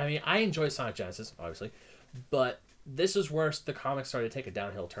is... I mean, I enjoy Sonic Genesis, obviously, but this is where the comics started to take a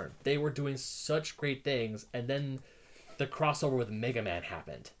downhill turn. They were doing such great things, and then the crossover with Mega Man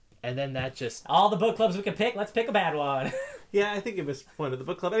happened. And then that just... All the book clubs we can pick, let's pick a bad one. Yeah, I think it was one of the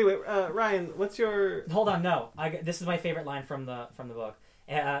book club. Anyway, Ryan, what's your... Hold on, no. This is my favorite line from the book.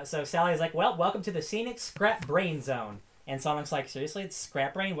 So Sally is like, well, welcome to the scenic scrap brain zone. And Sonic's like, seriously, it's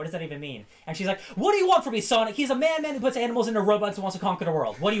scrap brain? What does that even mean? And she's like, what do you want from me, Sonic? He's a madman who puts animals into robots and wants to conquer the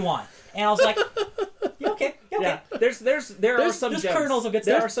world. What do you want? And I was like, okay. Yeah, there are some gems. Kernels of good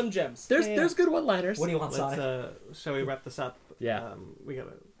there stuff. are some gems. There's good one-liners. What do you want, Sonic? Shall we wrap this up? Yeah. We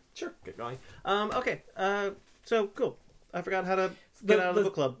gotta get going. Okay. So cool. I forgot how to get out of the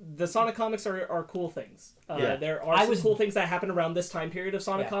book club. The Sonic comics are cool things. There are some cool things that happen around this time period of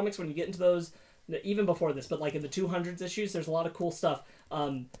Sonic comics when you get into those. Even before this, but like in the 200s issues, there's a lot of cool stuff.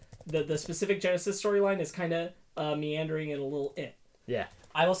 the specific Genesis storyline is kind of meandering and a little Yeah.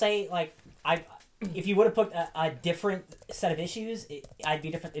 I will say, like, if you would have put a different set of issues, it'd be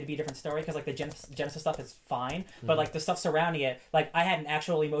a different story, because like the Genesis stuff is fine, but like the stuff surrounding it, like I had an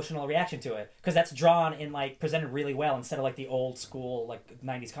actual emotional reaction to it, because that's drawn and like presented really well instead of like the old school like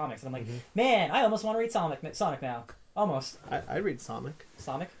 90s comics, and I'm like, man, I almost want to read Sonic now. Almost. I read Sonic.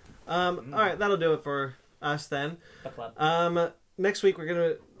 Sonic. All right, that'll do it for us then. Book club. Next week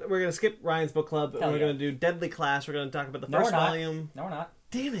we're gonna skip Ryan's book club, and Hell we're yeah. gonna do Deadly Class. We're gonna talk about the No, first we're not. volume. No, we're not.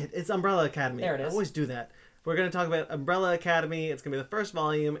 Damn it! It's Umbrella Academy. There it is. I always do that. We're gonna talk about Umbrella Academy. It's gonna be the first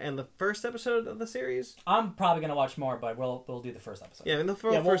volume and the first episode of the series. I'm probably gonna watch more, but we'll do the first episode. Yeah, I mean the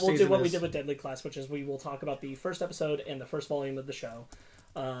we'll first do season what we is- did with Deadly Class, which is we will talk about the first episode and the first volume of the show.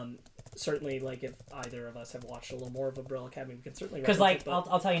 Certainly, like if either of us have watched a little more of Umbrella Academy, we can certainly Because reference like it,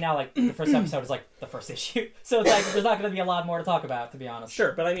 I'll tell you now, like the first episode is like the first issue, so it's like there's not gonna be a lot more to talk about, to be honest.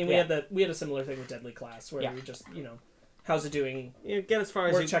 sure, but I mean we Yeah. had a similar thing with Deadly Class where Yeah. we just how's it doing? Get as far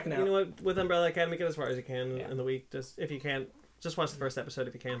as Worth you checking You out. know what? With Umbrella Academy, get as far as you can Yeah. in the week. Just if you can, just watch the first episode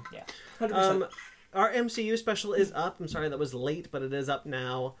if you can. 100%. Our MCU special is up. I'm sorry that was late, but it is up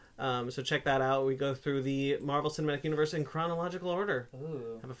now. So check that out. We go through the Marvel Cinematic Universe in chronological order.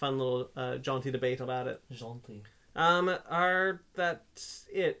 Ooh, Have a fun little jaunty debate about it. gentil. That's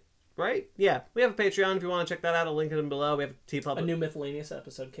it, right? Yeah, we have a Patreon if you want to check that out. I'll link it in below. We have a a TeePublic. new miscellaneous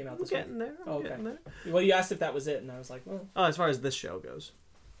episode came out We're this week. getting there. Oh, We're okay. getting there. Well, you asked if that was it, and I was like, well, Oh, as far as this show goes,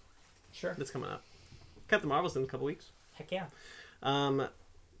 sure. that's coming up. Captain Marvel's in a couple weeks. Heck yeah.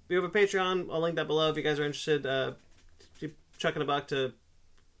 We have a Patreon. I'll link that below if you guys are interested. Keep chucking a buck to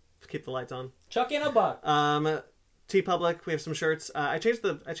keep the lights on. Chuck in a buck. TeePublic, we have some shirts. I changed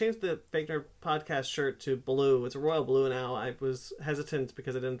the Fake Nerd Podcast shirt to blue. It's a royal blue now. I was hesitant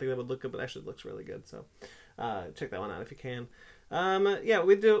because I didn't think that would look good, but actually it looks really good. So check that one out if you can. Yeah,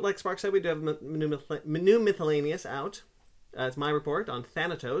 we do, like Spark said, we do have new miscellaneous out. It's my report on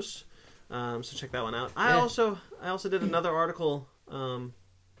Thanatos. So check that one out. I also did another article.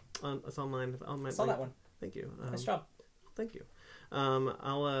 It's online. I saw that one. Thank you. Nice job. Thank you.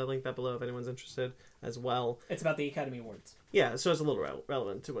 I'll link that below if anyone's interested as well. It's about the Academy Awards. Yeah, so it's a little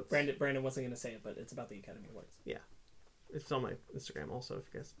relevant to what's... Brandon wasn't going to say it, but it's about the Academy Awards. Yeah. It's on my Instagram also, if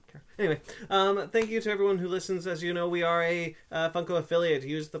you guys care. Anyway, thank you to everyone who listens. As you know, we are a Funko affiliate.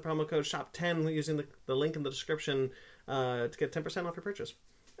 Use the promo code SHOP10 using the link in the description to get 10% off your purchase.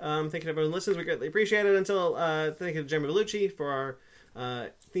 Thank you to everyone who listens. We greatly appreciate it. Thank you to Jeremy Bellucci for our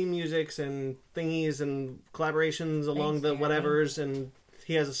theme musics and thingies and collaborations along the whatevers. And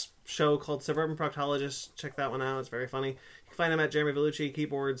he has a show called Suburban Proctologist. Check that one out. It's very funny. You can find him at Jeremy Bellucci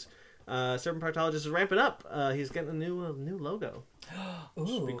Keyboards. Suburban Proctologist is ramping up. He's getting a new logo. Which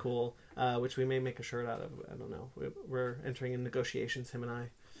should be cool. Which we may make a shirt out of. I don't know. We're entering in negotiations, him and I.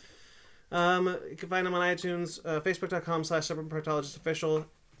 You can find him on iTunes, Facebook.com/SuburbanProctologistOfficial,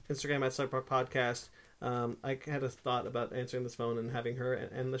 Instagram at SubParkPodcast. I had a thought about answering this phone and having her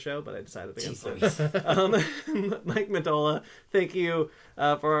end the show, but I decided against it. Mike Matola, thank you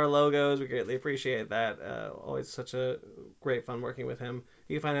for our logos. We greatly appreciate that. Always such a great fun working with him.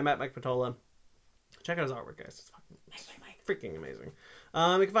 You can find him at Mike Matola. Check out his artwork, guys. It's freaking amazing.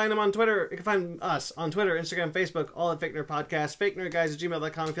 You can find him on Twitter. You can find us on Twitter, Instagram, Facebook, all at Fake Nerd Podcast.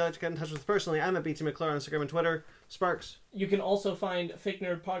 FakeNerdGuys@gmail.com. If you'd like to get in touch with us personally, I'm at BT McClure on Instagram and Twitter. Sparks. You can also find Fake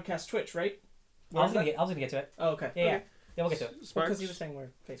Nerd Podcast Twitch, right? I was gonna get to it. Oh, okay. Yeah, yeah, we'll get to it. Sparks. Because you were saying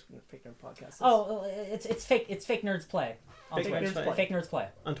where Fake Nerd Podcast is. Oh, it's fake Nerds Play on Fake Twitch. Nerds Play. Fake Nerds Play.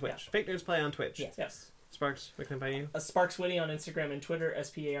 On Twitch. Fake Nerds Play on Twitch. Yes. Yes. Sparks, where can I find you? Sparks Witty on Instagram and Twitter,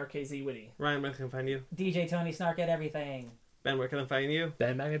 SPARKZ Witty. Ryan, where can I find you? DJ Tony Snark at everything. Ben, where can I find you?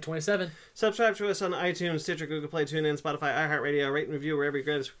 Ben Magnet 27. Subscribe to us on iTunes, Stitcher, Google Play, TuneIn, Spotify, iHeartRadio. Rate and review wherever you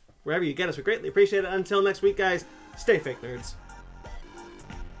get us. We greatly appreciate it. Until next week, guys, stay fake nerds.